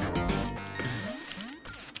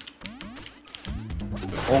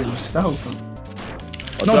 Oh, just that whole thing.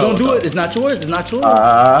 No, don't do it. It's not yours. It's not yours.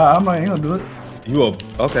 I'm not gonna do it. You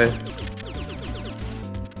okay?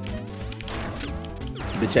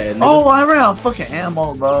 Bitch ass nigga. Oh, I ran out of fucking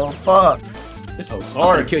ammo, bro. Fuck. It's so I'm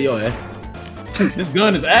sorry. finna kill your ass. This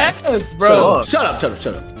gun is ass, bro. Shut up. How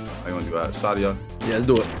you gonna do that? Shotty, y'all. Yeah, let's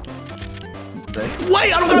do it.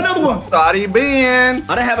 Wait, I don't got another one. Shotty Ben.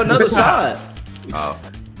 I didn't have another shot. Oh,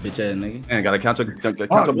 Bitch ass nigga. man, gotta count your Fuck,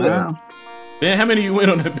 bullets. man. Man, how many you win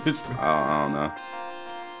on that bitch, bro? I don't know.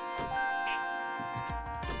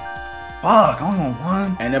 Fuck, I only want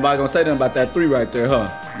one. Ain't nobody gonna say nothing about that 3 right there, huh?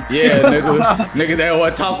 Yeah, nigga. Niggas that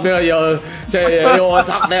wanna talk now, yo. Say, yeah, you don't wanna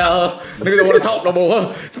talk now, huh? Niggas don't wanna talk no more,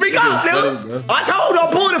 huh? Speak up, nigga. I told you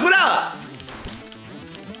I'm pulling this one out.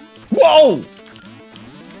 Whoa.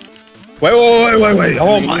 Wait.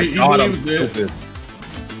 Oh my He god, I'm was good. stupid.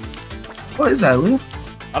 What is that, Lou?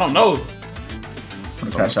 I don't know. For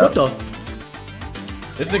the crash What out.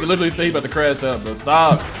 the? This nigga literally said he about to crash out, bro.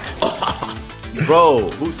 Stop.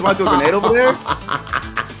 Bro, somebody threw a grenade over there?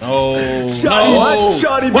 No. Shotty, No.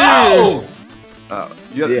 Shotty Wow.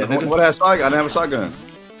 Yeah, nigga. What had shotgun? I didn't have a shotgun.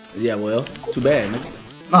 Yeah, well, too bad, nigga.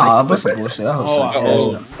 Nah, that's some bullshit. That whole Oh,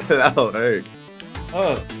 shit. oh. That was hurt.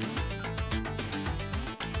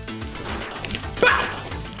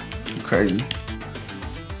 Crazy.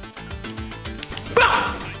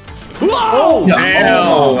 Woo! Whoa! Damn.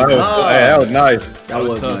 Oh, my Hey, God. that was nice. That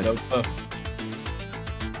was tough. nice. That was tough.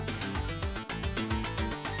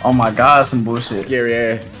 Oh my god, some bullshit. Scary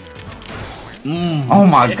ass. Oh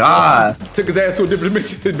my god. Took his ass to a different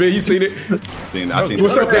dimension. Man, you seen it? I seen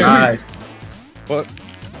What's it. up, Desmond? Nice. What?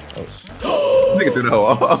 Nigga through the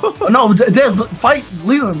hole. No, Des, fight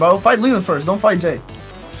Leland, bro. Fight Leland first. Don't fight Jay.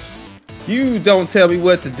 You don't tell me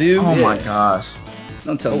what to do. Oh my gosh.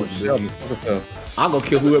 Don't tell me Oh, what to shit. do. What the- I'll go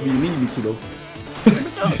kill whoever you need me to, though.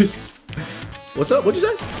 What's up? What'd you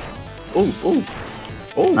say? Ooh, ooh,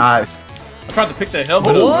 ooh. Nice. I tried to pick that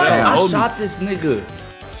helmet up. What? man. I Hold me. shot this nigga.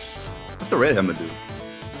 What's the red helmet do?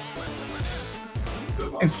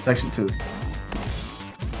 Thanks protection too.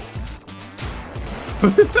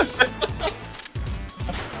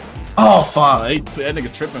 Oh fuck. That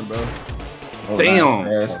nigga tripping, bro. Oh, Damn.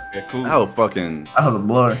 nice. Okay, cool. That was fucking That was a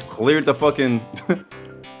blur. cleared the fucking. I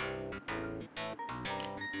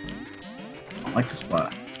don't like the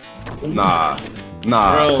spot. Nah. Bro,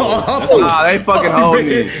 Nah, they fucking hold me.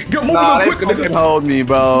 Get moving Nah, a they little quicker, fucking nigga. hold me,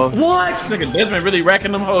 bro. What? this nigga Desmond really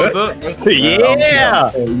racking them hoes up, bro.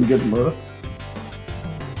 Yeah. Oh, you get the blur.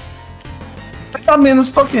 I mean, this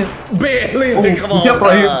fucking. Barely. Come on. Yep,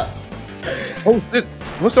 right here. dog. Oh shit.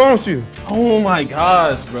 What's wrong with you? Oh my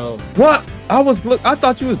gosh, bro. What? I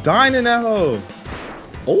thought you was dying in that hole.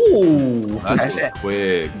 Oh. That's just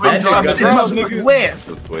quick. That shit got This nigga. motherfucker West.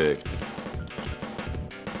 That's quick.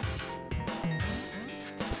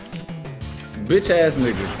 Bitch ass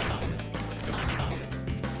nigga.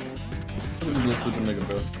 Look at this stupid nigga,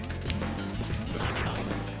 bro.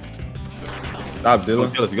 Stop, You gonna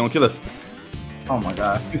Dylan. kill us. You gonna kill us. Oh my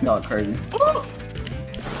god. Y'all crazy.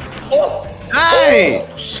 Hey!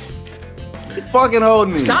 You fucking hold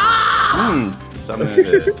me. Stop! Shot me in the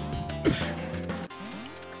head.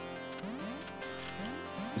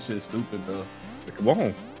 This shit's stupid, bro. Come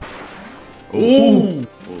on. Ooh.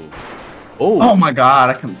 Oh my god.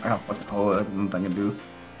 I got fucking hold. That's nothing I can do.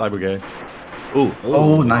 Cyber game. Ooh.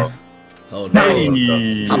 Oh, nice. Oh, nice.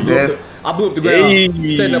 Hey. I blew up the ground.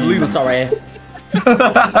 Hey. Setting up Leland star ass.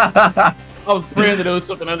 I was praying that there was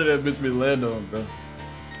something under that bitch we land on, bro.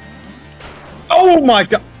 Oh my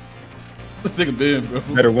god. This nigga Ben, bro.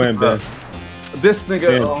 Better win, Ben. This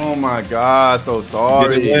nigga. Yeah. Oh my god. So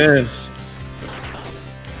sorry. Better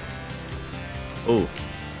Ooh.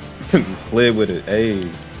 win. Slid with it. Hey.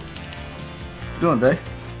 Doing day.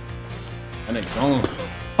 That nigga gone.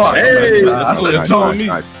 Fuck. Hey. I should have told me.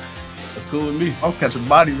 Nice. That's cool with me. I was catching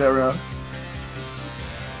bodies that round.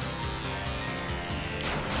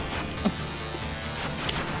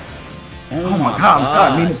 Oh my god, I'm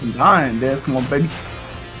tired of meeting from dying, Des. Come on, baby.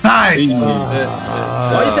 Nice.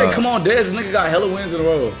 Why you say come on, Des? This nigga got hella wins in a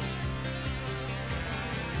row.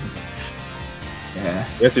 Yeah.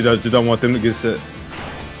 Yes, he does. You don't want them to get set.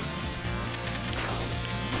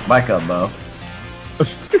 Back up, bro.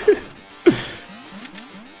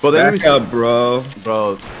 But then Back up, bro.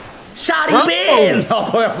 bro. Shotty Ben!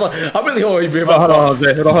 I really hope you been my Hold fault. on,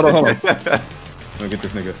 Jay. Hold on. Let me get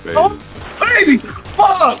this nigga. Oh, crazy.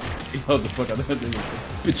 Fuck. He held the fuck out of that nigga.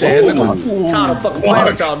 Bitch ass nigga. Tired of fucking playing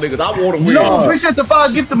with y'all niggas. I want to win. No, appreciate the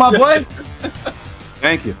 5 gift to my boy.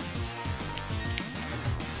 Thank you.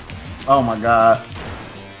 Oh my god.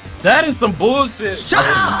 That is some bullshit. Shut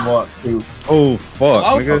up! What, dude? Oh fuck,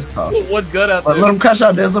 I was nigga. put one gut out Let there. him crash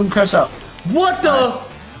out, Des. Let him crash out. What the?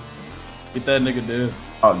 Get that nigga dead.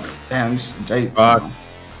 Oh, damn. Jay. Fuck. I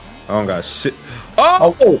don't got shit.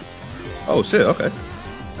 Oh. Oh shit. Okay.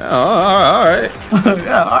 All right.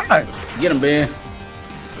 Yeah, all right. Get him, Ben.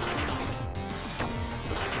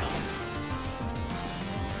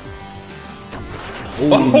 Oh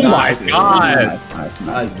my god. Nice, Nice,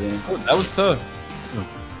 nice. Ben. That was tough.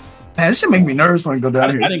 Man, this shit make me nervous when I go I, down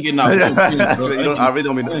I here. didn't get knocked out. I really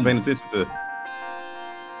don't be paying attention to.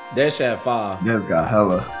 That shit at 5. Des got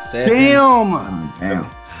hella. 7. Damn. Damn.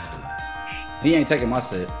 He ain't taking my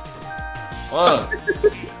set. Fuck.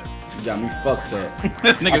 You got me fucked up.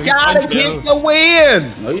 Nigga, Gotta get the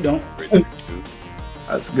win. No, you don't.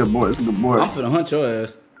 That's a good boy. That's a good boy. I'm finna hunt your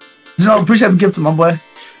ass. You know, appreciate the gift to my boy.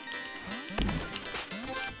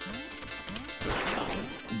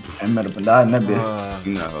 I met up and died in that bit.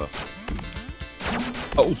 No.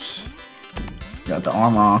 Oh shit. Got the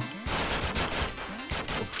armor on.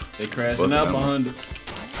 They crashing out behind it.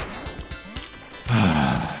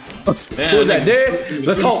 Who was that, Des?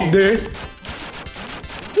 Let's talk, Des.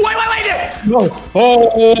 Wait, Des!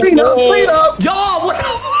 Oh. Clean up, clean up, Y'all, what the?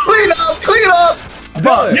 clean up, clean up.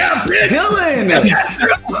 Fuck. Yeah, bitch. Dylan!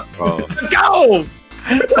 Bro. Let's go.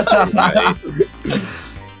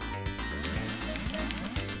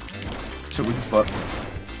 Shit weak as fuck.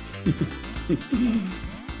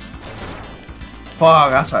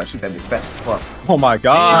 Fuck, I tried to shoot that bitch fast as fuck. Oh my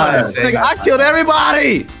god. Nigga, I killed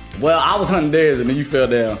everybody. Well, I was hunting theirs and then you fell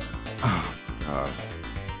down.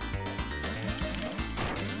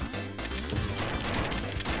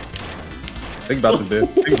 Think about the dude.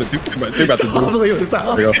 Think about the dude.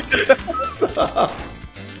 Stop.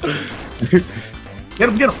 There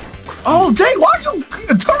we go. Get him. Oh, Jay, why'd you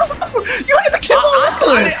turn around? You had to kill him.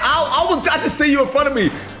 I just see you in front of me.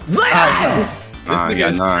 This Nah, you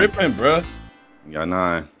got nigga's 9. tripping, bro. You got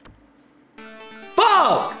 9.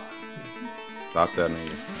 Fuck! Stop that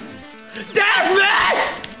nigga. Desmond!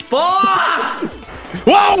 Fuck!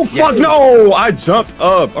 Whoa! Fuck Yes. no! I jumped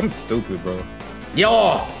up. I'm stupid, bro.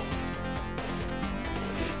 Yo!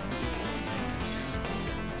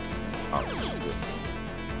 Oh, shit.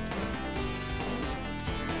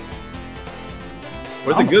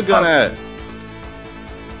 Where's the good gun at?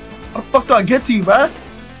 How the fuck do I get to you, bro?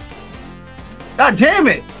 God damn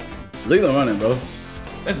it! Leland running, bro.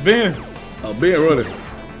 That's Ben. Oh, Ben running.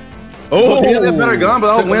 Oh, he got that better gun, but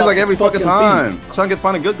I Took him wins off like every the fucking fucking time. I'm trying to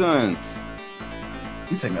find a good gun.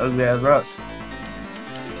 He's taking ugly ass routes.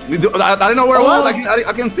 I didn't know where it was.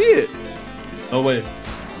 I can see it. No way.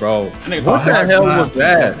 Bro. Nigga, What the hell was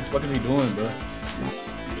that? What the fuck is he doing, bro?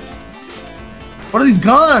 What are these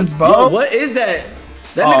guns, bro? Bro, what is that?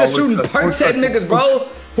 That Oh, nigga we're shooting cut- perk we're 10 cut. niggas, bro.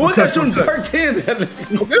 Who is that cut, shooting we're cut. perk 10s at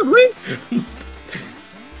niggas?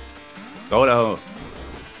 Throw that hoe.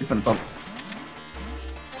 You finna bump.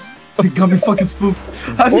 He got me fucking spooked.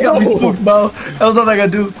 How you got me spooked, bro? That was all I gotta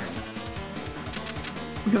do.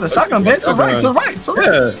 Look at the shotgun, man. To the right, to the right, to the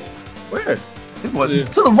right. Yeah. Where? It was-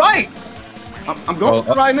 To the right, I'm going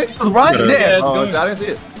right, Nick. to the right, Yeah. there. Yeah. Oh, I didn't see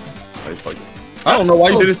it. Oh, fuck it. I don't know why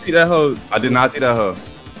you didn't see that hoe. I did not see that hoe.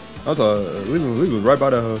 I was we was right by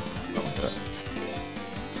that hoe.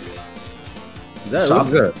 Is that Shot.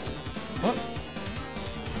 What was that?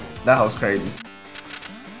 That was crazy.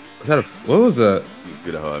 Was that what was that? You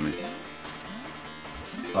get a hoe at me.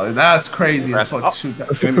 Oh, that's crazy as fuck Oh. to shoot that.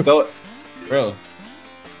 Let me throw it. Bro.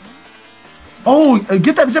 Oh,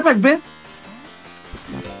 get that jetpack, Ben.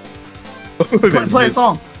 Play a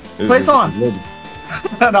song. Play a song.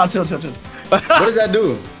 No, chill. What does that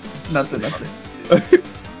do? Nothing.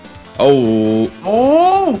 Oh.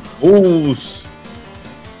 Oh. Oh.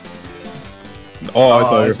 Oh, I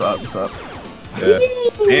saw It's you. up. It's up. Yeah.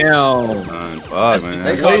 Damn. Man, fuck, man.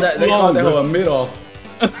 They called that hoe a mid-off.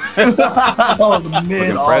 Oh, the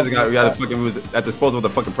mid. Fucking president we got to fucking, we was at the disposal of the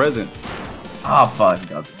fucking president. Oh, fuck. He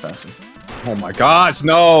got the faster. Oh my gosh,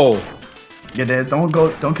 no. Yeah, Des, don't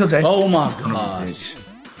kill Jay. Oh my Son of a gosh. bitch.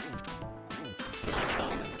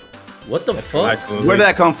 What the fuck? Where did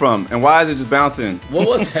that come from? And why is it just bouncing? What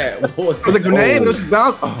was that? What was It was a grenade, and it was just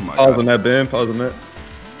bouncing. Oh my Pause on god. that, Ben. Pause on that.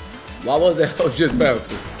 Why was that hoe just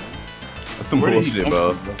bouncing? That's some Where did he bullshit, come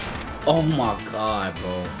bro. from, Oh my god,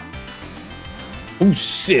 bro. Oh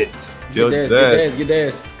shit. Jill Get dead.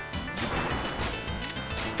 Des.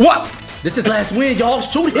 What? This is last win, y'all.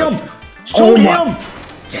 Shoot him. Shoot Oh my- him.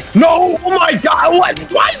 Yes. No! Oh my god! What?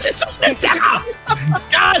 Why is this so nigga?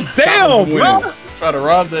 God damn, bro! Try to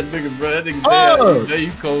rob that nigga, bro. That nigga Oh. dead. Jay,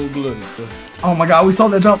 you cold blooded, bro. Oh my god, we saw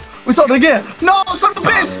that jump. We saw it again. No, son of a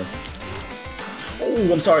bitch.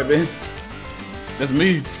 Oh, I'm sorry, Ben. That's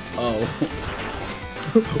me. Oh.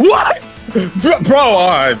 What? Bro,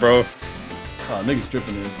 alright, bro. Oh, niggas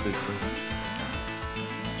tripping in this bitch, bro.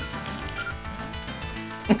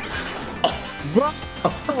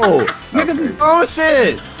 Oh, niggas is throwing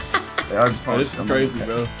shit. They are just Oh, this is crazy,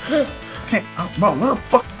 bro. Can't, bro, where the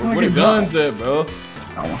fuck? Where the guns at, bro?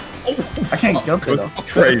 I can't get up there though.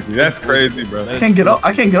 Crazy. That's crazy, bro. I can't get up.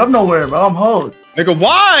 I can't get up nowhere, bro. I'm hold. Nigga,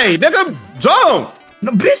 why? Nigga, jump!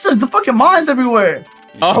 No, bitch, there's the fucking mines everywhere.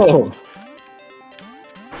 Oh.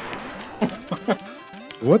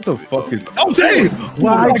 What the fuck is? Oh, Jay!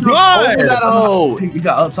 Why my God! over that hoe? He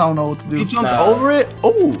got up, so I don't know what to He do. jumped over it.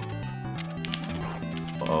 Oh.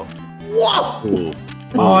 Uh-oh. Whoa.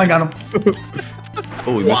 Oh, I got him.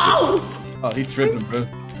 Oh, he missed it. Whoa. Oh, he tripping, bro.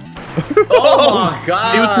 Oh my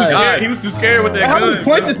god. He was too scared. He was too scared with that How many gun.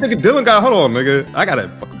 points this nigga Dylan got? Hold on, nigga. I gotta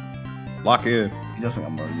fucking lock in. He definitely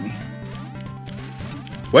got murdered me.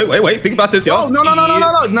 Wait. Think about this, y'all. Oh, no.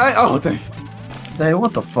 Oh, thank you. Hey,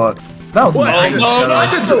 what the fuck? That was What? nice. No,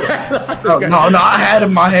 I had it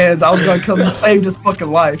in my hands. I was gonna kill him to save his fucking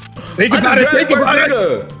life. Think about it. Think about it.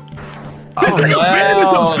 This nigga Ben is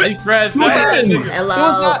Wow, the he crashed Who's out. that? Nigga.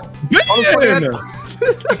 Hello. Ben. He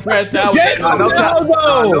crashed out. Yes. No cap.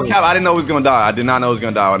 No. No cap. I didn't know he was gonna die. I did not know he was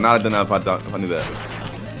gonna die. I would not have done that if I knew that.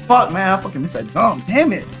 Fuck, man, I fucking missed that jump.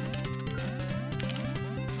 Damn it.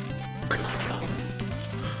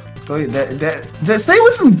 Let's go ahead. Just stay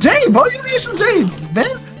away from Jay, bro. You need some Jay,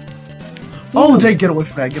 Ben. Oh, Jay, get away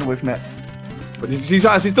from that. Get away from that. She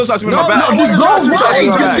still shot you in No, my back. no, Just go right.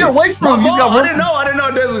 Just get away from him. You got I didn't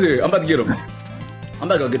know Des was here. I'm about to get him. I'm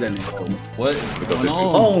about to go get that nigga. What is going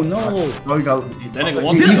on? Oh no. Oh, you got. That nigga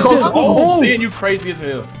wants He to close. Oh, man, you crazy as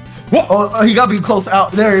hell. Oh, he got to be close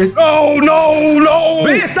out. There he is. Oh no!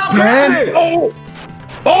 Man, stop Man. crashing. Oh!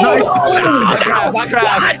 Nice. I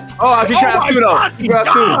crashed. Oh, I can crash too though. You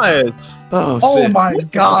crashed too. Oh Oh shit. my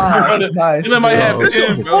God. Nice. You let my have This is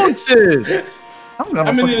 10, bro. bullshit! I'm gonna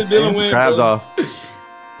How many did Dylan win? Crabs bro? off.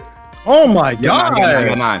 Oh my I got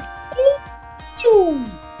god! 9. I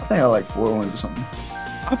think I like 4 wins or something.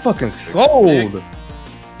 I fucking sold!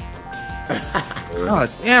 God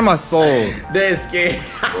damn, I sold! That's scared.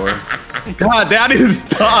 God damn, I didn't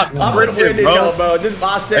stop! I'm gonna win this, though, bro. This is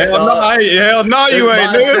my set, Hell no, dog. hell no, This you is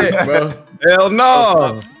ain't, my nigga! set, bro. Hell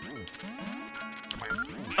no!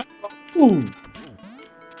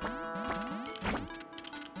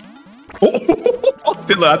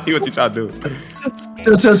 Dylan, I see what you trying to do.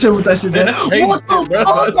 Chill with that shit, man. Man, that's crazy, What the bro.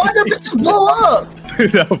 fuck? Why did this just blow up?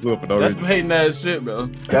 That blew up for no That's reason. some hating ass shit, bro. Y'all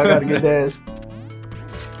gotta get that.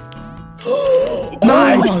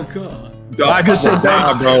 Nice. Oh my god. I good shit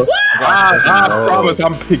down, bro. I promise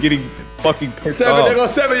I'm getting fucking pissed 7. off. They go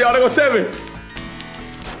 7, y'all. They go 7.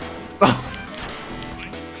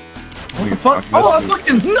 Fuck. Oh, I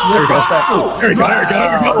fucking There we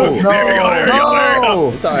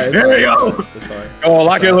go. It's alright. There we go. It's alright. Oh, I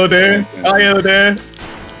like it, little Dan. I like it, little Dan.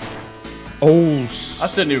 Oh, I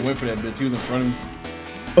shouldn't even went for that bitch. He was in front of me.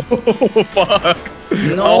 fuck.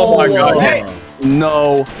 No. Oh my god. Hey.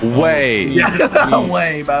 No way.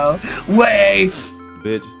 Way, bro. Way.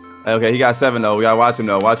 Bitch. Okay, he got 7 though. We gotta watch him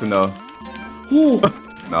though. Watch him though. Ooh.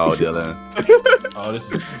 No, Dylan. Oh, this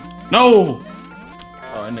is no.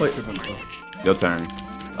 Oh, that nigga tripping, bro. Your turn.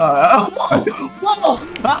 Whoa.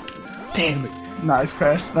 Damn it. Nice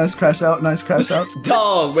crash. Nice crash out. Nice crash out.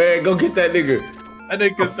 Dog, man. Go get that nigga. That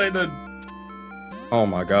nigga couldn't say nothing. Oh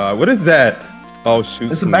my god. What is that? Oh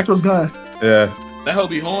shoot. It's a backwards gun. Yeah. That hoe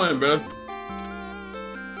be horn, bro.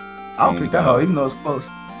 I'll pick that hoe, even though it's close.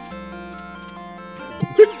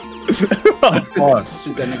 Shoot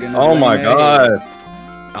that nigga in the Oh my leg. god.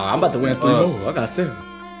 Oh, I'm about to win 3 more. I got 7.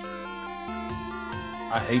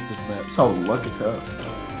 I hate this map. So lucky as hell.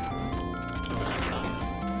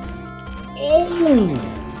 Oh.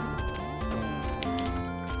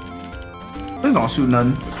 Please don't shoot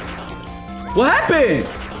nothing. What happened?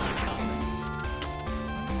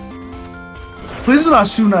 Please do not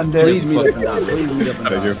shoot nothing, Dez. Please meet up and down. Please meet up and I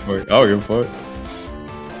don't down. give a fuck. I don't give a fuck.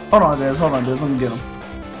 Hold on, Dez. Hold on, Dez. Let me get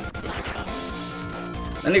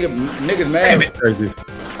him. That nigga's mad. Crazy.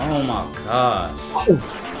 Oh my gosh.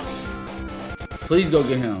 Please go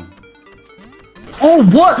get him. Oh,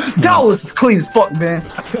 what? That was clean as fuck, man.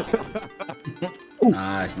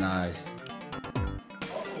 Nice, nice.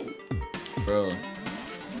 Bro.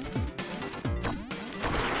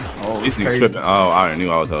 Oh, These niggas tripping. Oh, I already knew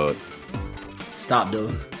I was held. Stop,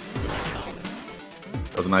 dude.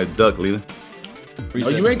 That was a nice duck, Leland. Oh,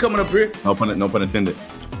 you ain't coming up here. No pun intended.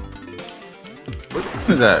 What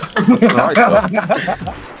is that?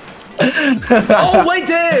 Oh, wait,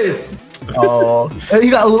 this. Oh, he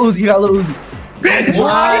got a little Uzi. He got a little Uzi.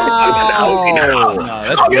 Wow.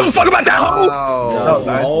 I don't give a fuck about that hoe. Oh,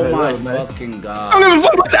 nice, Oh man. my Man. fucking I god. don't give a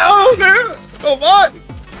fuck about that hoe, man. Oh what?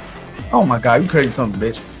 Oh my god, you crazy son of a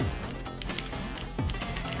bitch.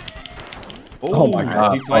 Oh my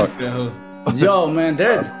god. He fighting that hoe. Yo, man,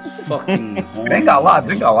 that's fucking. They ain't got a lot.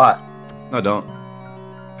 They got a lot. No, don't.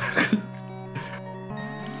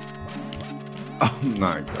 Oh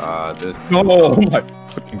my god, this. Oh my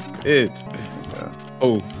fucking bitch.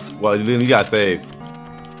 Oh. Well, then you got saved.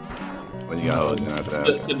 When you got hold after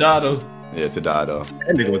that. Tadado. Yeah, to die though.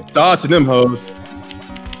 That nigga was dodging them hoes.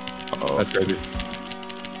 Oh, That's crazy.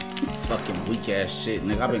 Fucking weak ass shit,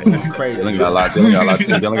 nigga. I've been going Dylan crazy. got a lot. Dylan got a lot too.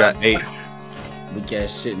 Dylan got 8. Weak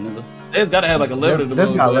ass shit, nigga. They's gotta have like 11 of them.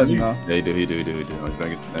 This got hoes, 11 boy. now. Yeah, he do.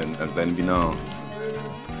 And letting it be known.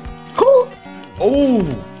 Cool. Oh,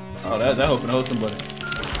 that hoping to hold somebody.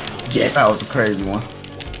 Yes. That was a crazy one.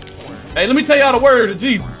 Hey, let me tell y'all the word of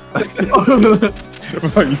Jesus.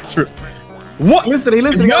 What? Listen, he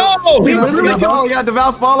listened. Yo! He listened. Oh, you got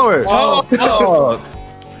devout followers. Oh,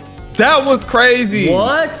 that was crazy.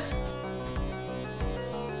 What?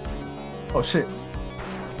 Oh shit.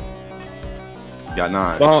 You got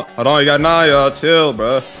 9. Hold on, you got 9, y'all. Chill,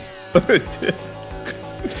 bro. I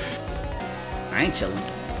ain't chilling.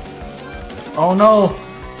 Oh no.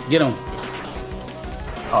 Get him.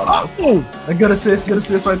 Oh, nice. A good assist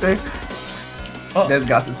right there. Oh, Des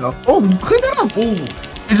got this though. Oh, clean that up. Ooh.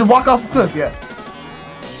 You just walk off the cliff, yeah.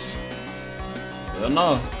 Hell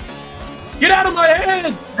no. Get out of my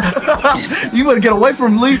head! You better get away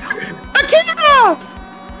from Lee.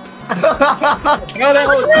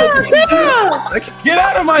 Get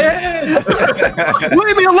out of my head!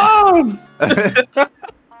 Leave me alone.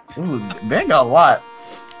 Ooh, Ben got a lot.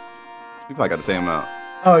 We probably got the same amount.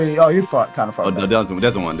 Oh, you're kind of far. Oh, back. that's one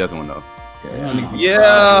though.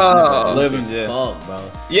 Yeah. Living Yeah. fuck,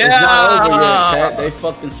 bro. Yeah. It's not over yet, chat. They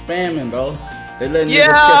fucking spamming, bro. They letting niggas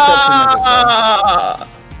catch up to niggas, bro.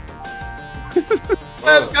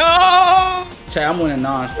 Let's go. Chat, I'm winning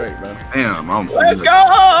non-straight, bro. Damn, I'm. Let's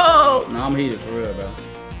go. No, I'm heated for real, bro.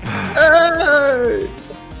 Hey.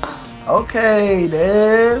 Okay,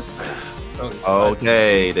 this.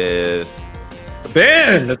 Okay, this.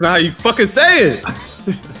 Ben, that's not how you fucking say it.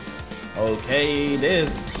 Okay, this.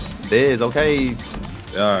 This okay.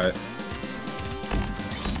 All right.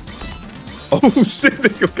 Oh shit!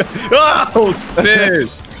 Nigga. Oh shit!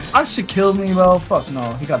 I should kill me, bro. Fuck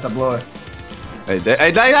no. He got the blower. Hey,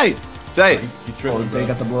 Jay. He Oh, tripping, they bro.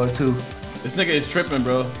 got the blower too. This nigga is tripping,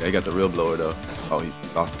 bro. Yeah, he got the real blower though. Oh, he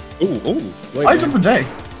lost. Ooh. Wait, Why you man. jumping Jay?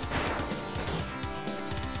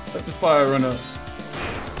 Let this fire run up.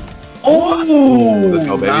 Oh, Let's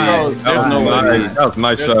go, baby. There's no Nice. way. That was a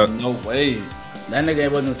nice There's shot. no way. That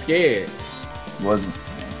nigga wasn't scared. Wasn't.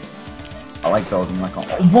 I like those. I'm like, oh,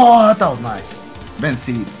 what? That was nice. Ben's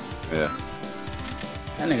teeth. Yeah.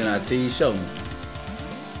 That nigga not T. Show me.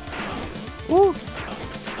 No,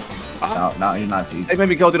 you're not teeth. They made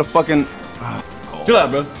me go to the fucking. Chill out,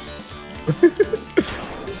 bro.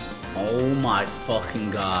 Oh my fucking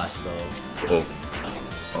gosh, bro. Oh.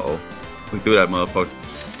 Uh-oh. We threw that motherfucker.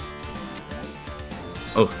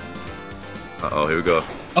 Oh. Uh-oh, here we go.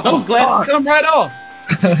 Those glasses come right off.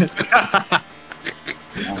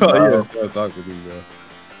 Oh yeah, I'll talk with you, bro.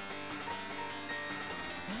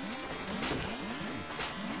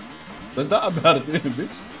 Let's die about it then, bitch.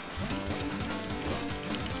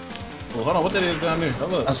 Well, hold on. What that is down there?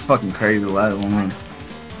 Hold up. That's fucking crazy. Last one.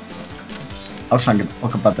 I was trying to get the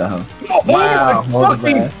fuck up out that hoe. Oh, Wow, my hold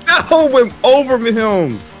fucking it that hole went over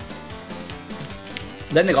him.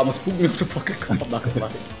 That nigga almost spooked me up the fucking car. I'm not gonna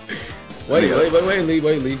lie. Wait,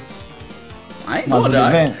 Lee. I ain't Might as going well to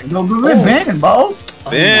get Ben. Go get Ben, bro.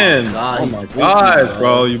 Ben, Oh oh my my God, gosh,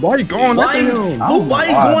 bro. Why you going Why after you, him? why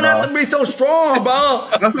you Why, going bro? after me so strong, bro?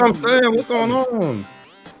 That's what I'm saying. What's going on?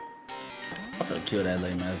 I'm finna kill that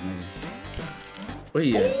lame ass nigga. Where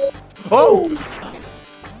he at? Oh!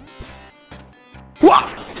 What?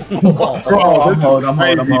 Bro, I'm hold.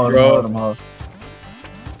 bro.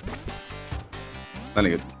 That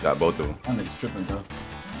nigga got both of them. That nigga's tripping, bro.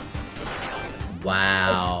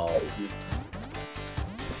 Wow.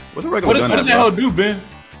 What's a regular gun What at, does that hoe bro? do, Ben?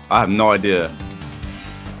 I have no idea.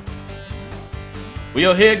 Will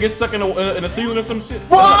your head get stuck in the ceiling or some shit?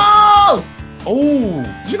 Whoa! Oh.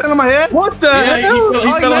 Did you land on my head? What the Yeah, he hell?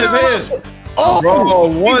 fell on his head. Oh! Bro,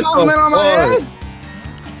 what He the land on my head?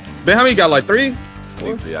 fuck? Ben, how many you got? Like 3? I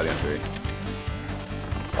think 3, I got 3.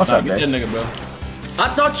 What's Nah, up, get that man? nigga, bro. I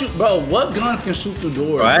thought you, bro, what guns can shoot through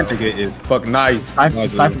doors? Bro, I bro? think it is fuck nice.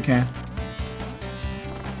 Sniper can.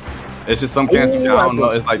 It's just some cancer. Ooh, I don't know.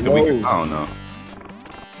 It's like the whoa. weakest. I don't know.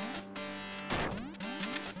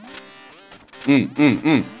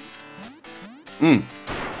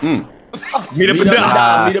 Meet up and Meet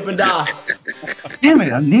die. up and die. Damn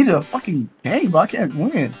it! I needed a fucking game, but I can't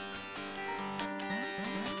win.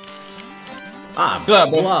 Ah, Chill out,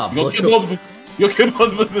 bro. blah, You gonna blah. kill both of us. You gonna kill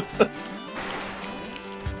both of us.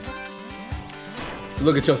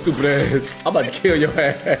 Look at your stupid ass. I'm about to kill your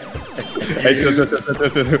ass. Hey, chill.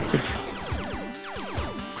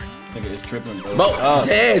 Nigga is tripping, bro. Bro,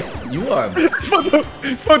 Des, you are.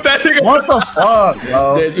 Fuck that nigga. What the fuck,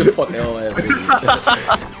 bro? Des, you fucking hell ass.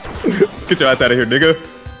 Nigga. Get your ass out of here, nigga.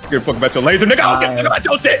 Get a fuck about your laser, nigga. I'll get about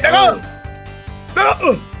your shit, nigga.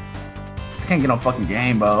 No. I can't get no fucking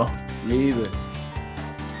game, bro. Me either.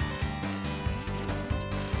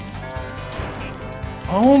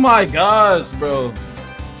 Oh my gosh, bro.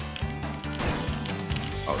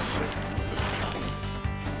 Oh shit.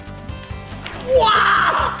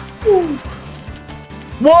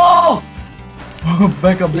 Whoa!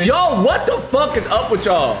 Back up, bitch. Yo, what the fuck is up with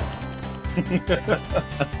y'all?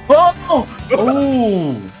 Oh!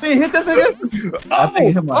 Ooh. Did he hit this nigga? I think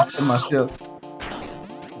it hit my shield.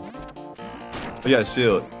 Oh, yeah,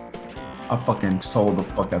 shield. I fucking sold the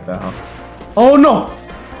fuck out that house. Oh no!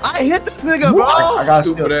 I hit this nigga, bro. I got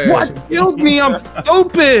Stupid shield. ass. What killed me? I'm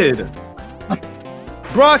stupid.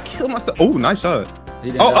 Bro, I killed myself. Oh, nice shot.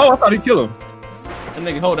 He didn't Oh, die. I thought he killed him. That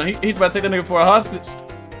nigga, hold on. He's about to take that nigga for a hostage.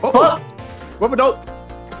 Oh, rubber dope.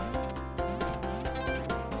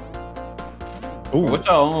 Ooh. What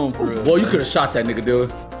y'all on for real? Boy, you could have shot that nigga,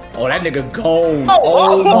 dude. Oh Oh, that nigga gone.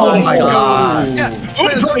 Oh my god.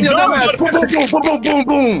 Boom, boom, boom, boom,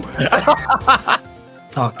 boom.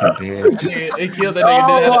 Fucking bitch. He killed that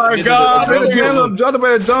nigga. Oh my god. The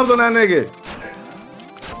other jumps on that nigga.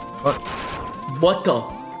 What the?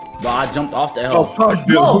 Bro, I jumped off the Oh, hell. fuck,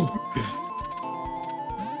 dude.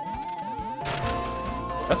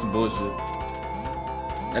 That's some bullshit.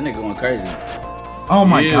 That nigga going crazy. Oh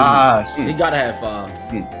my Yeah. gosh. He gotta have 5.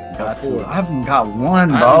 Got four. to. I haven't got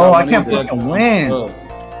one, I bro. haven't I got can't one either. fucking win.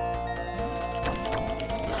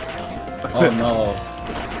 Oh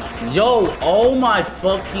no. Yo, oh my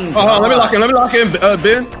fucking god. Let me lock in,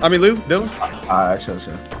 Ben. I mean, Lou, Dylan. Alright, sure.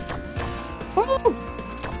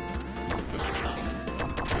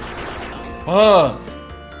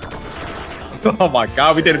 Oh my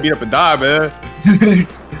god, we didn't beat up and die, man.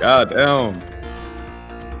 God damn.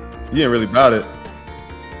 You ain't really about it.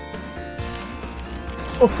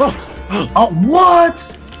 Oh,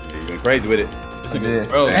 what? You went crazy with it. Yeah.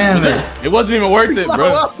 Bro, Damn it. it wasn't even worth it,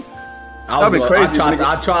 bro. That'd be crazy, nigga.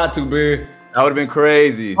 I tried to, man. That would have been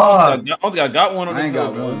crazy. I don't think I got one on I this ain't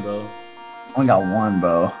got bro. one, bro. I only got one,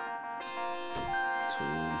 bro.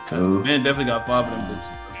 2. Two. Man, definitely got 5 of them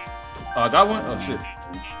bitches. Oh, I got one? Oh, shit.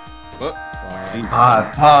 What?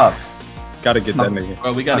 Top. Gotta get that nigga.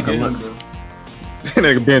 Bro, we gotta Like get the him, looks. bro. That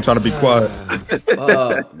nigga Ben trying to be quiet.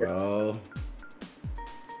 Fuck, bro.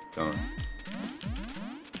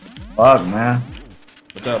 Fuck, man.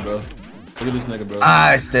 What's up, bro? Look at this nigga, bro.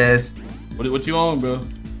 Nice, Des. What you on, bro?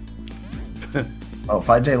 Oh,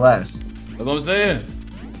 fight J last. That's what I'm saying.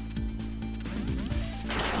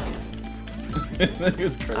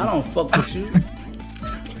 Nigga's crazy. I don't fuck with you.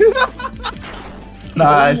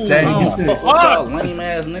 Nice, I Jay. don't You fuck with spit. y'all lame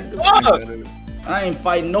ass niggas. I ain't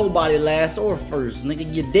fighting nobody last or first. Nigga,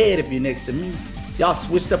 you're dead if you're next to me. Y'all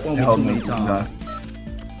switched up on me Oh, too many man, times.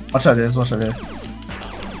 Watch out, Des. Watch out, Des.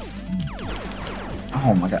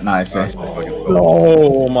 Oh my god. Nice, Jay.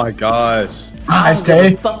 Oh my gosh. Nice, I don't give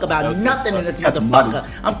Jay. a fuck about nothing in this Got your motherfucker.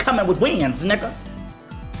 I'm coming with wins, nigga.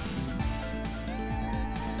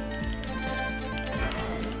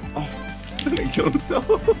 He killed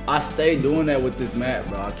himself. I stay doing that with this map,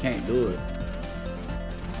 bro. I can't do it.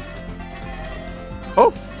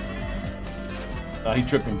 Oh, Nah, he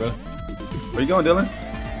tripping, bro. where you going, Dylan?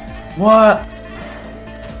 What?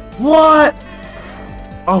 What?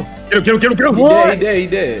 Oh, Get him. He What? dead, he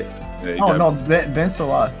dead. yeah, he Oh got- no, Ben's still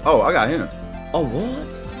alive. Oh, I got him. Oh, what?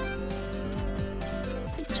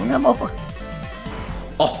 Swing that motherfucker.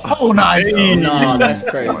 Oh, Oh, nice. Hey. nah, that's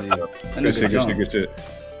crazy. That Good nigga shit, jumped. good shit.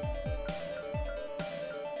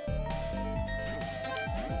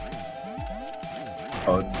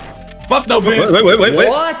 Fuck no, man. Wait.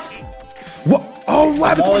 What? What? Oh, what I'm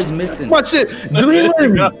happened always to missing. my shit?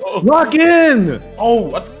 Leland, lock in.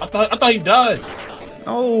 Oh, I thought he died.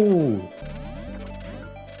 Oh.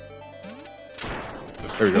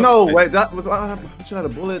 There we go. No, wait, that was. I should have the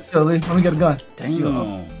bullets. Silly. Let me get a gun. Damn.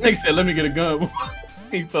 Nigga said, let me get a gun. What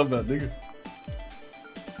you talking about, nigga?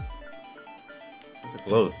 That's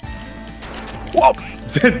close. Whoa.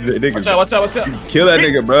 Nigga, Watch out. kill that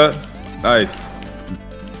nigga, bro. Nice.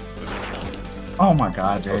 Oh my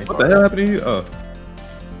god, Jay. What the hell happened to you? Oh.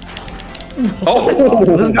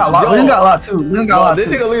 Leland got a lot. Leland got a lot too. Leland got a lot This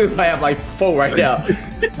too. nigga Leland might have like 4 right now.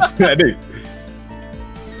 That nigga.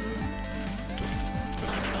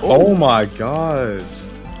 Oh my gosh.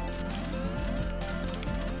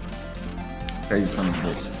 Crazy son of a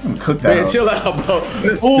bitch. I'm gonna cook that. Man, up. chill out,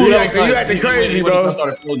 bro. Ooh, You acting crazy,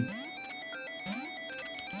 bro.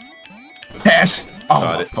 Cash. Oh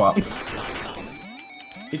Got my it. fuck.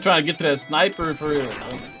 He trying to get to that sniper for real.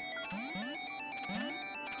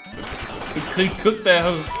 He cooked that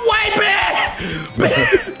hoe. Wait, man!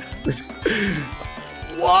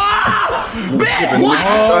 Wow! Man, what?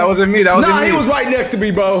 That wasn't me. That was Nah, me. he was right next to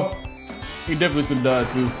me, bro. He definitely could have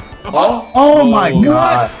died too. Oh my Oh.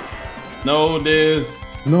 god. No, Diz.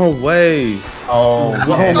 No way. Oh.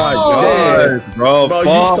 Oh my Yes. gosh, bro. Bro, you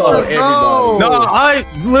fuck. sold everybody. No, I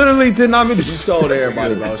literally did not mean to. You sold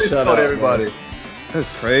everybody, bro. Shut up, Told bro. everybody. That's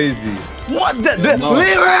crazy. What? No.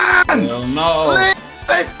 Leland! Hell no.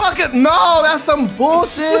 They fucking no. That's some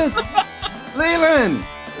bullshit. Leland.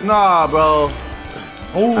 Nah, bro.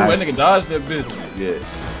 Oh, that nigga dodged that bitch. Yeah.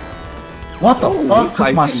 What the fuck? He's Cook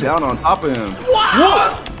like my getting shit. down on top of him.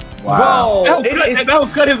 What? Wow. Bro, it's That'll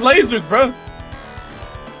cut his lasers, bro.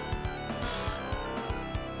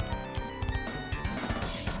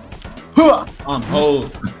 On hold.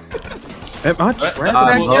 Am I That- trapped that's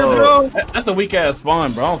back a- here, bro? That's a weak ass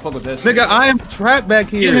spawn, bro. I don't fuck with that shit. Nigga, I am trapped back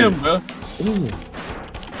Get here. him, bro. Ooh.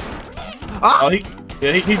 Oh, he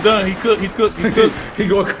Yeah, he's done. He's cooked. He's cooked. He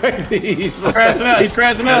going crazy. He's Crashing out. He's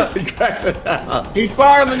crashing out. He crashing out. He's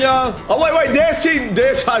spiraling, y'all. Oh wait, Dad's cheating.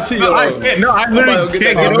 Dad's trying to cheat. I literally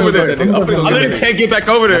can't get over there. I literally can't get back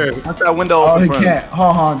over there. What's that window Oh, open he for him? can't.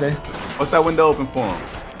 Hold on, Dave. What's that window open for him?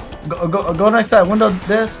 Go next to that window,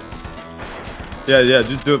 Des. Yeah,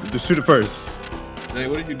 just do it. Just shoot it first. Hey,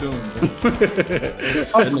 what are you doing, bro?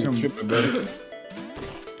 That nigga tripping, bro.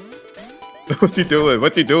 What you doing?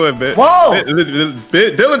 What you doing, man? Whoa!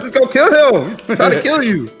 Dylan, just go kill him. He's trying to kill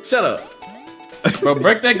you. Shut up. Bro,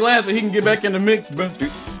 break that glass so he can get back in the mix, bro.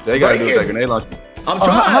 They gotta Break do it. that grenade launcher. I'm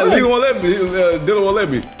trying. He won't let me. Dylan won't let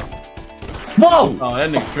me. Whoa! Oh, that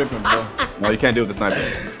nigga tripping, bro. No, you can't do it with the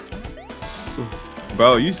sniper.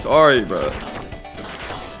 Bro, you sorry, bro.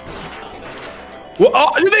 Well,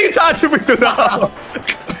 oh, you think you tried to shoot me through the hole?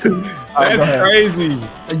 That's crazy.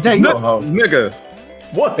 Jay, No, go. nigga.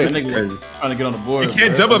 What? That nigga trying to get on the board. You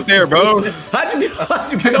can't jump up there, bro. How'd you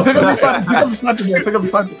Pick get up up the sniper. Pick up the sniper, Jay. Pick up the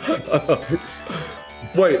sniper.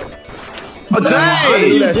 Wait. Oh, Jay! What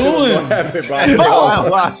you that shit was doing? gonna happen, bro.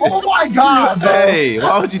 Watch it. Oh my God, bro. Hey,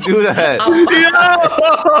 why would you do that? Oh, damn.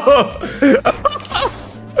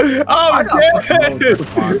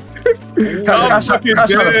 Crash out.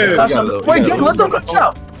 Crash out. Wait, Jay, let them crash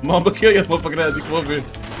out. Mamba, kill your motherfucking ass. You come over here.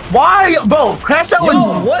 Why, bro? Crash out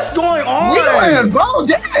Yo, with what's going on? Leland, bro.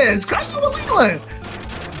 Yes, crash out with Leland.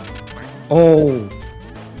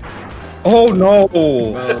 Oh no.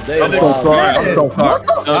 Bro, they I'm so wild. sorry. I'm so sorry.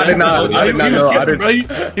 What the I did not know. I Bro,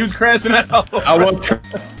 didn't. he was crashing out. I was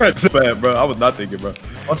bad, bro. I was not thinking, bro.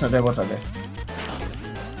 What's that there? What's that there?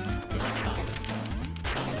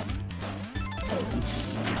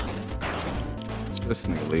 This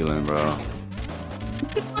nigga Leland, bro.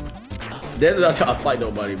 Dad's not trying to fight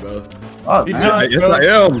nobody, bro. Oh, He man. not, Yes, bro. I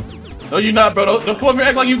am. No, you not, bro. Don't come over here and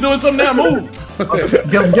act like you doing something now. Move.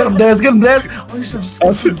 Get him, Des. Get him, Des. Oh, you should just.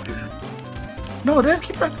 No, Des,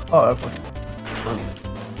 keep that. Oh, that's fucking.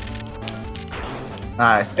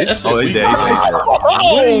 Nice. That shit Oh, he weak. dead. What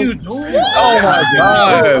are you doing? Oh my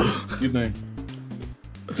god. You think?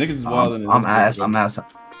 Niggas is wild. I'm ass. I'm ass.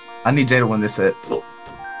 I need Jay to win this set.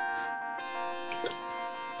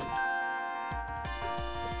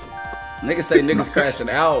 Niggas say niggas crashing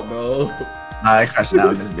out, bro. Nah, I crashing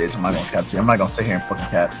out in this bitch. I'm not gonna cap you. I'm not gonna sit here and fucking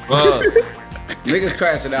cap. Niggas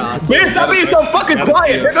crashing out. I swear. Man, stop being so fucking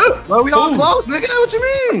quiet, nigga. Bro, we all close, nigga. What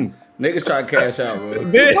you mean? Niggas trying to cash out, bro.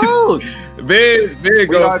 Man, Close. man,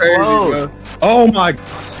 go are crazy, close. bro. Oh my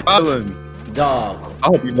god. Dog. I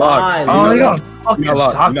hope you locked. Why, Oh, nigga? you got fucking You're not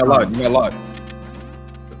locked. shotgun. You're not locked. You're not locked.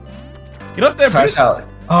 Get up there, Crash bitch. out.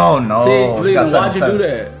 Oh no. See, We Leland, got why'd you 7-7. do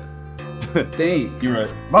that? Think. You right.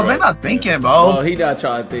 Bro, they're not thinking, Oh, bro. he not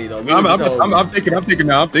trying to think, though. I'm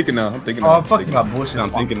thinking now. Oh, I'm fucking about bullshit. I'm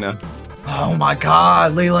thinking now. Oh my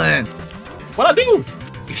god, Leland. What I do?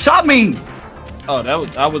 You shot me. Oh,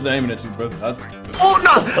 I was aiming at you, bro. Oh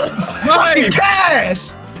no. Fucking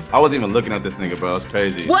cash. I wasn't even looking at this nigga, bro. It's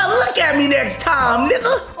crazy. Well, look at me next time,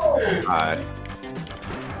 nigga. Alright.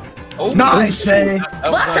 Oh, Nice, Jay. that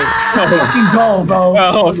was What's nice. up? Fucking go, bro.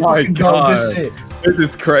 Oh Let's my fucking god. go. This shit. This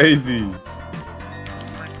is crazy.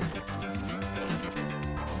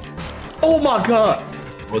 Oh my god.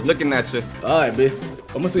 I was looking at you. All right, bitch.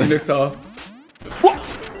 I'm gonna see you next time.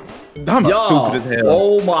 I'm Y'all. stupid as hell.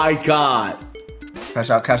 Oh my god. Crash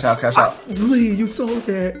out, crash out, crash out. Lee, you saw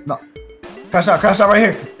that. No. Crash out right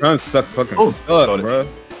here. Run suck fucking suck, got it. bro.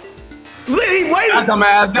 Lee, wait. God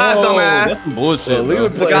dumbass. God Oh, dumbass. that's some bullshit, Bro, Lee bro.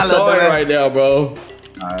 was playing Gotta let sorry that- right now, bro.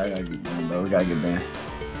 Alright, I gotta get banned, bro. We gotta get banned. I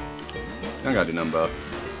don't gotta do nothing, bro.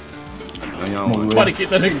 No, you don't want Somebody get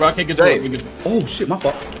that nigga, bro. I can't get you Jay. up. We get- Oh shit, my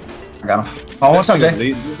fault. I got him. Oh, what's up,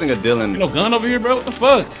 Jay? This nigga Dylan. No gun over here, bro. What the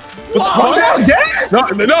fuck? Oh, Jay! No,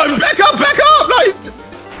 back up. Nice.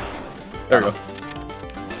 There we go.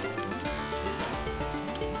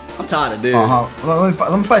 I'm tired of this.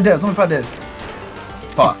 Let me fight Des.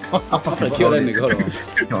 Fuck. I'm gonna kill that nigga. Hold on.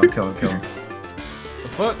 Kill him. The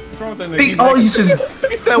fuck? What's wrong with that Hey, nigga? oh, you should.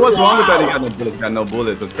 He said, what's wrong with that? He got no bullets. Got no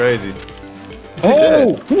bullets. That's crazy.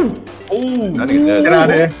 Oh, Ooh. That nigga dead. Get out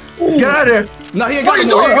of there. Get out of there. No, he ain't What got are you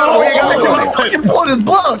no more. He doing? ain't got no more. He ain't got no more. I'm fucking pulling his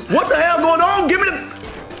blood. What the hell going on? Give me the.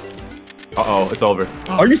 Uh-oh, it's over.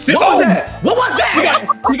 are you serious? What was that? What was that?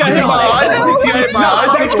 You got hit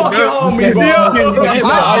Nah, they fucking hold me, bro. They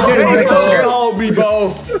fucking hold me,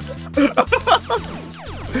 bro.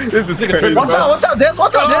 This is crazy. Watch out, Des.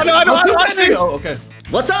 Watch out, Des. Oh, okay.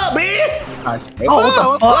 What's up, man? Nice. Oh, what the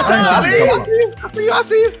fuck? What's up, man? I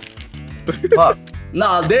see you. Fuck.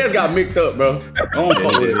 Nah, Dez got mixed up, bro. I don't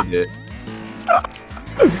fuck with it. He did.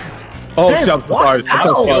 Oh, Damn, shut watch sorry.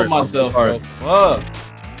 out. Kill myself, bro. Fuck.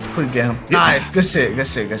 Please get him. Nice. Good shit. Good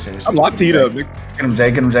shit. Good shit. Good shit. I'm locked teed up, nigga. Get him,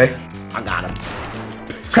 Jay. Get him, Jay. I got him.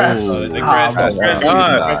 Crash. They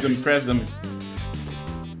crash them.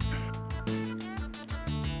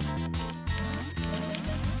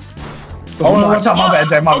 Oh, no, watch out. My bad,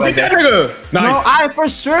 Jay. My bad, That Jay. nigga. No, Nice. I for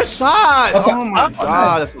sure shot. Watch out. Oh my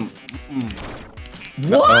god. That's some,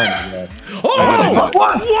 What? Oh!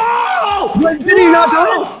 What? Whoa! Did he not do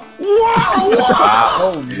it?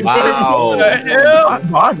 Whoa! wow.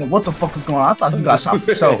 I know what the fuck was going on. I thought you got shot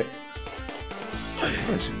for sure.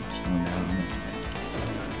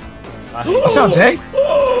 Watch out, Jay.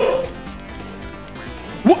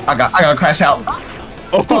 I gotta crash out.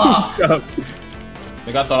 Oh, fuck.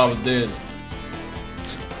 Nigga, I thought I was dead.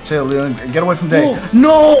 Chill, Leland. Get away from Jay.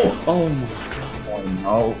 No! Oh my Oh,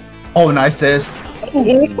 no. Oh, nice, Des.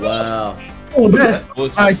 wow. Oh, Des.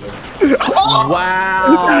 Nice.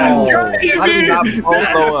 Wow. I did not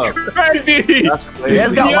follow up. Crazy. That's crazy.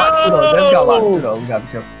 Des got locked too, though. Des got locked too, though. We gotta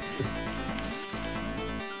be careful.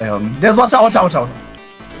 Des, watch out, watch out, watch out.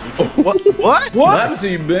 What? What? What happened to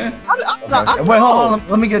you, Ben? Wait, hold on.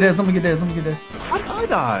 Let me get this. Let me get this. Let me get this. How did I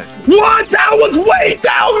die? What? That was way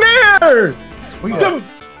down there. Where you at?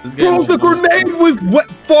 This game Bro, the grenade was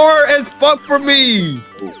far as fuck from me.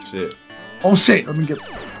 Oh shit. Oh, shit. Let me get.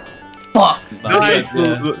 Fuck. Nice.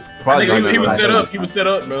 Probably He was gonna set die. up. He was set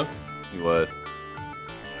up, bro. He was.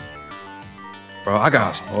 Bro, I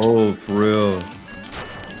got oh for real.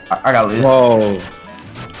 I gotta leave. Whoa.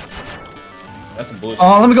 That's some bullshit.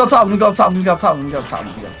 Oh, let me go top. Let me go top. Let me go top. Let me go top.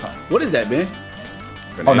 Let me go top. What is that, Ben?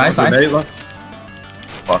 Oh, nice, nice. Grenade,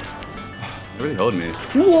 Fuck. You're really holding me.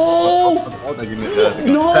 Whoa! I don't think you need that.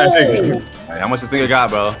 No! Hey, how much this nigga got,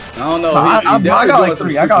 bro? I don't know. No, I got definitely like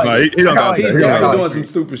 3. I got No, like. he don't got He's that. I got definitely like doing 3. some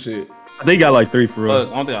stupid shit. I think he got like 3 for real. I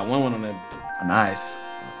don't think I won on that. Nice.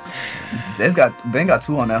 Ben got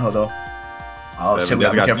 2 on that hoe though. Oh Ben shit, we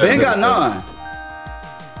gotta be got careful. Ben got 9.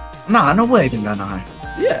 Nah, no way. Ben got 9.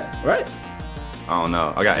 Yeah, right? I don't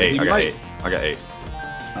know. I got 8. I got 8. I got 8.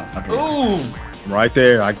 Oh, okay. Ooh. Right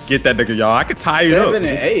there. I get that nigga, y'all. I could tie it up. 7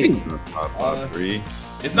 and 8. 3.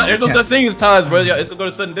 It's not. There's no such thing as ties, bro. It's gonna go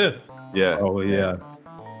to sudden death. Yeah. Oh yeah.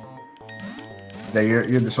 Yeah,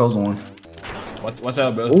 you're the chosen one. Watch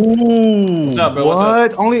out, bro. Ooh. Watch out, bro. Watch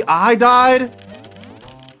out. What? Only I died?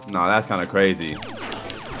 No, that's kind of crazy.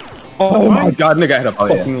 Oh my god, nigga had a Oh,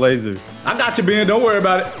 yeah. fucking laser. I got you, Ben. Don't worry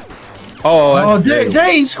about it. Oh, Oh, that's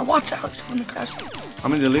Jay, you should watch out. You're gonna crash. How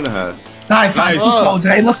many did Leland have? Nice, nice. Nice. Let's go,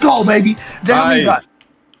 Jay. Let's go, baby. Jay, how many you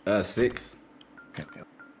got? 6. Okay, okay.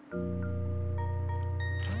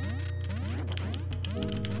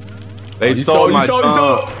 They you sold sold, my you sold, you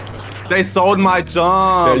jump. They sold my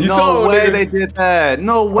jump. Yeah, you no sold, way nigga. they did that.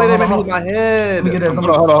 No way they made me lose my head. Let me get this. hold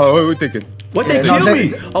on, hold on. What are we thinking? What, they Yeah, no, killed Jay-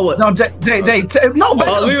 me? Oh, what? No, Jay, no, man.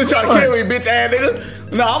 Oh, Leo trying to kill me, bitch ass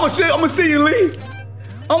nigga. Nah, I'm gonna see you, Lee.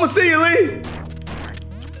 I'm gonna see you, Lee.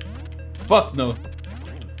 Fuck no.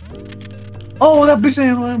 Oh, that bitch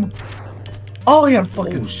ain't no ammo. Oh, yeah,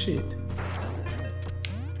 fucking. Oh, shit.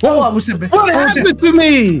 Oh, I wish that bitch. What Oh, Jay. happened to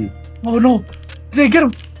me? Oh, no. Jay, get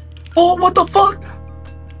him. Oh, what the fuck?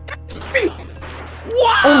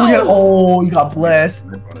 Wow! Oh, yeah. Oh, you got blessed.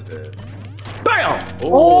 Bam!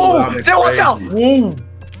 Oh, that was Jay, watch out. crazy.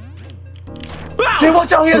 Bam! Jay,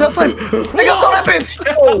 watch out here. That's like, nigga, throw that bitch.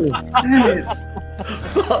 Oh, damn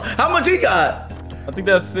it. How much he got? I think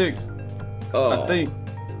that's 6. Oh. I think.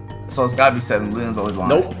 So it's gotta be 7. Lynn's always lying.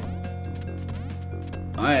 Nope.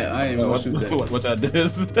 I ain't gonna shoot that. Watch out,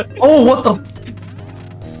 this. Oh, what the?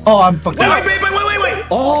 Oh, I'm fucking. Wait.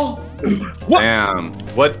 Oh. Damn.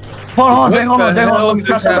 What? Hold on, Jay, hold on, What Jay, the hold on. hell Let me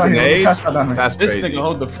crash that down here. Let me crash that down here. That's This crazy. nigga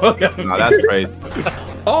hold the fuck out. No, that's crazy.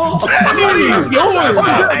 Oh. Hey,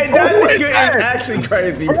 that nigga is actually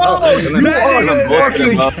crazy, bro. That nigga is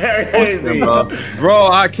actually crazy. Bro,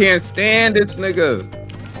 I can't stand this nigga.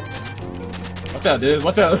 Watch out, dude.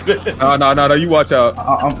 Watch out. No, you watch out.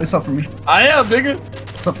 It's up for me. I am, nigga.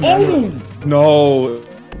 It's up for me. Oh. No.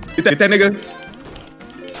 Get that nigga.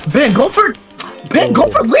 Ben, go for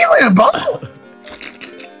Leland, bro.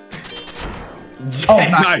 Yes. Oh,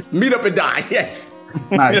 nice. Meet up and die. Yes.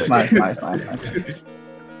 Nice. That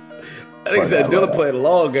nigga said Dylan played a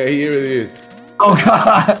long game. He really is. Oh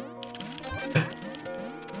god.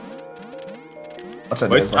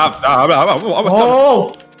 Wait, stop. I'm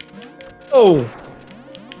Oh. Oh.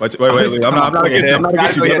 Wait. I'm not against you.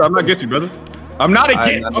 I'm not against you, brother. I'm not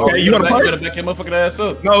against. Okay, you wanna You play? better back your motherfucking ass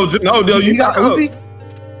up. No, you You got Uzi?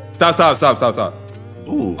 Stop.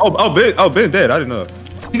 Ooh. Oh, Ben dead. I didn't know.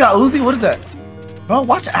 You got Uzi? What is that? Bro,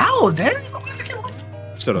 watch out, damn.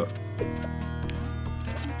 Shut up.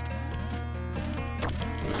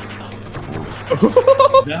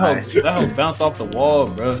 That hoe bounced off the wall,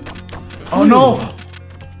 bro. Oh no!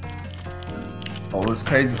 Oh, it's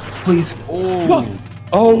crazy. Please. Oh.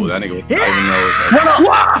 Oh, that nigga. I didn't know.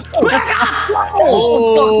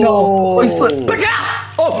 Oh, fuck no! Oh, he slipped.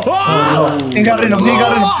 He got in him. He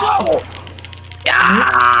got in him.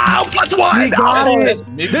 Yeah! Plus one! He got it.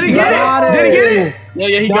 Did he get it? Did he get it?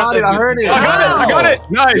 Yeah, he got it. I heard it. I got it!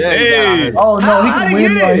 Nice! Yeah, Hey! Oh no, he How'd can he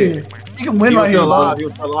win get right it? here. He can win He was right here. still alive. Bro. He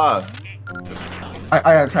was still alive. I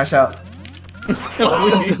gotta crash out.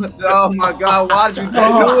 Oh my God! Why did you do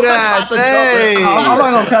that? Hey! I'm not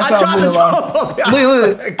gonna crash out. tried to Look, jump. look. I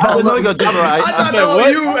didn't know you gonna jump right. I tried to know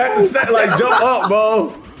you had to set, like jump up,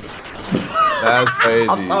 bro. That's crazy.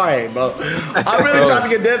 I'm sorry, bro. I really tried to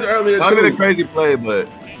get Des earlier I did a too. crazy play, but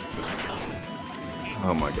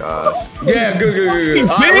oh my gosh. Yeah, good.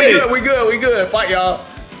 All right, we good. Fight, y'all.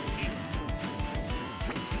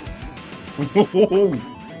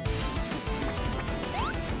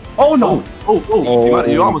 Oh no!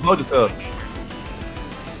 You almost hold yourself.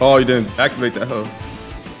 Oh, you didn't activate that hoe.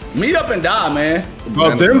 Meet up and die, man.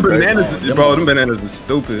 Bro, them bananas is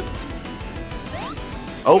stupid.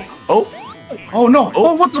 Oh. Oh no!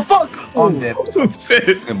 Oh, what the fuck? Oh, I'm dead.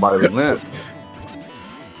 Shit. And by relent.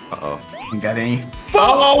 He got in.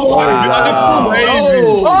 Oh my God, this is crazy.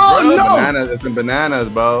 Oh no! Bananas, it's been bananas,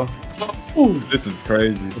 bro. This is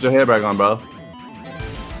crazy. Put your hair back on, bro.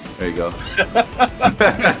 There you go.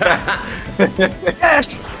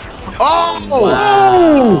 Yes!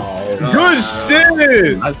 Good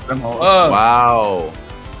shit. I spent all. Wow.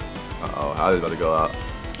 How is it about to go out?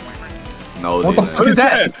 No, What the Leland. fuck is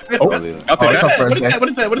that? Oh, Oh, I'll take it's that. up first. What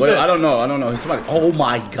is that? What is Wait, that? I don't know. Somebody. Oh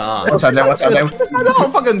my God. Watch out there. Watch out there. No,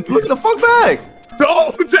 fucking look the fuck back.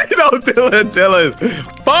 No, Dylan.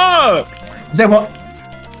 Fuck. Jay, what?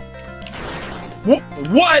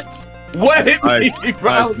 What? What hit me, Alright,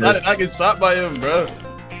 bro? alright, I get shot by him, bro.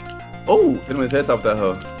 Oh, hit him in his head top of that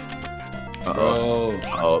hoe. Bro.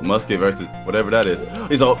 Oh, musket versus whatever that is.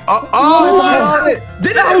 He's all. What?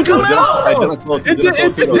 Did it just come out? Did Did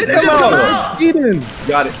it just come out? Eden.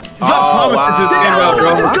 Got it. Oh, wow. just came out, bro.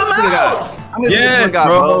 Just come out. Yeah,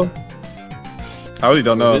 bro. I really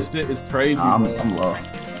don't know. This shit is crazy, I'm bro. low.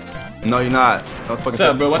 No, you're not. Don't fucking Watch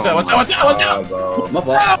out, bro. Watch out. bro. My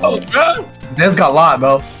fault. Bro. Des got locked,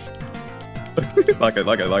 bro. Like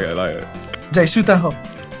it. Jay, shoot that hoe.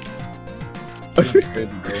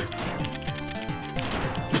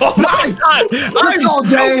 Oh my God! Let's go,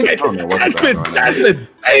 Jay. Desmond,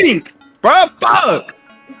 think, bro. Fuck.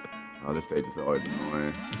 Oh, this stage is always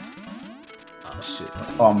annoying. Oh shit.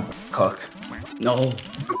 Oh, I'm cooked. No.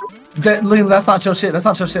 Leland, that's not your shit. That's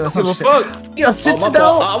not your shit. That's not your shit. Fuck. You Oh, assisted my fault.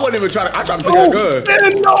 though. I wasn't even trying to. I tried to pick that good.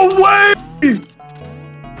 Man, no way.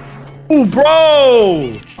 Oh, bro.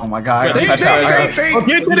 Oh my god. I Think, gotta crash out. think.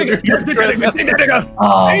 Get that nigga.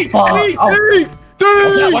 Oh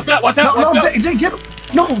fuck. Watch out. No, Jay, get him.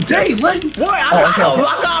 No, Jay, let him. What? I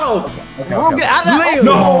got him. Okay. Leland.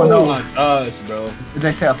 No, Oh no. my gosh, bro.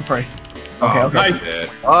 Jay, stay out the fray. Okay. Nice.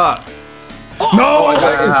 Fuck. No.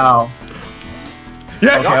 Wow.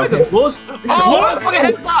 Yes. Okay. This bullshit. Oh, what the fucking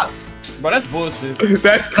head stop? Bro, that's bullshit.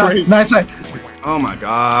 That's crazy. Nice. Oh my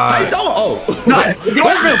How you god. doing? Oh. Nice.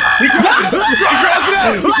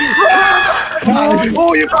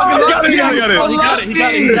 Oh, you fucking lucky. He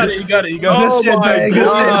got it. Good shit, Jay. Good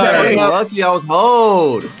shit, Jay. Lucky I was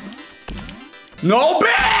hold. No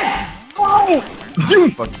bad.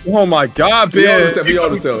 Oh my God, He on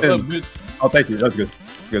Ben. himself. Oh, thank you. That's good.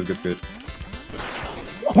 It's good. This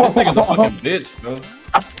nigga's a fucking bitch, bro.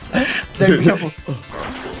 Jay, be careful.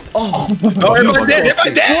 Oh, everybody dead.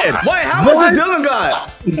 Wait, how much has Dylan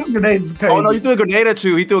got? Grenades is crazy. Oh no, you threw a grenade at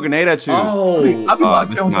you. He threw a grenade at you. Oh. Oh,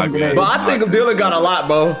 this is not good. But I think Dylan got a lot,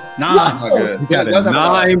 bro. Nah. Not good. You got a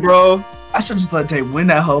 9, bro. I should just let Jay win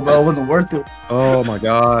that hoe, bro. It wasn't worth it. Oh my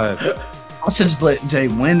God. I should just let Jay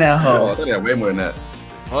win that Oh, I hoe. thought he had way more than that.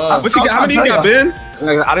 What you got? How many you got, Ben?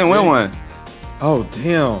 I didn't win one. Oh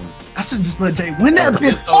damn. I should just let Jay win that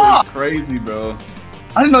bitch. This hoe Fuck! is crazy, bro.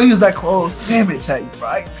 I didn't know he was that close. Damn it, Jay.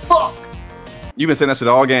 Right? Fuck! You've been saying that shit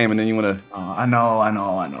all game, and then you wanna. I know.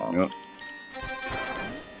 Yep.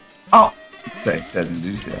 Oh! Jay, doesn't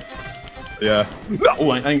do that. Yeah. Oh,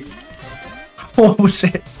 I ain't. Oh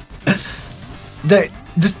shit. Jay,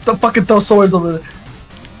 just fucking throw swords over there.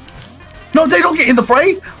 No, Jay, don't get in the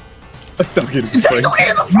fray! Stop getting Jay, don't get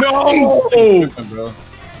in the fray! No. Bro.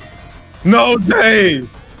 No, Dave.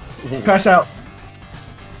 Crash out.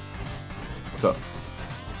 What's up?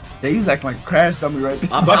 Jay, he's acting like a crash dummy right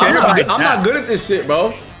now. I'm not good at this shit,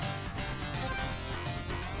 bro.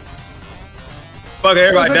 Fuck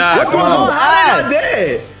everybody died. What's going on? How did I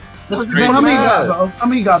dead? Ben, how many you got, bro? How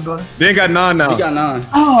many you got, bro? Ben got 9 now. He got 9.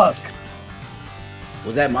 Fuck.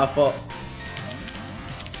 Was that my fault?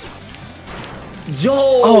 Yo!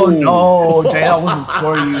 Oh no, Jay, that wasn't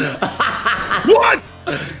for you. What?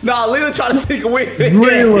 Nah, Leland trying to sneak a win.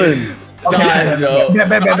 Leland. Nice, yo. Ben.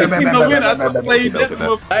 Hey,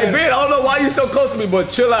 Ben, I don't know why you so close to me, but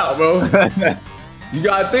chill out, bro. You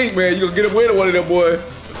gotta think, man. You gonna get a win on one of them, boy. I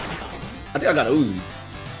think I got a Uzi.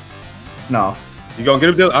 No. You gonna get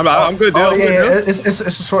him, Dylan? I'm good, Dylan. Oh, yeah, it's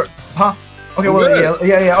a short, huh? Okay, well,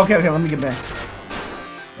 yeah. Okay, let me get back.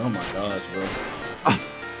 Oh my gosh, bro.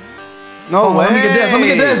 No way. Let me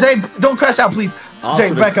get this. Jay, don't crash out, please.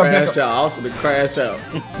 Jay, back up. I was gonna crash out.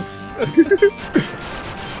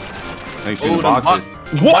 Make sure the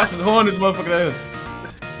boxes. Watch the horn, this motherfucker ass.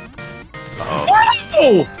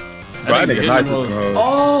 Oh! Bro, I think it's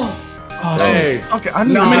Oh, hey. Okay, I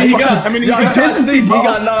need. Nah, he got 9,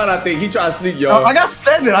 I think. He tried to sneak, yo. I got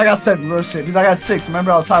 7. Real shit. Because I got 6.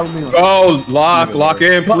 Remember, I was tied with me. Oh, lock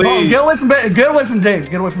in, please. Get away from Ben. Get away from Dave.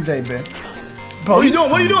 Get away from Dave, Ben. Bro, What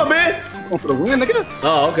are you doing, man? Go for the win, nigga.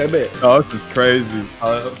 Oh, okay, bet. Oh, this is crazy.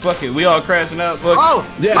 Fuck it, we all crashing out. Fuck Oh!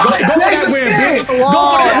 Yeah, go for that win, bitch. Go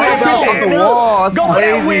for that win, bitch ass nigga. Go for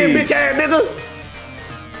that win, bitch ass nigga.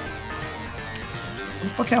 Where the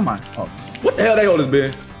fuck am I? Oh. What the hell they hold this,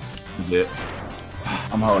 Ben? Yeah.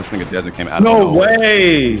 I'm hard. This nigga Desmond came out. No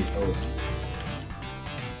way.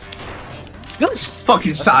 Good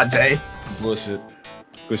fucking shot, Jay. bullshit.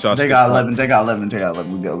 Good shot. They got 11.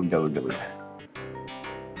 We go.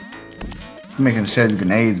 I'm making sheds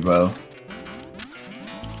grenades, bro.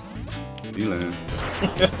 Leland.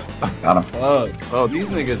 Got him. Fuck. Oh, these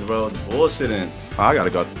niggas, bro, bullshitting. Oh, I gotta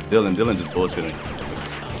go. Dylan just bullshitting.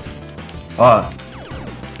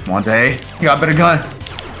 Come on, Jay. You got a better gun.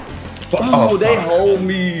 Oh, they hold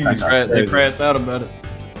me. They crashed out about it.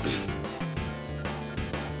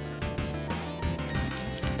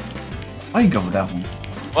 Why you go with that one?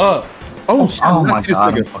 Fuck. Oh my this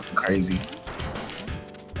god, nigga. I'm fucking crazy.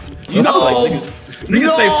 You know, like,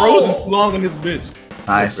 niggas stay frozen too long in this bitch.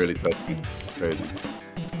 Nice. That's really tough. Crazy.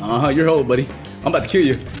 You're hold, buddy. I'm about to kill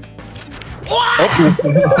you.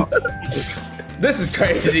 This is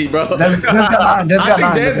crazy, bro. Des got 9. I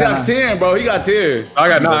think Des got 10, bro. He got 10. I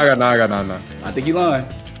got 9. I think he lying.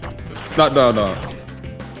 No.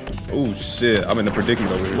 Oh shit, I'm in a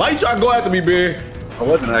predicament over here. Why you trying to go after me, big? I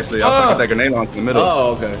wasn't actually. I was trying to get that grenade on in the middle.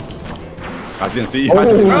 Oh, okay. I just didn't see you.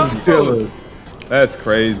 Dylan. That's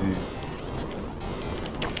crazy.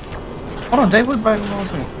 Hold on, Dave, what back?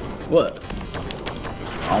 What?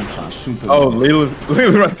 I'm trying to shoot them. Oh, Leland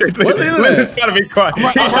right there. What Leland? Leland's gotta be quiet.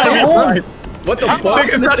 He's gotta be quiet. What the fuck?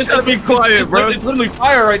 Niggas not trying to be quiet, bro. It's literally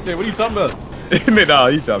fire right there. What are you talking about? No,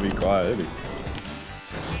 you trying to be quiet.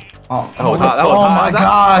 Oh That was hot. That was hot. my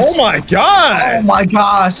gosh. Oh my god. Oh my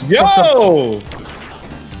gosh. Yo.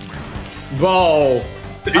 Bro.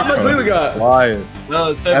 How much Leland got? Quiet.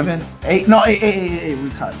 No, 7, 8. No, 8. We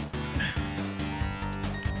tied.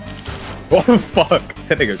 Oh fuck.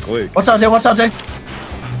 That nigga quick. What's up, Jay?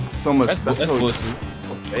 So much. That's so bullshit.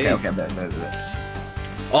 Okay, bet.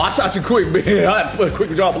 Oh, I shot you quick, man. I had to put a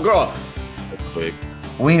quick drop a girl. quick.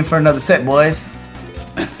 We in for another set, boys.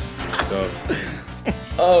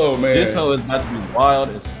 Oh, man. This hoe is about to be wild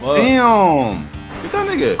as fuck. Damn. Get that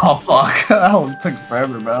nigga. Oh fuck. That one took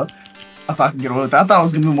forever, bro. I thought I could get away with that. I thought it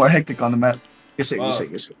was gonna be more hectic on the map. Good shit.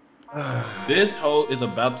 This hoe is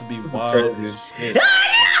about to be wild as shit.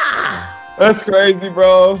 That's crazy,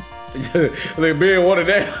 bro. Like being one of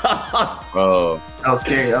them. Bro. That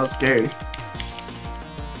was scary.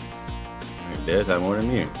 There's that more than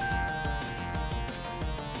me.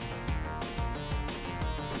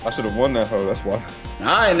 I should have won that hoe. That's why.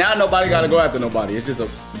 Alright, now nobody gotta go after nobody. It's just a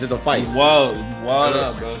fight. Wild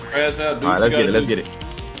out, bro. Crash out, dude. All right, let's get it.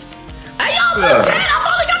 Hey, yo, little Chad, I've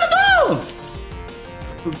only got the throne.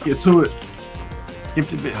 Let's get to it. Skip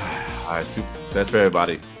the bit. All right, super. That's for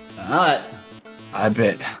everybody. Alright. I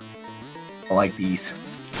bet. I like these.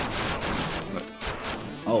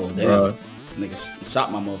 Oh, damn. Nigga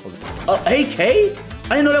shot my motherfucker. Oh, AK? I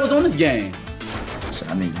didn't know that was on this game. Shit,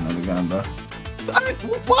 I need another gun, bro.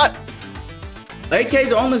 What?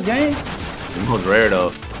 AKs are on this game? It was rare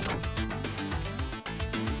though.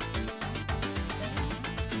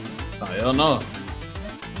 Oh, hell no.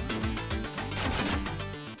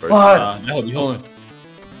 What? That hoe be holding.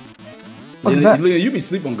 What is that? You be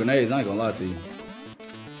sleep on grenades, I ain't gonna lie to you.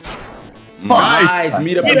 Nice.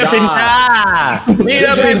 Meet up and die. Meet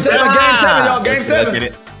up Game and 7, y'all. Game Let's 7. get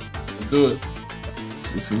it. Let's do it.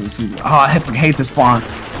 Oh, I fucking hate this spawn.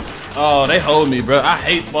 Oh, they hold me, bro. I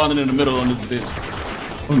hate spawning in the middle on this bitch.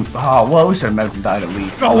 Oh, well, we should have met him died at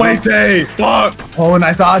least. No way, Jay. Fuck. Oh,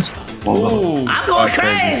 nice dodge. Oh, I'm going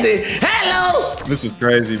crazy. Hello. This is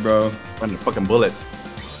crazy, bro. Running fucking bullets.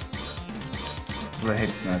 I'm gonna hate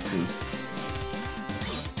this man too.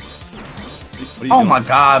 What are you Oh doing? my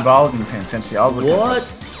god, bro. I wasn't even paying attention. I was looking What?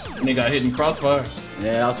 nigga got hit in crossfire.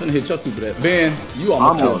 Yeah, I was finna hit your stupid ass. Ben, you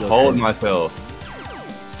almost I'm killed almost us. holding myself.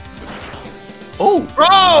 Oh,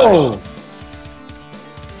 Bro.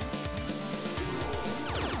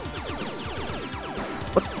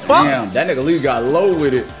 Damn, that nigga Lee got low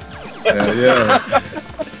with it. Yeah.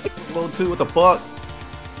 low 2, what the fuck?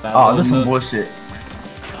 Oh, this is some bullshit.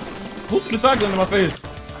 Who threw the shotgun in my face?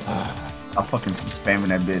 I'm fucking spamming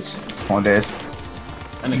that bitch. Come on, Des. That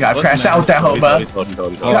nigga You gotta busting crash out with that hoe, bro. He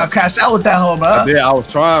told. You gotta crash out with that hoe, bro. Yeah, I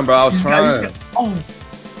was trying, bro. I was You trying. just oh.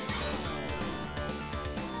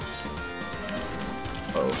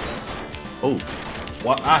 Oh,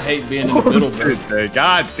 Why- I hate being in the middle, bro. Shit, Jay.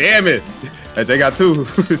 God damn it. Hey, Jay got 2.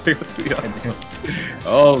 Jay got 2.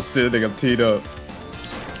 Oh shit, they got teed up.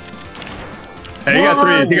 Hey, he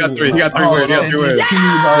got 3. He got 3. He got 3 wins. He got 3 wins.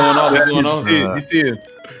 What's going on? He teed.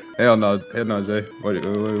 Hell no, Jay. Wait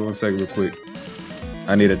 1 second, real quick.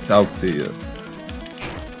 I need to talk to you.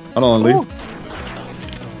 Hold on, Lee.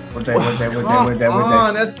 What day?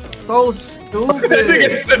 that's so stupid.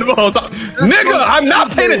 Nigga, I'm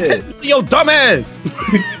not paying attention to your dumb ass.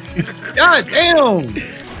 God damn.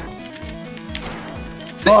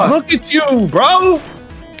 Fuck. Look at you, bro.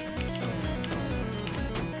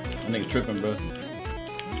 That nigga tripping, bro.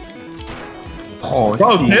 Oh,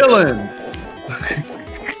 Bro, shit. Dylan.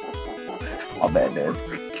 My bad, Dad.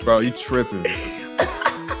 Bro, you tripping.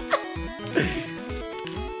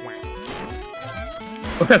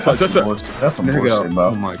 That's That's some bullshit. That's some bullshit, Oh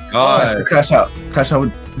bro. my god. Crash out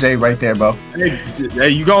with Jay right there, bro. Hey,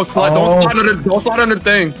 you gonna slide? Oh. Don't slide under the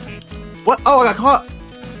thing. What? Oh, I got caught.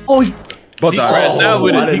 Oh, he, But He crashed out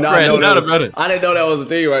with I it. did He not crashed know out that was- about it. I didn't know that was a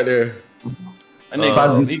thing right there. That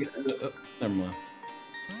nigga, never mind.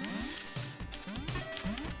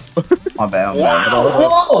 my bad.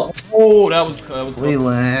 Oh, that was close.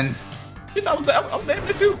 Leland. He thought I was damn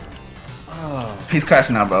at you. He's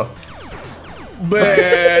crashing out, bro. Man,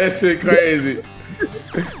 that shit crazy.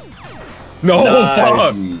 no, Nice.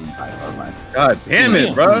 fuck. Nice, that was nice. God damn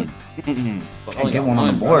it, bro. Can't get one on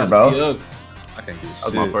the board, bro. I can't get That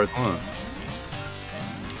was my first one.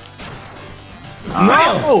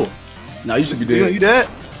 No! No, you should be You dead. dead?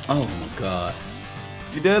 Oh my god.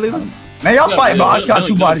 You dead, Leland? Man, y'all Yeah, fight, bro. yeah, I got yeah,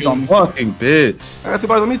 2 yeah, bodies yeah. on me. Fucking bitch. I got 2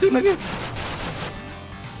 bodies on me too, nigga.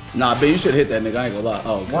 Nah, Ben, you should hit that nigga. I ain't gonna lie.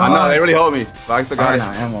 Oh, I god. know, they really hold me. But I still got I it.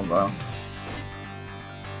 got ammo, bro.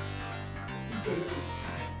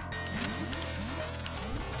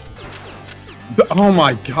 Oh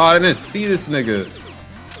my god, I didn't see this nigga.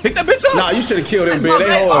 Pick that bitch up. Nah, you should have killed him, Ben. Oh, They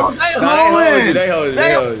they- hold. oh, Nah, they they hold you.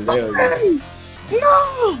 They hold you. They hold you. They hold you.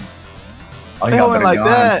 No! Oh, They got went better like gun.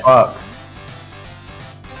 that. Fuck.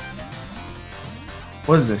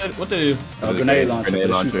 What is this? What the? Grenade launcher. Grenade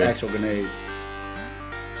It shoots launcher. actual grenades.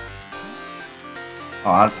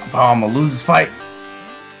 Oh, I'm gonna lose this fight.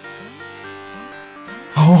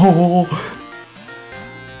 Oh.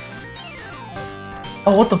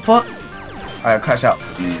 Oh, what the fuck? Alright, crash out.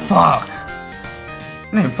 Fuck.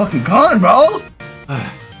 Man, fucking gun, bro.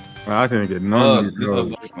 I didn't get none of these,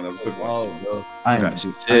 bro. Oh, bro. I ain't Got got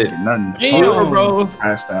shit. nothing. Damn, bro.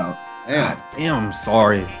 Crashed out. God damn, I'm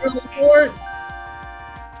sorry.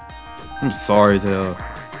 I'm sorry as hell.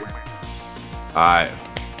 Alright.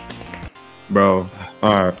 Bro.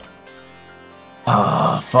 Alright.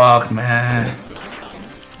 Oh, fuck, man.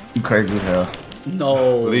 You crazy as hell.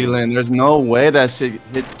 No. Leland, there's no way that shit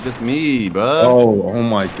hit just me, bro. Oh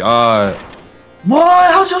my god.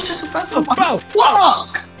 What? How's your shit so fast? Oh,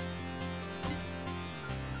 fuck!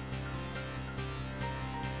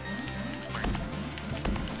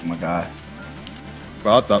 Oh my god.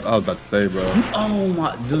 Bro, I was about to say, bro. Oh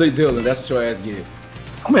my. Delete Dylan. That's what your ass get.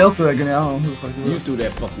 Somebody else threw that grenade. I don't know who the fuck it You was. threw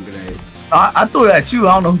that fucking grenade. I threw it at you.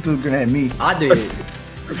 I don't know who threw the grenade at me. I did.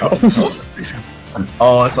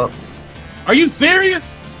 Oh, it's up. Are you serious?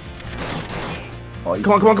 Oh, you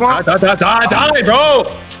Come on. Die, bro.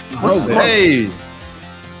 What's No up? way.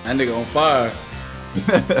 That nigga on fire.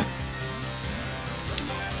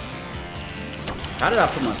 How did I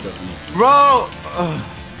put myself in this? Bro!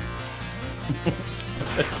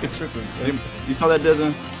 You saw that,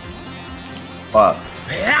 Desmond? Fuck.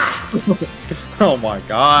 Oh my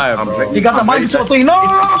god, I'm bro. breaking- He got the mind control thing. No!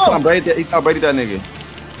 Tom Brady, he Tom Brady that nigga.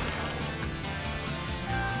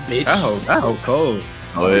 Bitch. That hoe cold.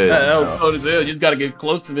 Oh, That was cold as hell. You just gotta get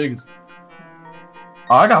close to niggas.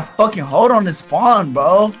 Oh, I got fucking hold on this spawn,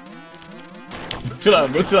 bro. Chill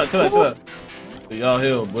out, bro. Chill out. Y'all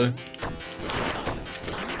hell, boy.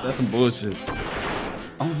 That's some bullshit.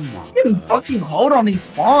 Oh my. You can fucking hold on these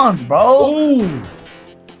spawns, bro. Ooh.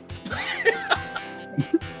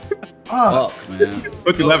 Fuck, man.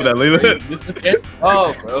 What you laughing at, Leland?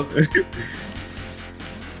 Oh, bro.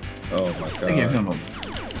 Oh my They gave god. him a.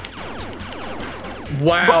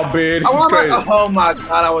 Wow, man. This is crazy. Oh my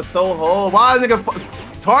god, I was so hold. Why is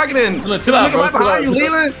nigga targeting? Chill out, Nigga bro. right behind you,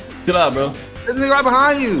 Leland. Chill out, bro. This nigga right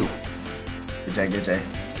behind you. Good Jay.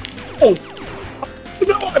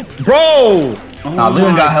 Bro! Nah,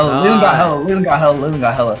 Leland got hella. Leland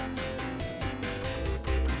got hella.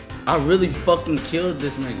 I really fucking killed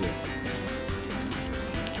this nigga.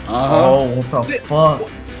 Oh, what the fuck?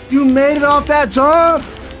 You made it off that jump?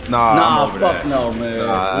 Nah, Nah, I'm over fuck that. no, man.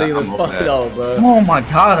 Nah, Leland, I'm over fuck that. no, bro. Oh my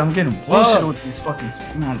god, I'm getting bullshit Fuck. with these fucking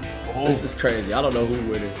spawns. This is crazy. I don't know who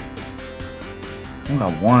with it. I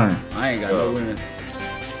got one. I ain't got no win.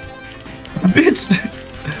 Bitch.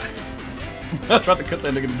 I tried to cut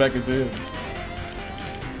that nigga in the back of his head.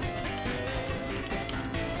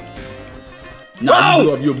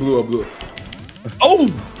 Nah, you blew up. Oh!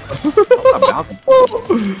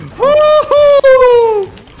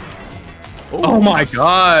 Oh my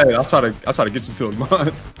god! I'll try to get you to a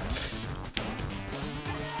month.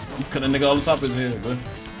 You cut a nigga on the top of his head, bro.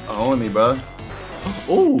 Only, bro.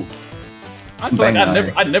 Ooh. I feel like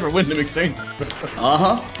I never win them exchange.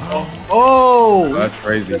 Oh. That's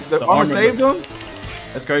crazy. The The armor armor saved him?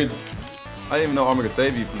 That's crazy. I didn't even know armor could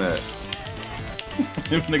save you from that.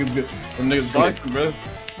 Them niggas good. Them niggas boxing, bro.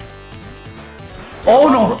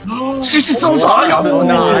 Oh no. She's so sorry. I got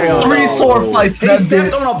Nah, 3 sword fights. He That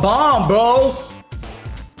stepped bitch. on a bomb, bro.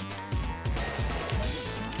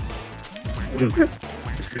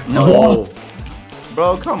 No.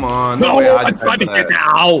 Bro, come on. No, way I tried to get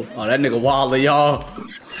out. Oh, that nigga wilder, y'all.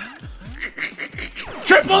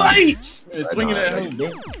 Triple H! It's swinging at home,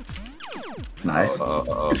 bro. Nice.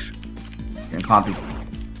 Uh-oh. Getting compy.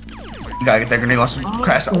 You gotta get that grenade launcher.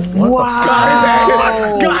 Crash out. What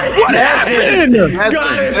Wow. Got it. What happened?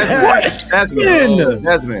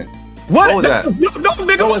 Desmond. What was that? No,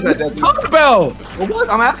 nigga, What was what that, you Desmond? talking about? What was?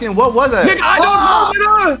 I'm asking, what was that? Nigga, I don't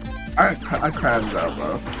know, nigga. I crashed out,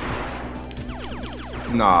 bro.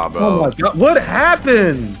 Nah, bro. Oh my god, what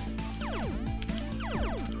happened?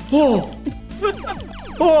 Oh.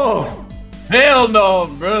 Oh. Hell no,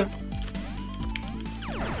 bro.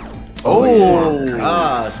 Oh.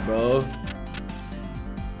 Gosh, bro.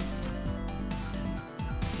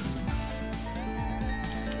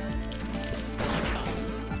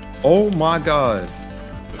 Oh my god.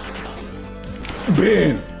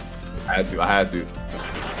 Ben. I had to.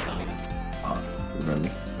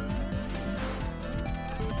 Really?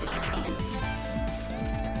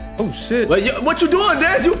 Oh shit. Wait, what you doing,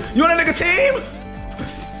 Des? You on that nigga team?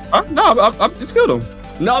 No, I just killed him.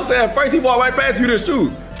 No, I'm saying first he walked right past you to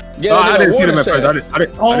shoot. Yeah, No, I didn't see him at first. I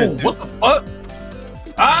didn't. What the fuck?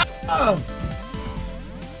 Ah!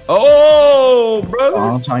 Oh, brother.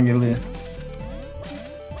 I'm trying to get lit.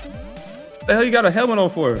 What the hell you got a helmet on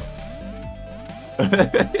for? Get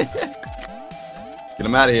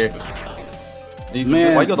him out of here.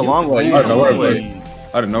 Man, why you go the long way? man. You I go don't the know long where. way.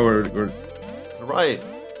 I didn't know where. To the right.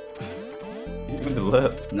 You went to the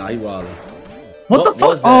left. Nah, he wildin'. What the What fuck?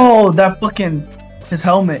 was that? Oh, that fucking his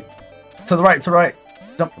helmet. To the right.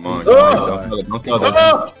 Jump. Come on. Oh. Don't sell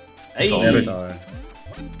that. Hey, I'm sorry.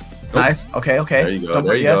 Nice. Okay. There you go, Jump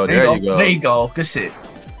there up, you yeah, go, there you go. There you go. Good shit.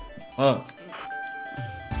 fuck.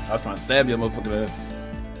 I was trying to stab your motherfucking ass.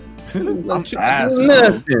 I'm fast.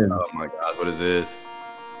 Nothing. Oh my god, what is this?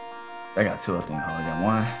 I got 2, I think. I only got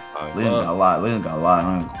 1. Oh, Leland got a lot.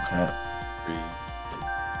 I ain't gonna crap.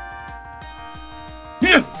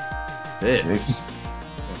 3. 6.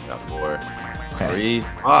 Got 4. Okay. 3.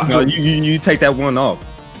 Ah, No, you take that one off.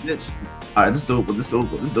 bitch. All right, let's do it.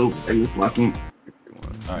 Hey, let's lock in.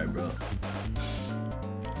 Alright, bro.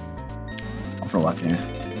 I'm gonna lock in.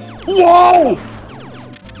 Whoa!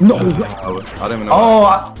 No, I don't even know.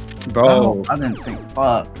 Oh, bro. I didn't think.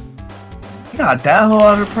 Fuck. You got that whole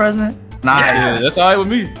other present? Nice. Yeah, that's alright with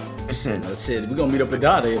me. Good shit. That's it. We gonna meet up at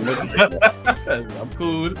Dada, nigga. I'm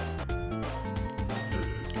cool with it.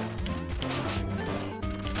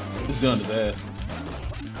 Who's gun his ass?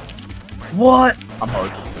 What? I'm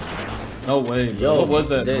hard. No way. Yo, What was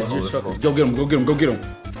that? Des, bro? you're trucking. Go get him.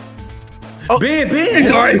 Oh. Ben.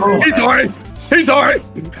 He's alright. He's alright.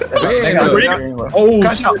 Ben, Oh,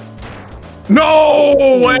 Crash shit. out. No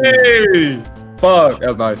way! Fuck, that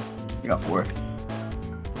was nice. You got 4.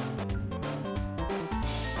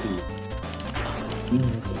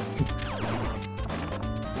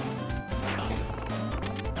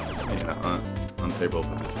 Unfavorable.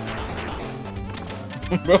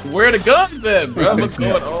 Bro, where the guns at, bro? What's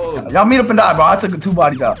going on? Y'all meet up and die, bro. I took 2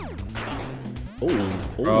 bodies out.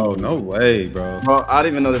 Bro, no way, bro. Bro, I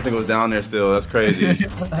didn't even know this nigga was down there still. That's crazy. Like,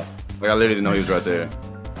 I literally didn't know he was right there.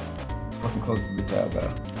 It's fucking close to the job,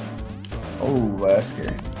 bro. Oh, that's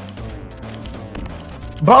scary.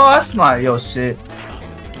 Bro, that's not your shit.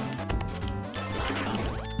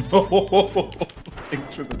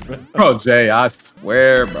 Bro, Jay, I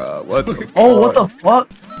swear, bro. What the Oh, what the fuck?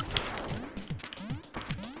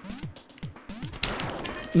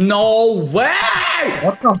 No way!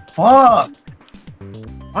 What the fuck?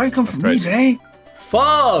 Why you come from me, Jay?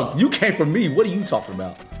 Fuck! You came from me. What are you talking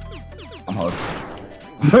about? I'm holding.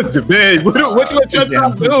 What you big? What you trying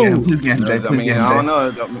to do? Please get him, Jay. I Please mean, get him, I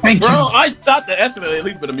don't Jay. know. Thank Bro, you. I shot the estimate. At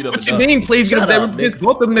least better meet up. What you mean? Please get him, Shut up, Jay. It's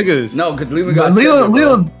both them niggas. No, because Leland got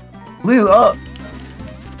Leland up.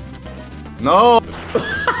 No.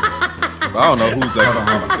 I don't know who's that.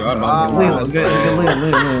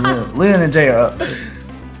 Leland and Jay are up.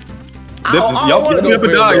 Y'all gonna me up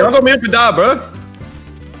and die. Y'all gonna me up and die, bro.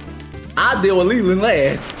 I deal with Leland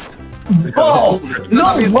last. Oh,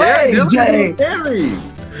 no way, Jay. Scary.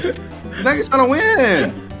 Niggas trying to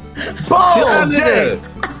win. Bro, Jay.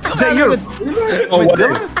 Jay, you're. Oh, what?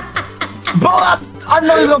 Bro, I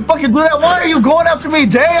know you're gonna fucking do that. Why are you going after me,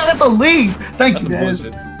 Jay? I got to leave. Thank you, That's Des.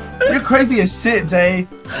 bullshit. You're crazy as shit, Jay.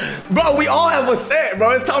 Bro, we all have a set,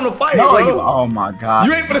 bro. It's time to fight, No, bro. oh my god.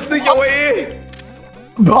 You ain't gonna sneak your way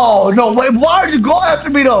in. Bro, no, wait. Why are you going after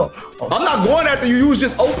me though? Oh, I'm not going after you. You was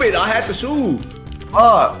just open. I had to shoot.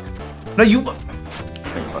 fuck. No, you. About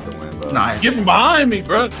to win, bro. Nah. Get from behind me,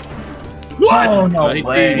 bro. Oh no He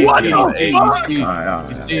way. did. What He the did. fuck? He did. Alright,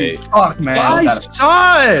 He alright. did. Fuck, man. Nice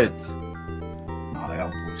shot.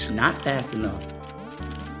 Not fast enough.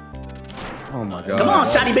 Oh my god. Come on,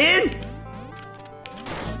 Shotty Ben.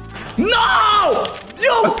 No!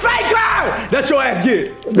 You faker! That's your ass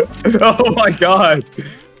get. Oh my god.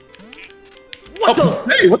 What the?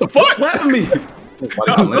 Hey, what the fuck? What happened to me?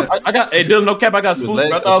 I got, hey, Dylan, no cap, I got spooked.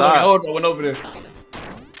 leg I thought I was aside. like, oh, I went over there.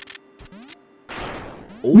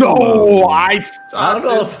 No, I I don't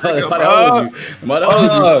know if I might have owed you. Might have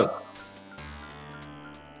owed you.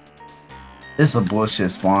 It's a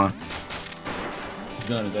bullshit spawn. He's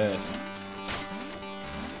done his ass.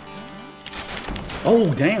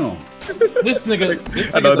 Oh, damn. This nigga,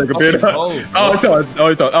 I know nigga's a nigga been. fucking hoe, bro.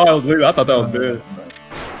 I was leaving. I thought that was dead.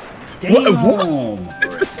 Damn.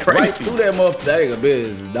 What? Right through that motherfucker. That nigga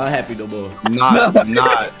biz is not happy no more. Not.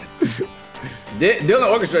 Dylan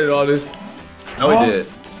orchestrated all this. No, he did.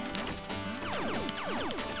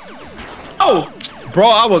 Oh, bro,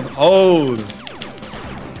 I was old.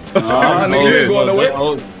 Nigga, you ain't going nowhere.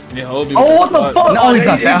 Oh, what the fuck? No, Oh, he he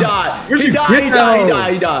got down. died. Where'd He you died. get He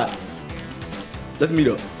that? died. Let's meet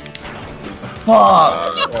up.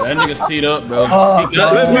 Fuck. Bro, that nigga's teed up, bro. Fuck. He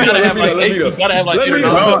gotta Let me have know, like let me eight. know. He gotta have like Let eight me or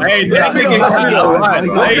know. nine. Bro, hey, this Yeah, nigga let's got meet it up. right.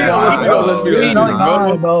 Let's Hey,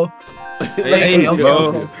 meet up, bro. Hey, okay, bro.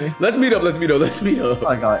 okay. Let's meet up. Oh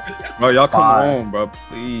my god. Bro, y'all come Five. on, bro,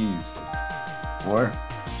 please. 4.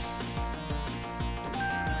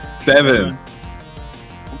 7,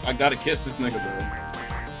 I gotta kiss this nigga,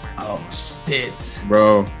 Oh shit.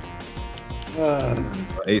 bro.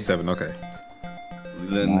 8-7. Okay.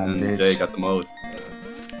 Leland Come on, and bitch. Jay got the most.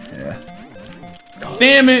 Yeah. bro.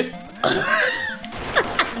 Damn it. Oh,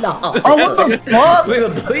 what the fuck?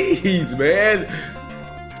 Leland, please, man.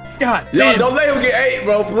 God Yo, damn. don't let him get 8,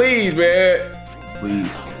 bro. Please, man.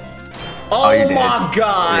 Please. Oh you're my dead.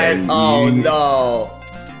 god. Yeah, Oh you- no.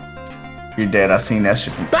 You're dead. I seen that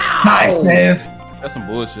shit from. Bow! Nice, man. That's some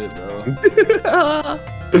bullshit, bro.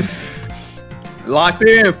 Locked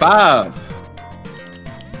in. 5.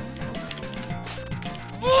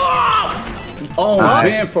 Oh,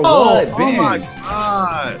 Nice. Ben for Oh what? Ben. my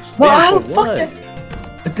gosh. Well, Ben how for the fuck?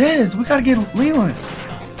 what? Dez, we gotta get Leland.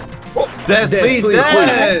 Des, please,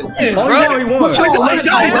 Des. Oh, no, he won. He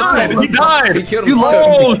died. He died. He killed You himself.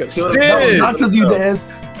 lost. He killed himself. Shit. No, not because you, Dez.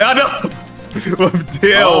 I know.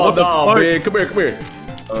 Damn. Oh, what the no, fuck? Ben. Come here.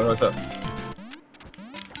 What's up?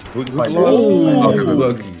 Who's Like, alone? Oh, Okay,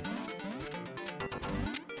 lucky.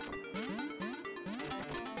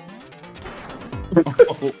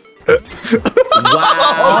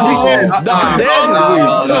 Wow. Nah, that's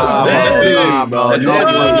Nah, bro. That's No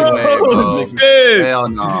way, Shit. Hell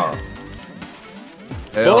no.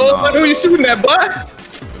 Boy, who you shooting at,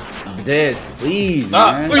 boy? Des, please,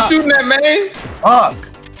 Nah, man. Who you shooting at, man? Fuck.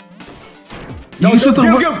 No, You shoot the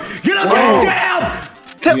get wo- up, get up.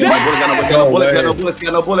 Got Got no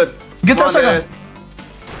bullets. Get that shotgun.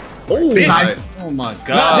 Oh, Nice. Oh my Nah,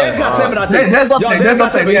 god. Des got 7, I think. Dez up Yo, there. Dez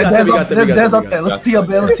up there. he Yeah, got Dez seven, up there. Dez up there. Let's tee up,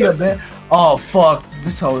 Ben. Let's tee up, Ben. Oh fuck!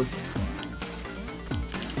 This hoe is.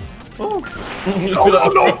 Oh,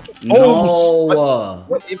 No.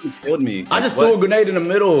 what even killed me? I just threw a grenade in the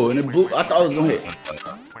middle and it blew. I thought it was gonna hit.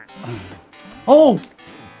 Oh!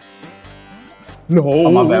 No.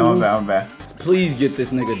 Oh my bad, my bad, my bad. Please get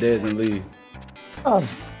this nigga Des and leave. Oh.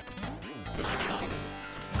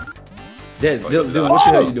 Des, Dylan, what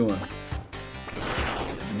the hell are you doing?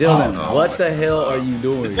 Dylan, what the hell are you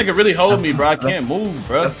doing? This nigga really hold me, bro. I can't move,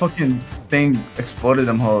 bro. That fucking thing exploded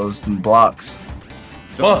them hoes and blocks.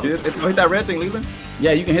 Fuck. If you hit that red thing, Leland.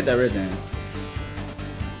 Yeah, you can hit that red thing.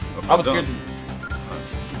 I was scared.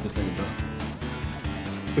 This nigga,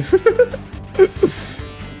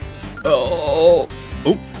 bro. Oh.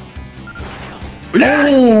 Oh. He got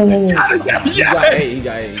 8. He got 8. He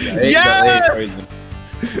got 8. Yes! Crazy.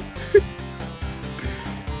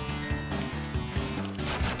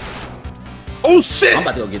 Oh shit! I'm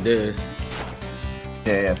about to go get this.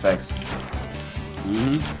 Yeah, facts.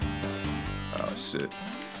 Oh shit.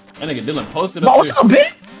 That nigga Dylan posted But up what's there. up,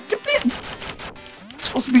 bitch? Get big.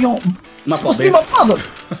 Supposed to be on. My fault, Supposed to be man. my father.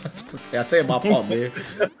 I said my fault, man.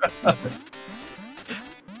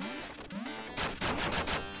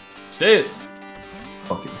 Shit.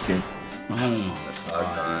 Fuck it, skip.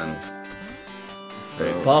 Shotgun.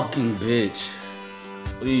 Fucking bitch.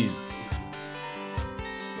 Please.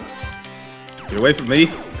 Get away from me.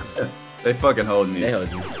 They fucking hold me. They held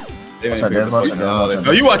you. They Watch ain't out, be watch able to out, fucking- watch they- out.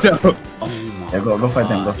 No, you watch out. Oh my. Yeah, go fight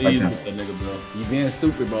them, go fight Please them. with that nigga, bro. You being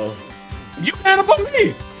stupid, bro. You ran up on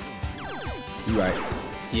me. You right.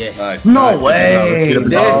 Yes. Nice. No Nice. way. Get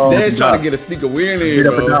Des Oh, trying nah. to get a sneaker win in, Beat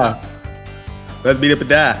up and bro. die. Let's beat up and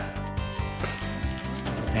die.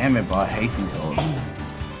 Damn it, bro. I hate these hoes.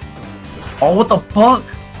 Oh, what the fuck?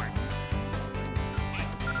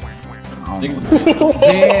 Nigga,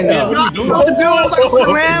 Damn. what are you doing? What to do? It's like a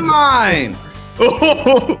landmine.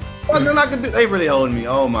 What they're not gonna do? They really holding me.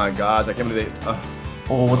 Oh my gosh, I can't believe they.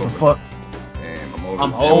 Oh, what the fuck? Damn, I'm over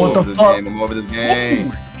I'm this old. game. What the I'm over this fuck? game. I'm over this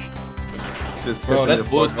game. Just Bro, pissing that's the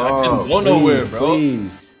bullshit. fuck I couldn't off. go nowhere, bro.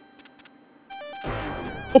 Please.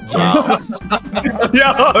 Yes. Yo,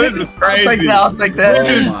 this is crazy. I'll take that.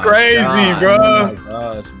 This is Oh my crazy, God. bro. Oh my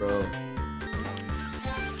gosh, bro.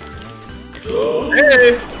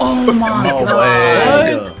 Hey. Oh my No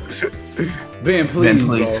God. Ben, please. Ben,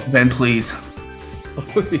 please. Bro. Ben, please.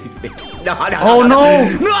 Please. No, no, Oh, no.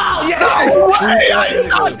 No, yes. Hey, I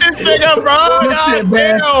shot this nigga, bro. Good shit, God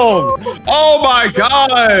man. damn. Oh my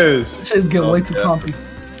gosh. This shit's getting way too comfy.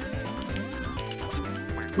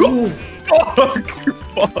 Fuck.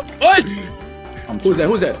 What? Who's that?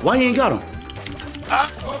 Who's that? Why you ain't got him?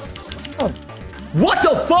 What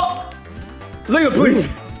the fuck? Leland, please.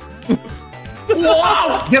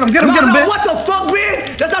 Whoa! Get him, get him, No, get him, no, Ben. what the fuck,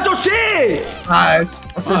 man? That's not your shit. Nice.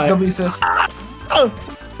 Assist, Alright. W assist.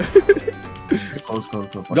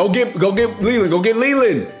 Go. Go get Leland. Go get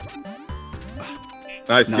Leland.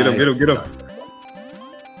 Nice. Get him, Nice. get him, get him.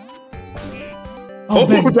 Oh, Oh,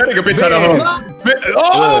 Ben. that nigga bitch out of home.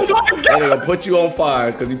 Oh Look, my that god. nigga put you on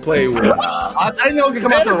fire because he played with him. I didn't know it was gonna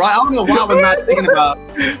come out to the right. I don't know why I was not thinking about.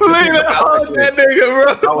 Leland, oh, that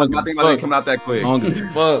nigga, I was not thinking about it coming out that quick. I don't give a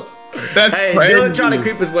fuck. bro. That's Hey, crazy. Dylan trying to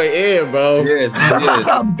creep his way in, bro. Yes,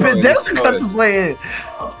 Ben Desmond cut his way in.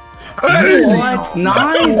 What?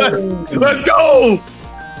 9? Let's go.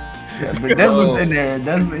 But Desmond's in there.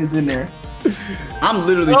 Desmond is in there. I'm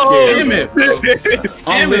literally Oh, scared. Damn it, bro.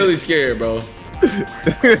 I'm literally scared, bro.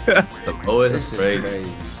 The lowest This is crazy.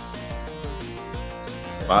 crazy.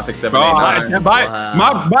 5, 6, 7, Bro, 8, I, 9.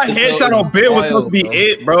 my It's headshot so on Ben was supposed to be wild,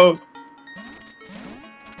 it, bro.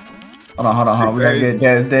 Hold on. We gotta get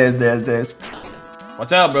Des.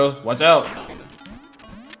 Watch out, bro. Watch out.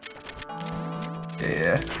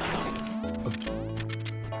 Yeah.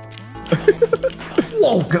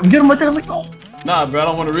 Whoa, get him right there. Like, oh. Nah, bro. I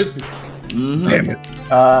don't want to risk it. Damn it.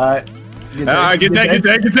 Get Get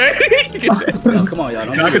that. Yo, come on, y'all.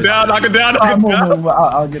 Don't Knock do it this. down, knock it down. Move.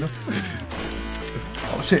 I'll get him.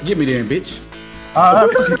 Oh shit. Get me there, bitch.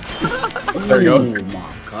 There you go. Oh my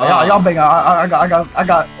god. Y'all bang out. I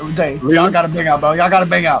got Jay. Y'all gotta bang out, bro. Y'all gotta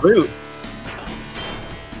bang out.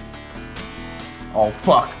 Oh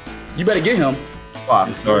fuck. You better get him.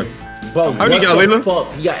 Fuck. Sorry. Bro, How many you got, what the Leland?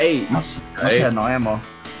 fuck? He got 8. I just had no ammo.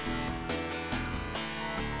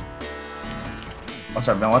 Watch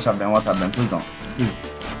out, Ben. Please don't.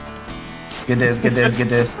 Get this.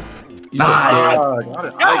 You Nice. so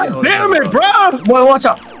God damn it, bro. Boy, watch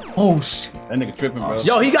out. Oh shit. That nigga tripping, bro. scared.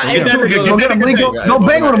 Yo, he got 8 that too. nigga, Go get him, Lee. Go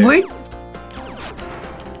bang with him, Lee.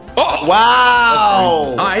 Oh,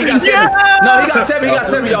 Wow! Alright, he got 7. No, he got 7. He got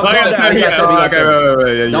 7. Y'all calm down. He got 7. He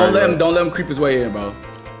got 7. Don't let him creep his way in, bro.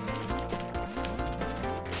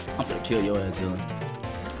 I'm finna kill kill your ass,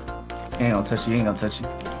 Dylan. He ain't gonna touch you. He ain't gonna touch you.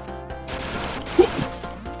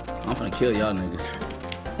 I'm finna kill y'all niggas.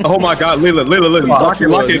 Oh my God, Leland. Lock it.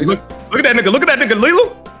 Look at that nigga. Look at that nigga,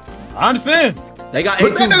 Leland. I understand. They got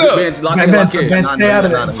 18 bench. Lock in. Ben, stay out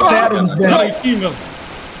of it. Stay out of this, Ben.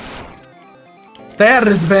 Stay out of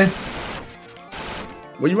this, Ben.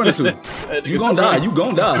 Where you running to? You gonna die. You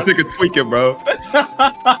gonna die. This nigga tweaking, bro.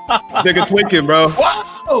 Nigga tweaking, bro.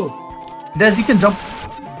 Wow. Des, you can jump.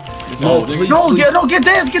 No, please, No, please. get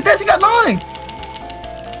Des. Get Des. You got 9.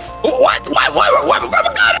 What?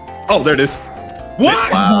 Oh, there it is.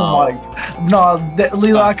 What? Wow. No,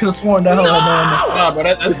 Leland, I could have sworn that hell had known. Nah, bro,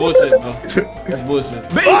 that's bullshit, bro. That's bullshit.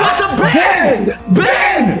 Ben, you got some Ben!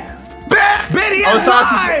 Ben, he has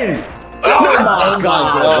 9! Oh my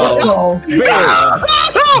God. Let's go.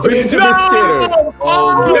 Benjamin Skitter.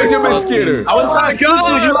 Benjamin Skitter. I wasn't trying to shoot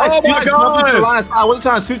you. You like Oh my God. jumped into the line of sight. I wasn't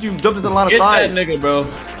trying to shoot you. You jumped into the line of Get that sight. nigga, bro.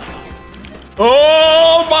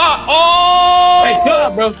 Oh my. Oh. Hey, chill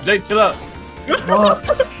out, bro. Jay, chill out. What?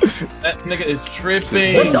 That nigga is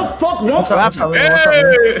tripping. What the fuck wrong?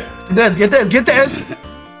 Hey. Get Des.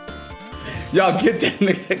 Y'all get that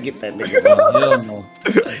nigga. Get that nigga. Hell no.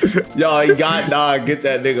 Y'all, he got get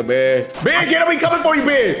that nigga, man. Ben, get him. He coming for you,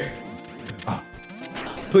 Ben.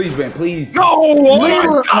 Please, Ben, please. No. Oh my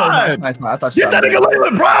Oh, God. nice. I thought you Get that nigga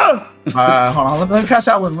Leland, bro. Alright, hold on. Let me crash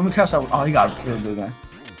out with him. Oh, he got a really good gun.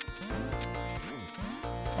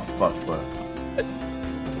 Oh, fuck.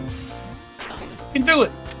 You can do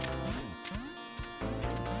it.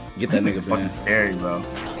 Get that nigga, Fucking Ben. scary, bro.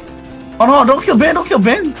 Oh no, don't kill Ben.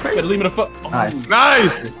 Better leave me the fuck. Oh, Nice.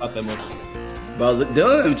 Nice. not that much. Bro,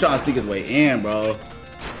 Dylan trying to sneak his way in, bro.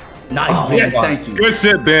 Nice, Ben. yes. Thank you. Good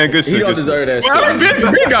shit, Ben. Good shit. He don't good deserve that shit. How many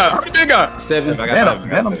shit. Ben got? 7. I Ben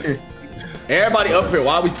got up here. Everybody up here.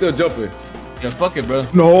 Why are we still jumping? Yeah, fuck it, bro.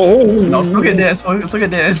 No. No, look at this. Look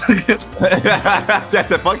at this.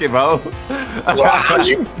 That's a fuck it, bro.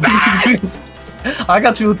 I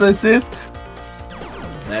got you with the assist.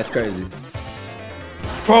 That's crazy.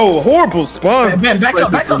 Bro, horrible spawn. Ben, back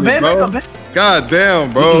up, Ben. God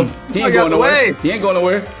damn, bro. He I ain't got going the nowhere. way. He ain't going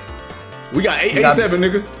nowhere. We got 8, got 7,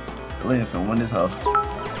 nigga. Leland finna win this hoe.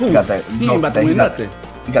 Who? He got that. He ain't about to win nothing.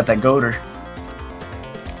 You got that goater.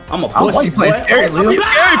 I'm a I push. want you playing scary, Leland.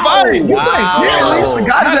 Scary fight. You playing scary, Leland. You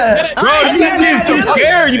forgot that. Bro, you playing so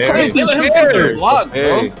scared. You playing Let so him scared. block, bro.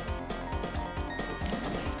 Hey.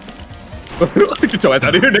 Get your ass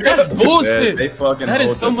out of here, nigga. Bullshit. They fucking That is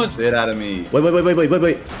hold so the much- shit out of me. Wait.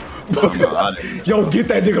 Yo, get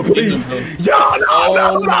that nigga, please. Yo, no.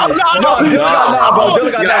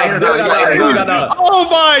 Oh Oh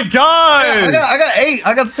my God. I got 8.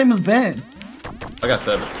 I got the same as Ben. I got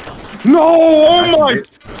 7. No. Oh my.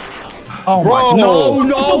 Oh Bro. my. No.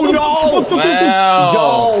 Wow.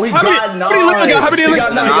 Yo, he got 9. How many Leland got? How many He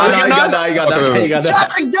Leland got 9. He got 9. Shout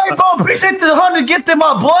out to Dave, appreciate the 100 gifted,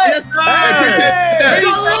 my boy. Hey,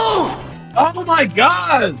 salute. Oh my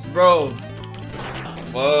gosh, bro.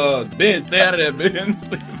 Fuck. Ben, stay out of that, Ben.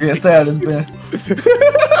 Yeah, stay out of this, Ben.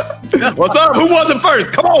 What's up? Who wasn't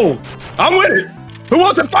first? Come on. I'm with it. Who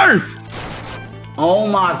wasn't first? Oh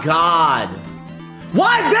my God.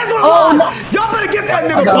 Why is that Oh, one? no. Y'all better get that I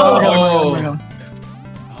nigga, got bro. him.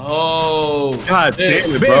 Oh. God damn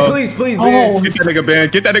it, Ben, bro. please, Ben. Get that nigga, Ben.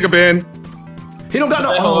 Get that nigga, Ben. He don't got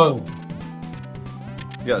no. Oh.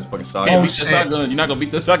 You got this fucking Can't shot. beat the shit. shotgun. You're not gonna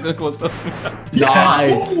beat the shotgun close up.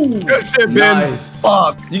 Nice. Good shit, Ben. Nice.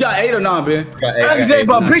 Fuck. You got 8 or 9, Ben? That's Dave,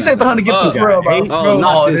 but appreciate the 100 gifted for real, bro. Oh,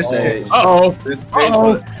 not this this stage. Uh-oh. This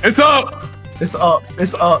Uh-oh. It's up. It's up.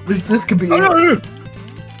 It's up. This could be it.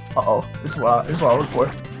 Uh-oh. This is what I look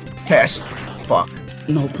for. Cash. Fuck.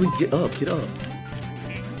 No, please get up. Get up.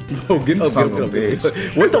 No, get up. Son Get of up. a Get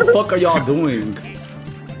up. What the fuck are y'all doing?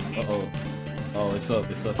 Uh-oh. Oh, it's up.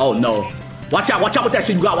 It's up. Oh no. Watch out with that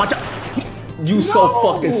shit you got. Watch out. You so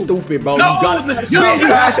fucking stupid, bro. No, You got no, Ben,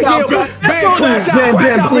 crash out. Ben, crash out. Ben,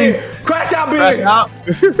 Crash out, please. Ben. Crash out, Ben. Crash out.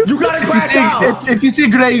 You gotta crash out. If you see a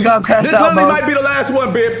grenade, you gotta crash This out, literally bro. might be the last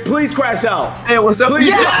one, Ben. Please crash out. Hey, what's up? Please.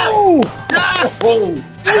 Yeah! Yes!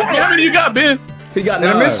 How many you got, Ben? He got 9.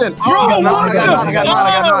 Intermission. Bro, what I got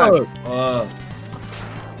 9.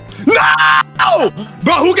 No!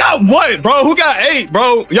 Bro, who got what? Bro, who got 8?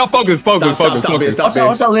 Bro, y'all focus. Stop, Ben. Stop, Ben.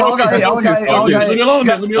 Watch out, Leon. I got 8. Leave me alone.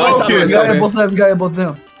 Leave me alone. Stop, You Ben. got both of them. You got both of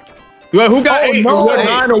them. Who got 8? no. What,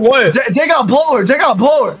 9 or what? Jay got blower.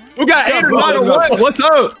 Who got 8 or 9 or what? What's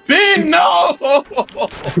up? Ben, no!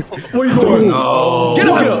 Where you going? No. Get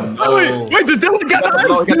up. Wait, the Dylan got 9?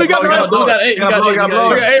 No, Dylan got 9? You got 8. You got 8. You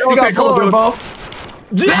got 8? You Okay, got cool, blower, Dylan. bro.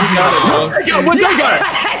 What they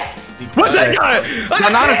got? What's that guy?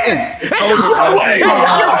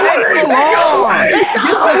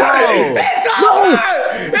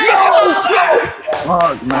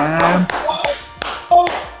 Fuck, man.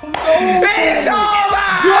 It's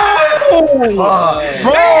over!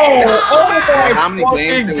 How many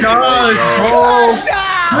games can we gosh, play, bro.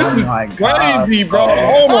 Oh my god. Crazy, bro.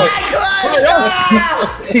 Oh my.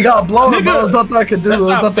 He got blown, bro. There's nothing I could do. There's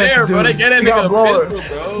That's not nothing I fair, could do. bro. They get in He got nigga blown.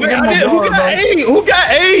 pistol, bro. Wait, who got eight? Who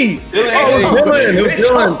got eight?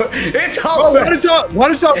 Dylan. It's Bro, over. Why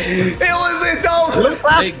did y'all? It's over.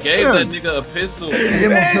 They gave that nigga a pistol. Give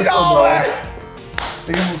him a It's pistol, bro. over.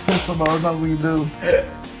 Give him a pistol, bro. There's nothing we can do.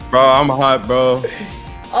 Bro, I'm hot, bro.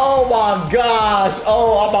 Oh my gosh.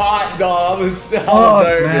 Oh, I'm hot, dog. I was so Fuck,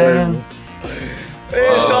 nervous. man.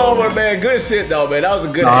 It's over, man. Good shit, though, man. That was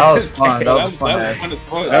a good That was ass fun. game. That was That fun. was fun as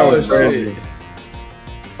fuck. That was Oh, crazy. shit.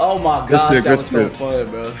 Oh my Good gosh, shit, that good was so shit. fun,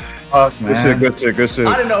 bro. Fuck, Good shit, man. good shit, good shit.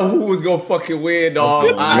 I didn't know who was gonna fucking win,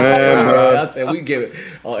 dog. Man, bro. I said we give it.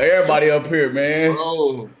 Oh, everybody up here, man.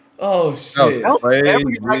 Bro. Oh That shit, was Hey,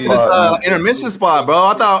 we get back to this intermission spot, bro.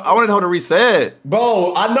 I wanted her to reset.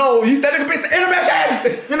 bro. I know you said it could be intermission.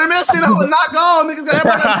 Intermission, I was not go. Niggas got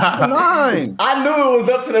everybody got 9. I knew it was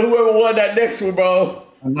up to whoever won that next one, bro.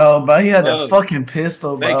 No, but he had Bro. that fucking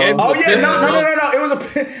pistol, They bro. gave him Oh the yeah, pistol, no. bro. It was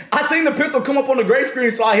I seen the pistol come up on the gray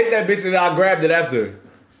screen, so I hit that bitch and I grabbed it after.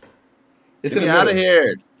 It's Get in me the out of middle.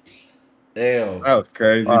 here. Damn. That was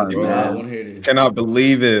crazy, Fuck, bro. Nah, I want to hear this. Cannot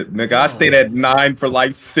believe it, nigga. I stayed at 9 for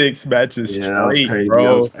like 6 matches Yeah, that was straight, crazy. bro.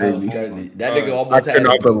 That was That was crazy. crazy. That nigga I almost had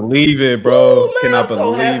cannot it. believe it, bro. Oh, man, Cannot I'm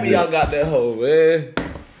so believe happy y'all it. got that hoe, man.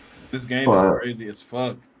 This game Fuck. is crazy as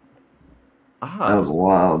fuck. That was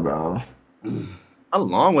wild, bro. How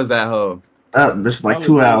long was that hoe? That was like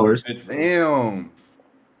 2 hours. Damn.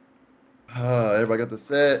 Everybody got the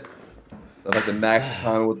set. That's like the max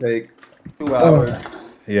time it will take. 2 hours.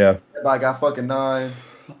 Yeah. Everybody got fucking 9.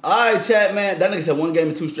 All right, chat, man. That nigga said 1 game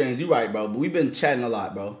and 2 streams. You right, bro. But we've been chatting a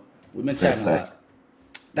lot, bro. We've been chatting a lot.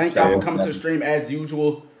 Thank y'all for coming to the stream as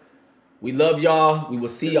usual. We love y'all. We will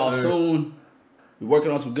see y'all soon. We're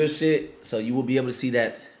working on some good shit, so you will be able to see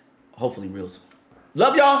that hopefully real soon.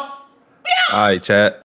 Love y'all. All right, chat.